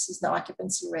about, well, this is the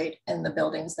occupancy rate in the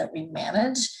buildings that we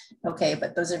manage. Okay,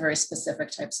 but those are very specific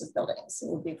types of buildings.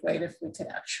 It would be great if we could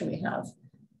actually have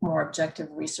more objective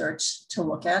research to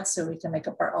look at so we can make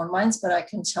up our own minds. But I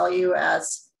can tell you,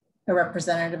 as a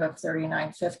representative of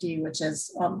 3950, which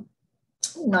is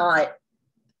not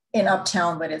in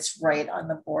Uptown, but it's right on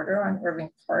the border on Irving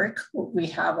Park, we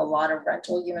have a lot of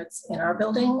rental units in our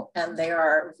building, and they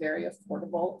are very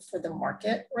affordable for the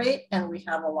market rate, and we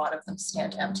have a lot of them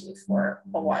stand empty for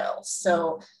a while.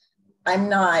 So I'm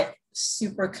not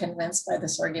super convinced by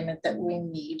this argument that we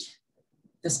need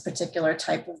this particular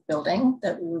type of building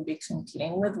that we would be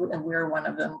competing with, and we're one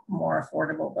of the more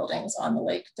affordable buildings on the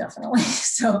lake, definitely.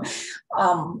 So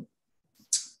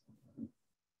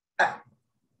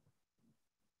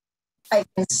I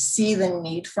can see the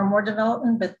need for more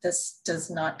development, but this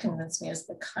does not convince me as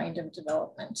the kind of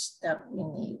development that we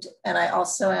need. And I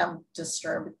also am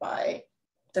disturbed by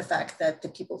the fact that the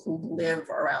people who live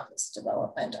around this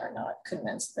development are not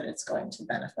convinced that it's going to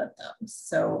benefit them.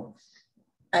 So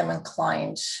I'm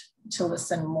inclined to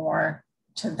listen more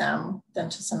to them than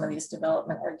to some of these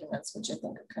development arguments, which I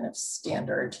think are kind of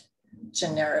standard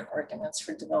generic arguments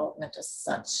for development as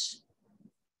such.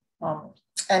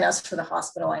 And as for the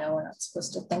hospital, I know we're not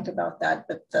supposed to think about that,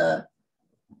 but the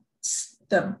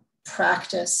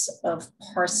practice of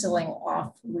parceling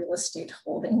off real estate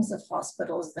holdings of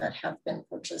hospitals that have been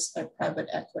purchased by private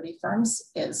equity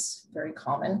firms is very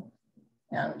common.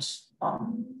 And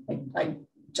I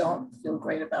don't feel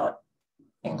great about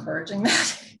encouraging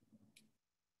that.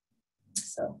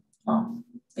 So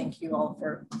thank you all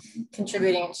for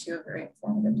contributing to a very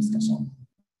informative discussion.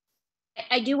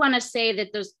 I do want to say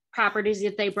that those properties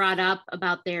that they brought up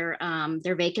about their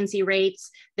vacancy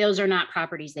rates, those are not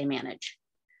properties they manage.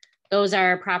 Those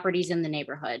are properties in the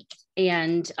neighborhood.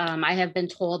 And I have been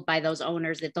told by those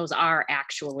owners that those are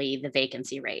actually the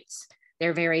vacancy rates.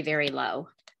 They're very, very low.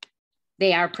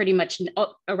 They are pretty much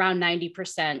around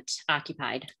 90%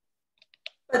 occupied.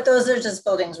 But those are just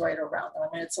buildings right around them.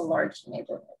 I mean, it's a large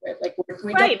neighborhood, right? Like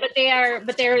right,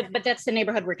 but that's the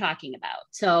neighborhood we're talking about.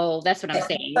 So that's what I'm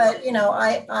saying. But you know,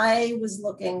 I was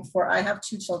looking for, I have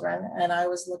 2 children, and I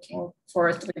was looking for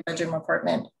a 3-bedroom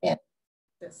apartment in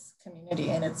this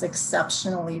community, and it's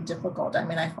exceptionally difficult. I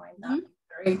mean, I find that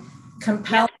very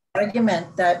compelling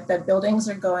argument that buildings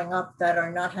are going up that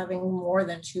are not having more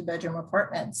than 2-bedroom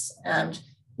apartments. And,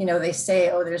 you know, they say,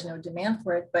 oh, there's no demand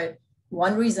for it, but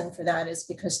one reason for that is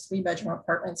because 3-bedroom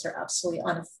apartments are absolutely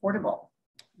unaffordable.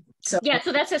 So yeah,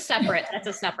 so that's a separate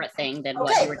thing than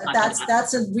what you were talking about.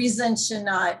 That's a reason to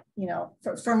not, you know,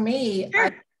 for me, sure.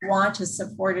 I want to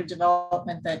support a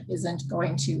development that isn't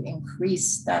going to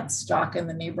increase that stock in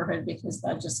the neighborhood, because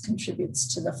that just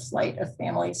contributes to the flight of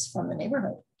families from the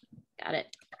neighborhood. Got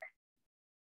it.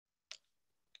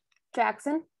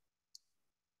 Jackson.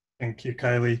 Thank you,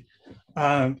 Kylie.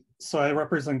 So I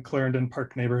represent Clarendon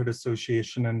Park Neighborhood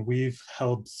Association, and we've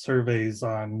held surveys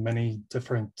on many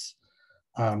different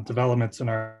developments in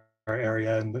our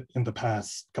area in the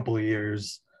past couple of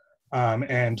years.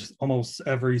 And almost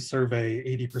every survey,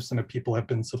 80% of people have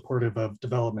been supportive of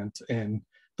development in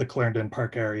the Clarendon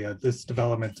Park area. This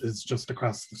development is just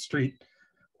across the street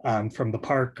from the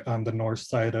park on the north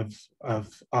side of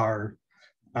our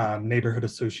neighborhood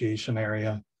association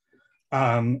area.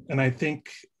 And I think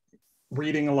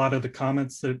reading a lot of the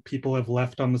comments that people have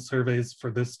left on the surveys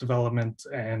for this development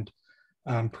and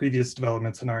previous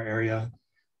developments in our area,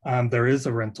 there is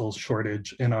a rental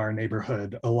shortage in our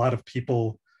neighborhood. A lot of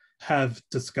people have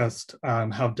discussed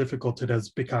how difficult it has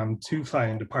become to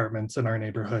find apartments in our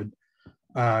neighborhood.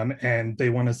 And they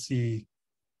want to see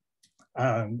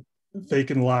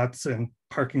vacant lots and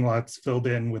parking lots filled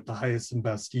in with the highest and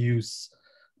best use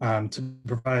to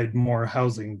provide more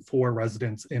housing for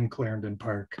residents in Clarendon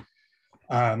Park.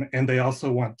 And they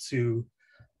also want to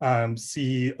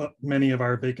see many of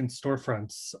our vacant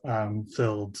storefronts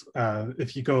filled.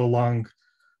 If you go along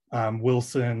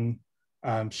Wilson,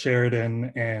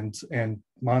 Sheridan, and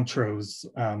Montrose,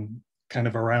 kind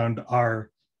of around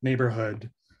our neighborhood,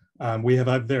 we have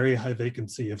a very high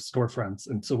vacancy of storefronts.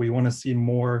 And so we want to see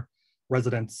more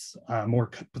residents,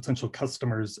 more potential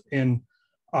customers in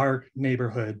our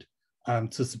neighborhood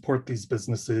to support these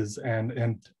businesses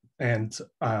and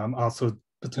also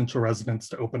potential residents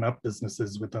to open up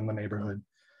businesses within the neighborhood.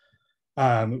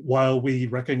 While we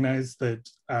recognize that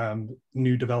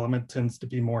new development tends to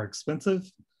be more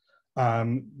expensive,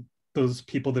 those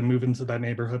people that move into that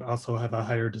neighborhood also have a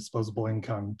higher disposable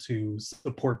income to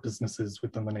support businesses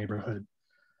within the neighborhood.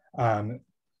 And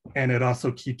it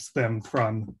also keeps them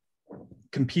from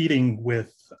competing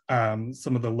with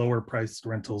some of the lower priced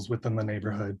rentals within the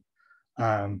neighborhood,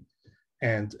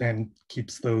 and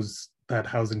keeps that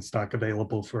housing stock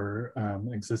available for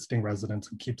existing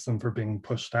residents and keeps them from being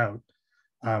pushed out.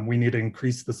 We need to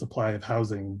increase the supply of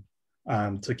housing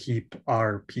to keep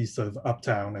our piece of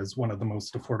Uptown as one of the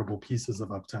most affordable pieces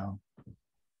of Uptown.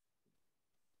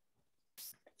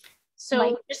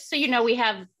 So just so you know,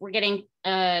 we're getting,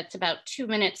 it's about 2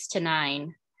 minutes to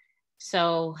 9.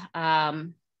 So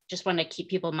just want to keep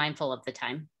people mindful of the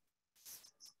time.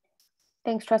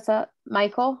 Thanks, Tressa.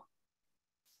 Michael?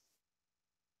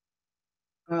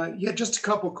 Yeah, just a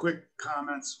couple quick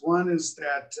comments. One is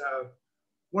that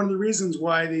one of the reasons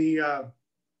why the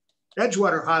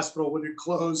Edgewater Hospital, when it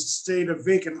closed, stayed a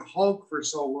vacant hulk for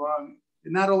so long.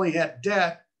 It not only had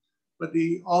debt, but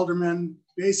the aldermen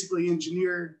basically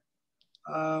engineered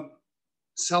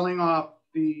selling off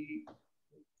the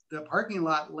parking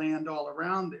lot land all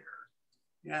around there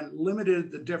and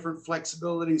limited the different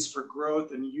flexibilities for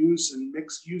growth and use and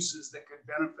mixed uses that could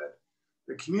benefit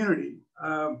the community.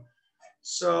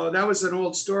 So that was an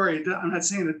old story. I'm not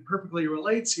saying it perfectly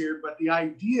relates here, but the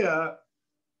idea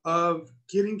of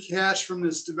getting cash from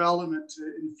this development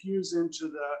to infuse into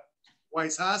the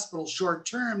Weiss Hospital short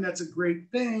term, that's a great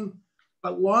thing.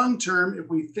 But long term, if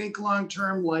we think long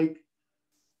term like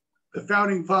the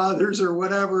founding fathers or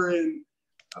whatever in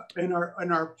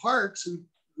our parks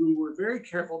who were very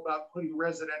careful about putting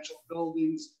residential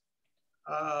buildings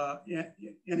and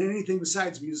anything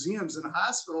besides museums and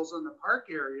hospitals in the park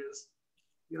areas,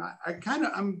 you know,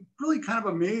 I'm really kind of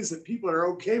amazed that people are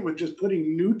okay with just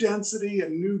putting new density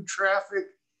and new traffic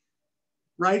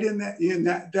right in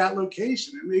that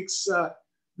location. It makes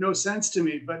no sense to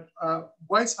me. But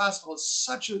Weiss Hospital is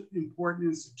such an important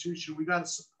institution. We got to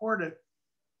support it.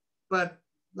 But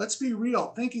let's be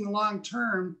real. Thinking long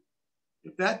term,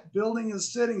 if that building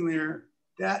is sitting there,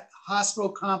 that hospital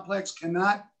complex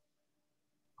cannot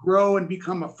grow and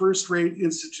become a first-rate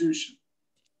institution.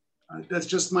 That's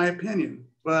just my opinion.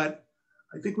 But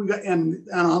I think we got, and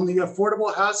on the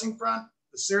affordable housing front,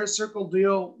 the Sarah Circle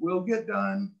deal will get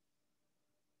done.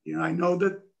 You know, I know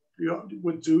that, you know,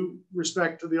 with due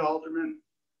respect to the alderman,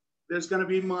 there's going to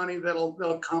be money that'll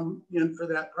come in for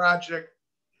that project.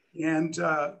 And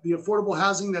the affordable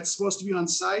housing that's supposed to be on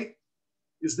site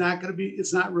is not going to be,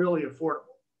 it's not really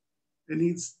affordable. It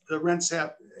needs, the rents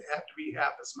have to be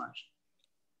half as much.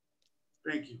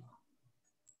 Thank you.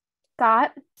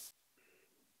 Scott?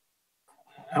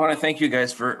 I want to thank you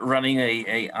guys for running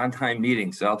a on-time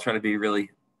meeting. So I'll try to be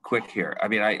really quick here. I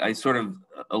mean, I sort of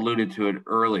alluded to it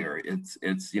earlier.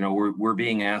 It's you know, we're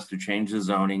being asked to change the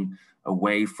zoning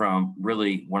away from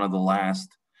really one of the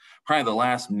last, probably the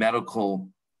last medical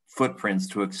footprints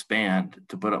to expand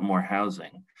to put up more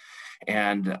housing.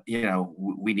 And, you know,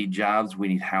 we need jobs, we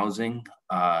need housing.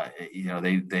 You know,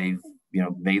 they've, you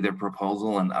know, made their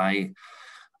proposal, and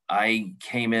I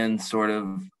came in sort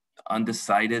of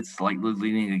undecided, slightly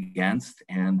leaning against,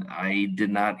 and I did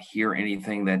not hear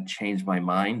anything that changed my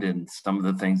mind. And some of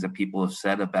the things that people have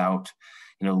said about,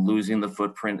 you know, losing the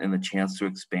footprint and the chance to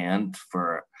expand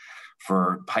for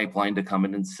pipeline to come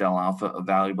in and sell off a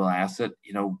valuable asset.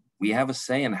 You know, we have a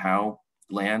say in how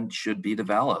land should be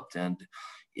developed, and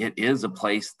it is a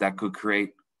place that could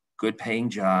create good paying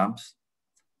jobs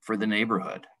for the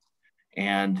neighborhood.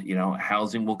 And, you know,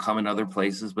 housing will come in other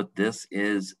places, but this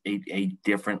is a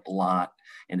different lot,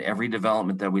 and every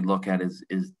development that we look at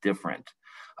is different.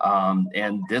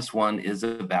 And this one is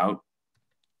about,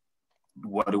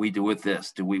 what do we do with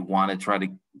this? Do we want to try to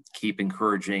keep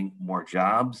encouraging more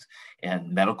jobs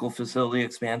and medical facility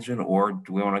expansion, or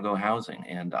do we want to go housing?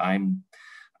 And I'm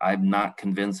not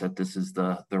convinced that this is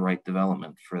the right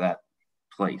development for that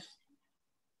place.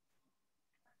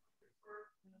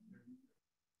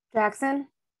 Jackson?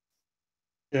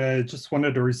 Yeah, I just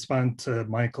wanted to respond to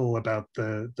Michael about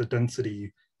the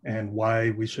density and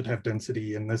why we should have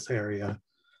density in this area.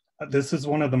 This is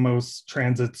one of the most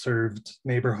transit served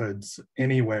neighborhoods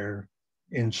anywhere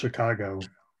in Chicago.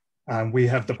 We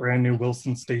have the brand new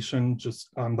Wilson Station just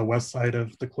on the west side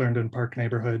of the Clarendon Park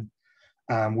neighborhood.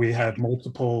 We have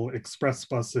multiple express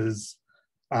buses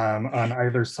on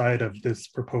either side of this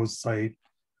proposed site.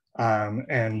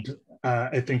 And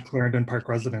I think Clarendon Park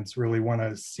residents really want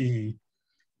to see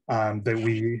that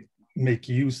we make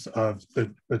use of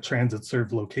the transit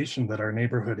served location that our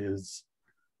neighborhood is,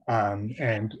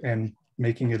 and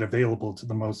making it available to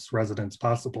the most residents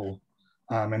possible.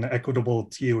 And equitable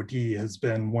TOD has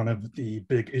been one of the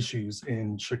big issues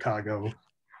in Chicago,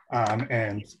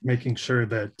 and making sure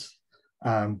that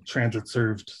transit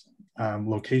served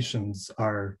locations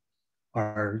are,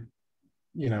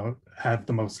 you know, have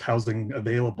the most housing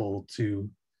available to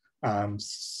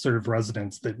serve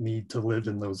residents that need to live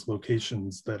in those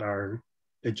locations that are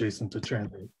adjacent to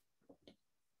transit.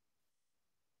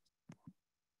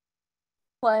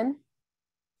 Glenn?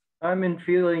 I'm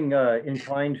feeling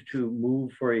inclined to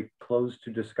move for a close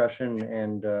to discussion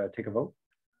and take a vote.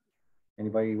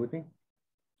 Anybody with me?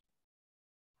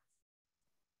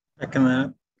 Second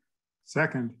that.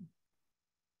 Second.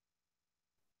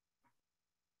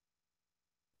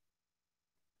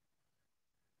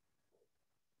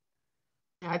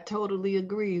 I totally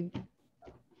agree.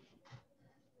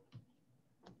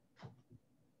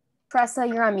 Tressa,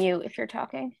 you're on mute if you're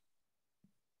talking.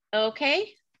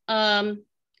 Okay.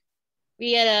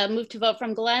 We had a move to vote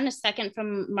from Glenn, a second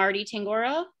from Marty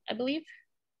Tangora, I believe.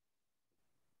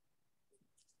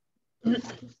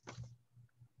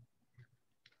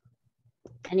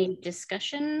 Any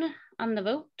discussion on the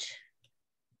vote?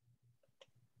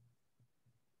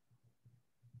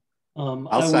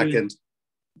 I'll second.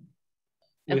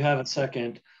 We have a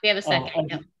second. We have a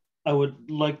second. I would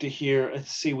like to hear,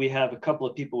 see, we have a couple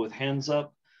of people with hands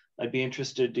up. I'd be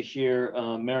interested to hear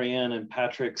Marianne and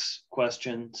Patrick's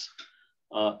questions.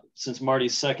 Since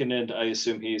Marty's seconded, I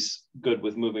assume he's good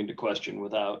with moving to question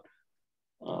without,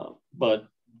 but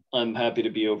I'm happy to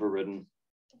be overridden.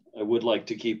 I would like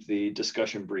to keep the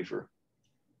discussion briefer.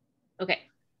 Okay.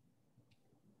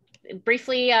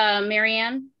 Briefly,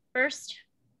 Marianne first.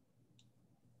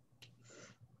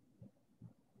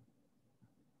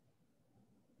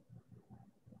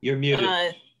 You're muted.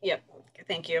 Yep,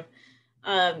 thank you.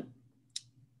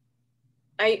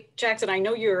 Jackson, I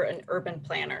know you're an urban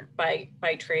planner by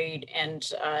trade, and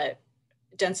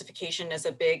densification is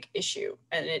a big issue,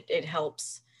 and it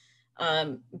helps.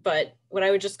 But what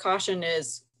I would just caution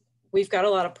is we've got a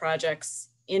lot of projects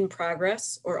in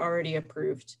progress or already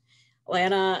approved.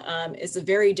 Atlanta is a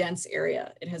very dense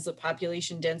area. It has a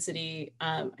population density.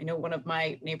 I know one of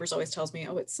my neighbors always tells me,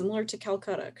 oh, it's similar to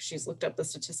Calcutta, because she's looked up the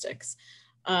statistics.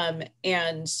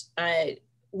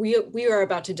 We are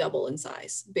about to double in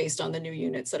size based on the new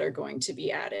units that are going to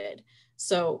be added.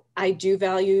 So I do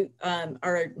value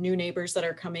our new neighbors that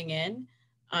are coming in,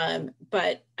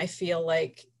 but I feel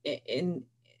like in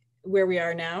where we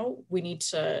are now, we need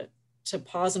to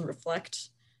pause and reflect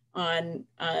on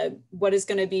what is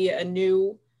going to be a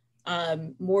new,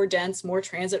 more dense, more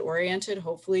transit oriented,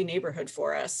 hopefully neighborhood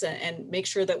for us, and make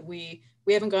sure that we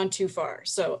haven't gone too far.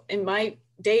 So in my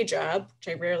day job, which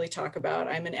I rarely talk about,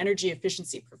 I'm an energy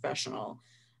efficiency professional.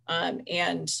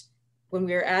 And when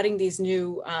we are adding these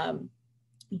new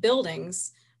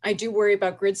buildings, I do worry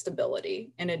about grid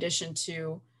stability in addition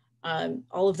to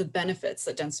all of the benefits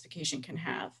that densification can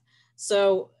have.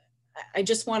 So I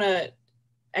just want to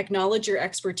acknowledge your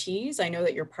expertise. I know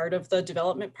that you're part of the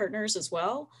development partners as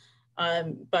well,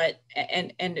 but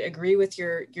and agree with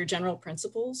your general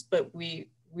principles, but we'd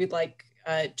like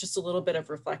just a little bit of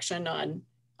reflection on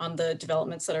the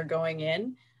developments that are going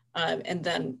in, and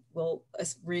then we'll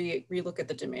relook at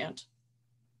the demand.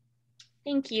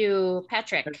 Thank you,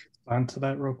 Patrick. On to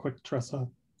that real quick, Tressa.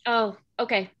 Oh,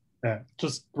 okay. Yeah,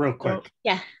 just real quick.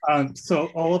 Yeah. So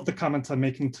all of the comments I'm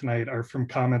making tonight are from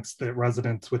comments that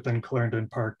residents within Clarendon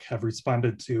Park have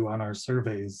responded to on our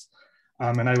surveys.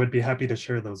 And I would be happy to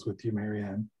share those with you,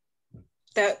 Marianne.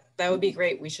 That would be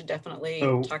great. We should definitely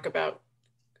talk about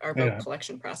our vote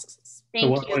collection processes.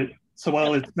 Thank you. So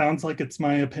while it sounds like it's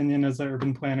my opinion as an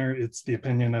urban planner, it's the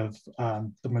opinion of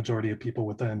the majority of people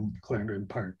within Clarendon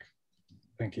Park.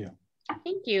 Thank you.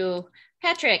 Thank you.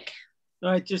 Patrick.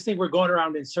 I just think we're going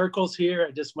around in circles here.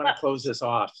 I just want to close this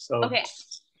off. So okay,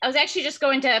 I was actually just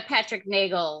going to Patrick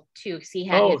Nagel to see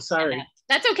how. Oh, sorry.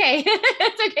 That's okay.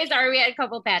 That's okay. Sorry, we had a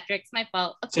couple Patricks. My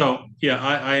fault. So yeah,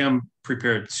 I am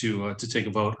prepared to take a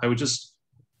vote. I would just,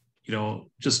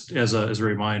 just as a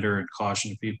reminder and caution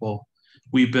to people,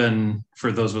 we've been,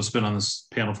 for those of us been on this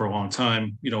panel for a long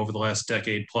time, over the last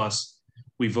decade plus,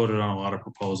 we voted on a lot of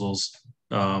proposals.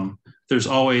 There's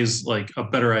always like a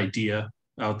better idea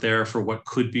out there for what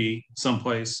could be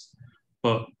someplace,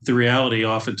 but the reality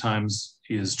oftentimes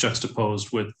is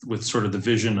juxtaposed with sort of the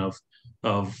vision of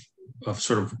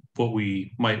sort of what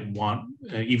we might want.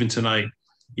 Even tonight,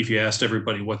 if you asked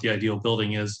everybody what the ideal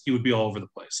building is, it would be all over the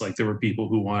place. Like there were people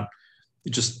who want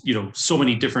just, so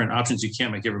many different options. You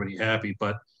can't make everybody happy,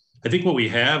 but I think what we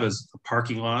have is a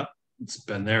parking lot. It's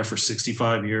been there for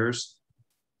 65 years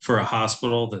for a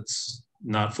hospital that's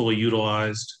not fully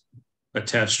utilized,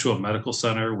 attached to a medical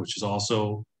center, which is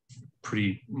also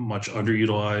pretty much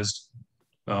underutilized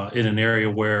in an area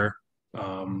where,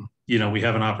 we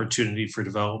have an opportunity for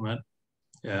development.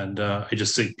 And I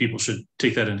just think people should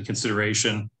take that into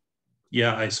consideration.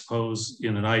 Yeah, I suppose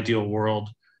in an ideal world,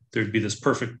 there'd be this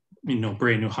perfect,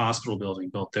 brand new hospital building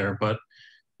built there. But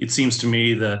it seems to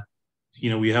me that,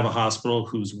 we have a hospital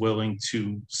who's willing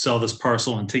to sell this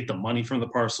parcel and take the money from the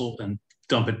parcel and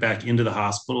dump it back into the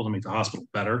hospital to make the hospital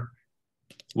better,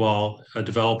 while a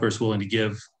developer is willing to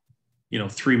give,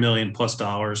 $3 million plus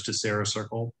to Sarah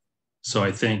Circle. So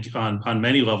I think on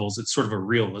many levels, it's sort of a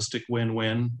realistic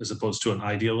win-win as opposed to an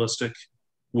idealistic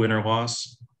win or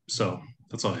loss. So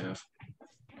that's all I have.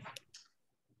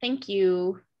 Thank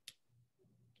you.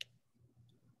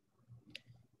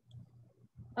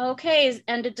 Okay,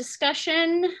 end of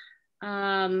discussion.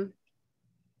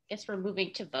 Guess we're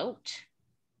moving to vote.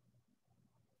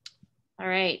 All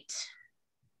right.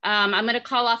 I'm going to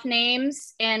call off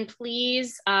names and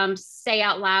please say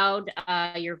out loud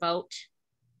your vote.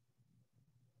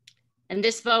 And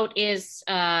this vote is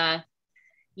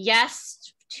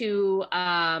yes to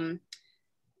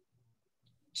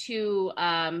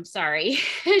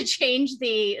change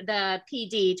the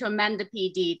PD, to amend the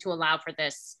PD to allow for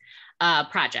this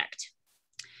project.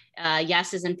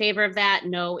 Yes is in favor of that,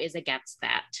 no is against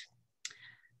that.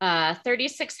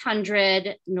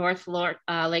 3600 North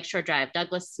Lakeshore Drive,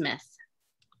 Douglas Smith.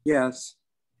 Yes.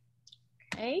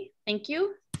 Okay, thank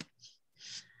you.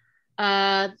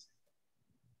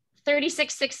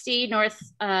 3660 North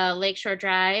Lakeshore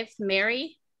Drive,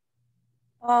 Mary.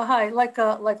 Hi, like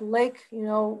Lake,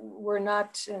 we're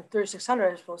not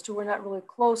 3600 as opposed to, we're not really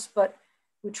close, but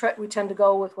we tend to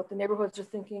go with what the neighborhoods are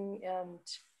thinking, and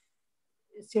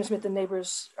it seems to me that the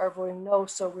neighbors are voting no,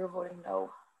 so we're voting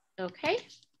no. Okay.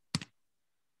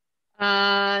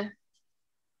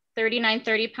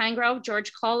 3930 Pine Grove,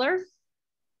 George Kohler.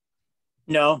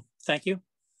 No, thank you.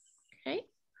 Okay.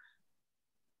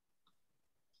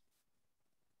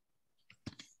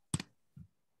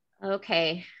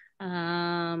 Okay.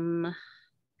 Let's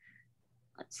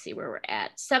see where we're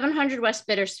at. 700 West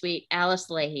Bittersweet, Alice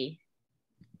Leahy.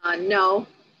 No.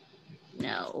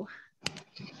 No.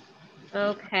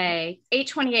 Okay.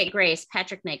 828 Grace,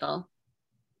 Patrick Nagel.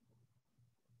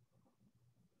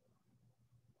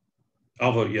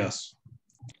 I'll vote yes.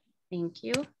 Thank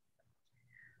you.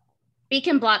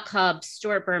 Beacon Block Club,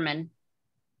 Stuart Berman.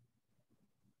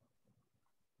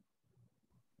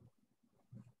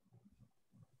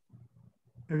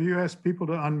 Have you asked people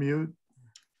to unmute?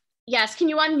 Yes, can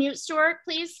you unmute Stuart,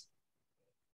 please?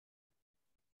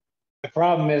 The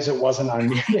problem is it wasn't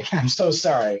unmuted. I'm so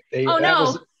sorry.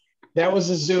 That was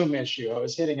a Zoom issue. I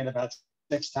was hitting it about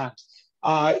 6 times.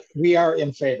 We are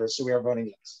in favor, so we are voting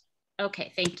yes.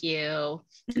 Okay, thank you.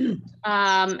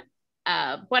 Buena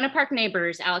Park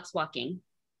Neighbors, Alex Walking.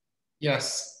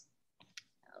 Yes.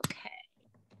 Okay.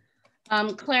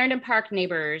 Clarendon Park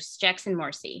Neighbors, Jackson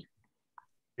Morrissey.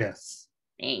 Yes.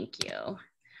 Thank you.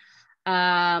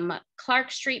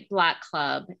 Clark Street Block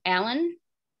Club, Alan.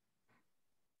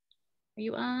 Are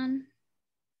you on?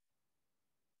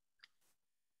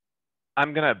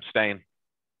 I'm gonna abstain.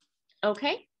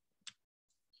 Okay.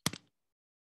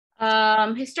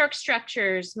 Historic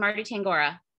Structures, Marty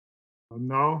Tangora.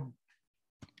 No.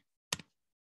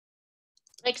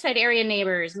 Lakeside area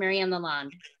neighbors, Marianne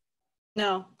Lalonde.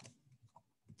 No.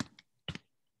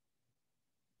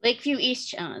 Lakeview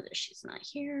East, she's not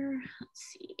here. Let's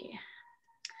see.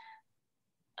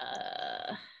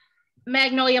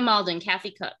 Magnolia Malden,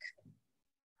 Kathy Cook.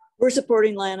 We're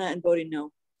supporting Lana and voting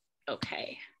no.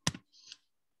 Okay.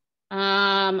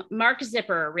 Mark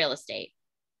Zipper, real estate.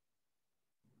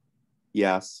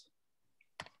 Yes.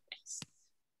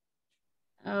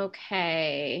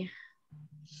 Okay.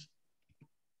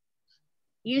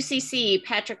 UCC,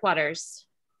 Patrick Waters.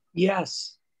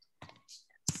 Yes.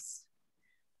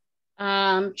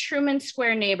 Truman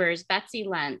Square neighbors, Betsy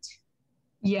Lent.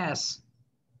 Yes.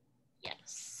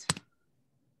 Yes.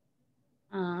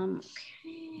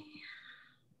 Okay.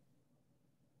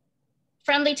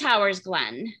 Friendly Towers,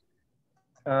 Glenn.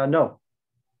 No.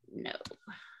 No.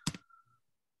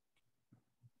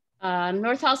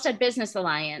 North Halstead Business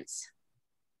Alliance.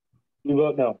 You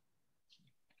vote no.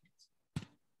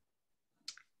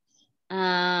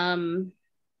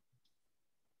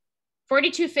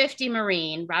 4250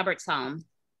 Marine, Robert Salm.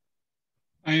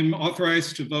 I am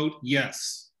authorized to vote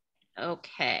yes.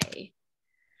 Okay.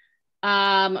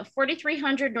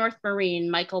 4300 North Marine,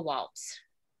 Michael Waltz.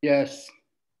 Yes.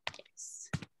 Yes.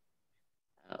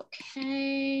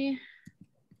 Okay.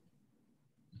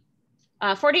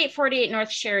 4848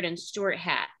 North Sheridan, Stuart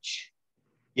Hatch.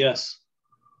 Yes.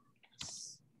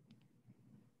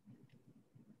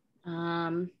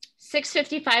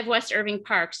 655 West Irving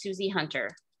Park, Susie Hunter.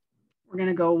 We're going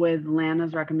to go with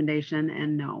Lana's recommendation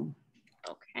and no.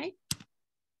 Okay.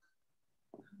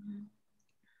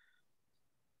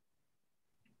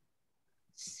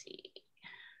 Let's see.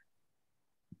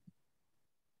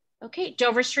 Okay,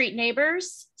 Dover Street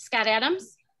neighbors, Scott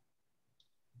Adams.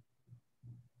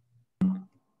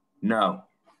 No.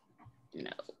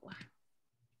 No.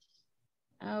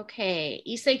 Okay,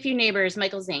 East Lakeview neighbors,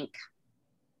 Michael Zink.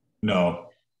 No.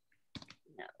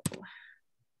 No.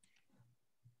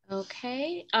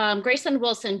 Okay, Graceland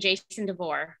Wilson, Jason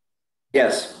DeVore.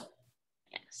 Yes.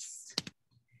 Yes.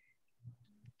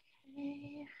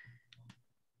 Okay.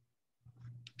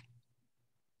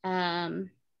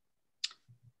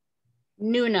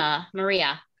 Nuna,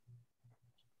 Maria.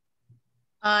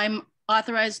 I'm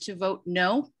authorized to vote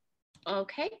no.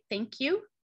 Okay, thank you.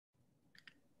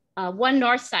 One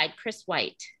North Side, Chris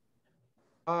White.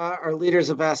 Our leaders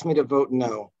have asked me to vote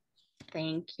no.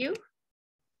 Thank you.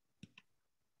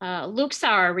 Luke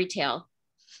Sauer, retail.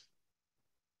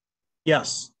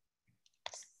 Yes.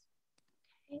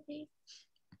 Okay.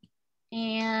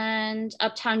 And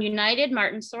Uptown United,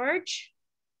 Martin Sorge.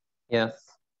 Yes.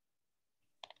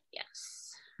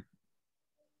 Yes.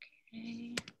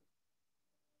 Okay.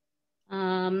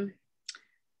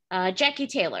 Jackie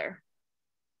Taylor.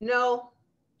 No.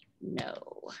 No.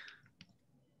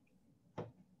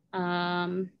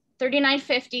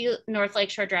 3950 North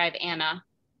Lakeshore Drive, Anna.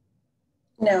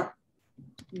 No.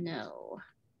 No.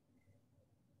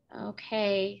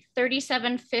 Okay,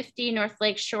 3750 North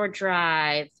Lakeshore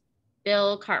Drive,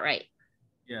 Bill Cartwright.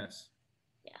 Yes.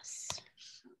 Yes.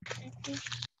 Okay.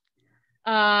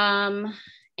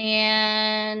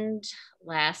 And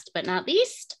last but not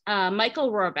least,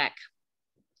 Michael Rohrbeck,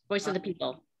 Voice of the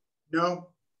People. No.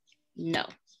 No.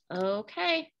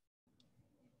 Okay.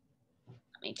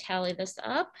 Let me tally this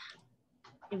up.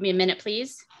 Give me a minute,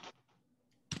 please.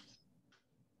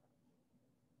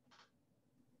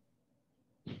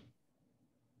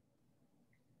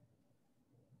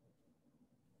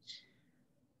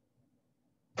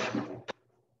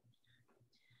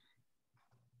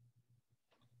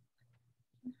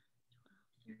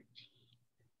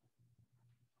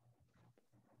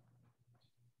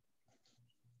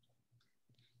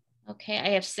 Okay, I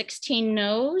have 16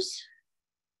 no's,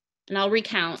 and I'll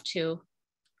recount too.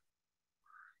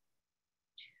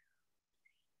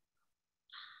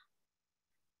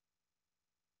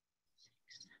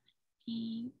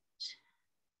 8,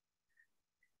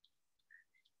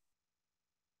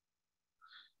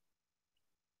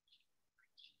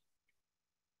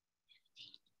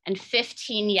 and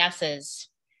 15 yeses.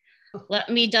 Let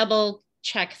me double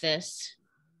check this.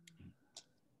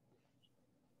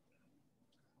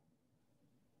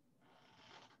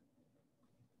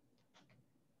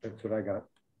 That's what I got.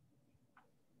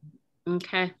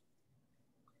 Okay.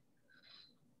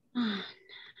 1,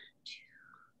 2,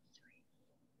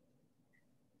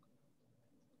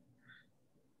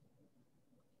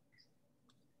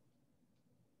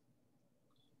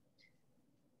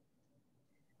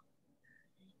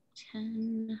 3.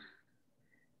 10,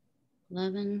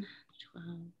 11, 12,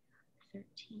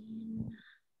 13,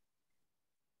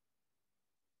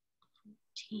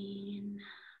 14,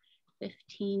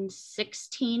 15,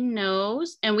 16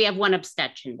 no's, and we have one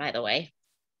abstention, by the way.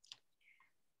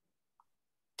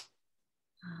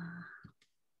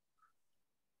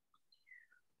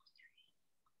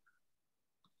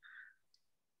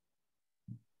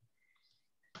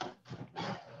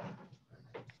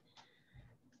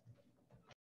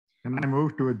 Can I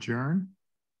move to adjourn?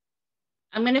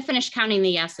 I'm going to finish counting the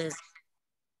yeses.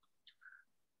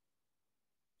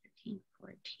 13,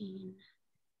 14,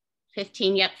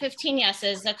 15. Yep, 15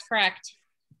 yeses. That's correct.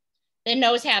 The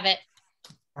no's have it.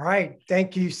 All right.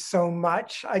 Thank you so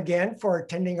much again for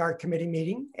attending our committee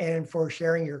meeting and for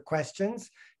sharing your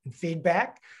questions and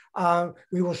feedback.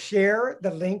 We will share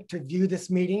the link to view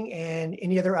this meeting and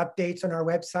any other updates on our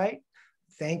website.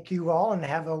 Thank you all and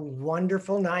have a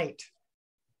wonderful night.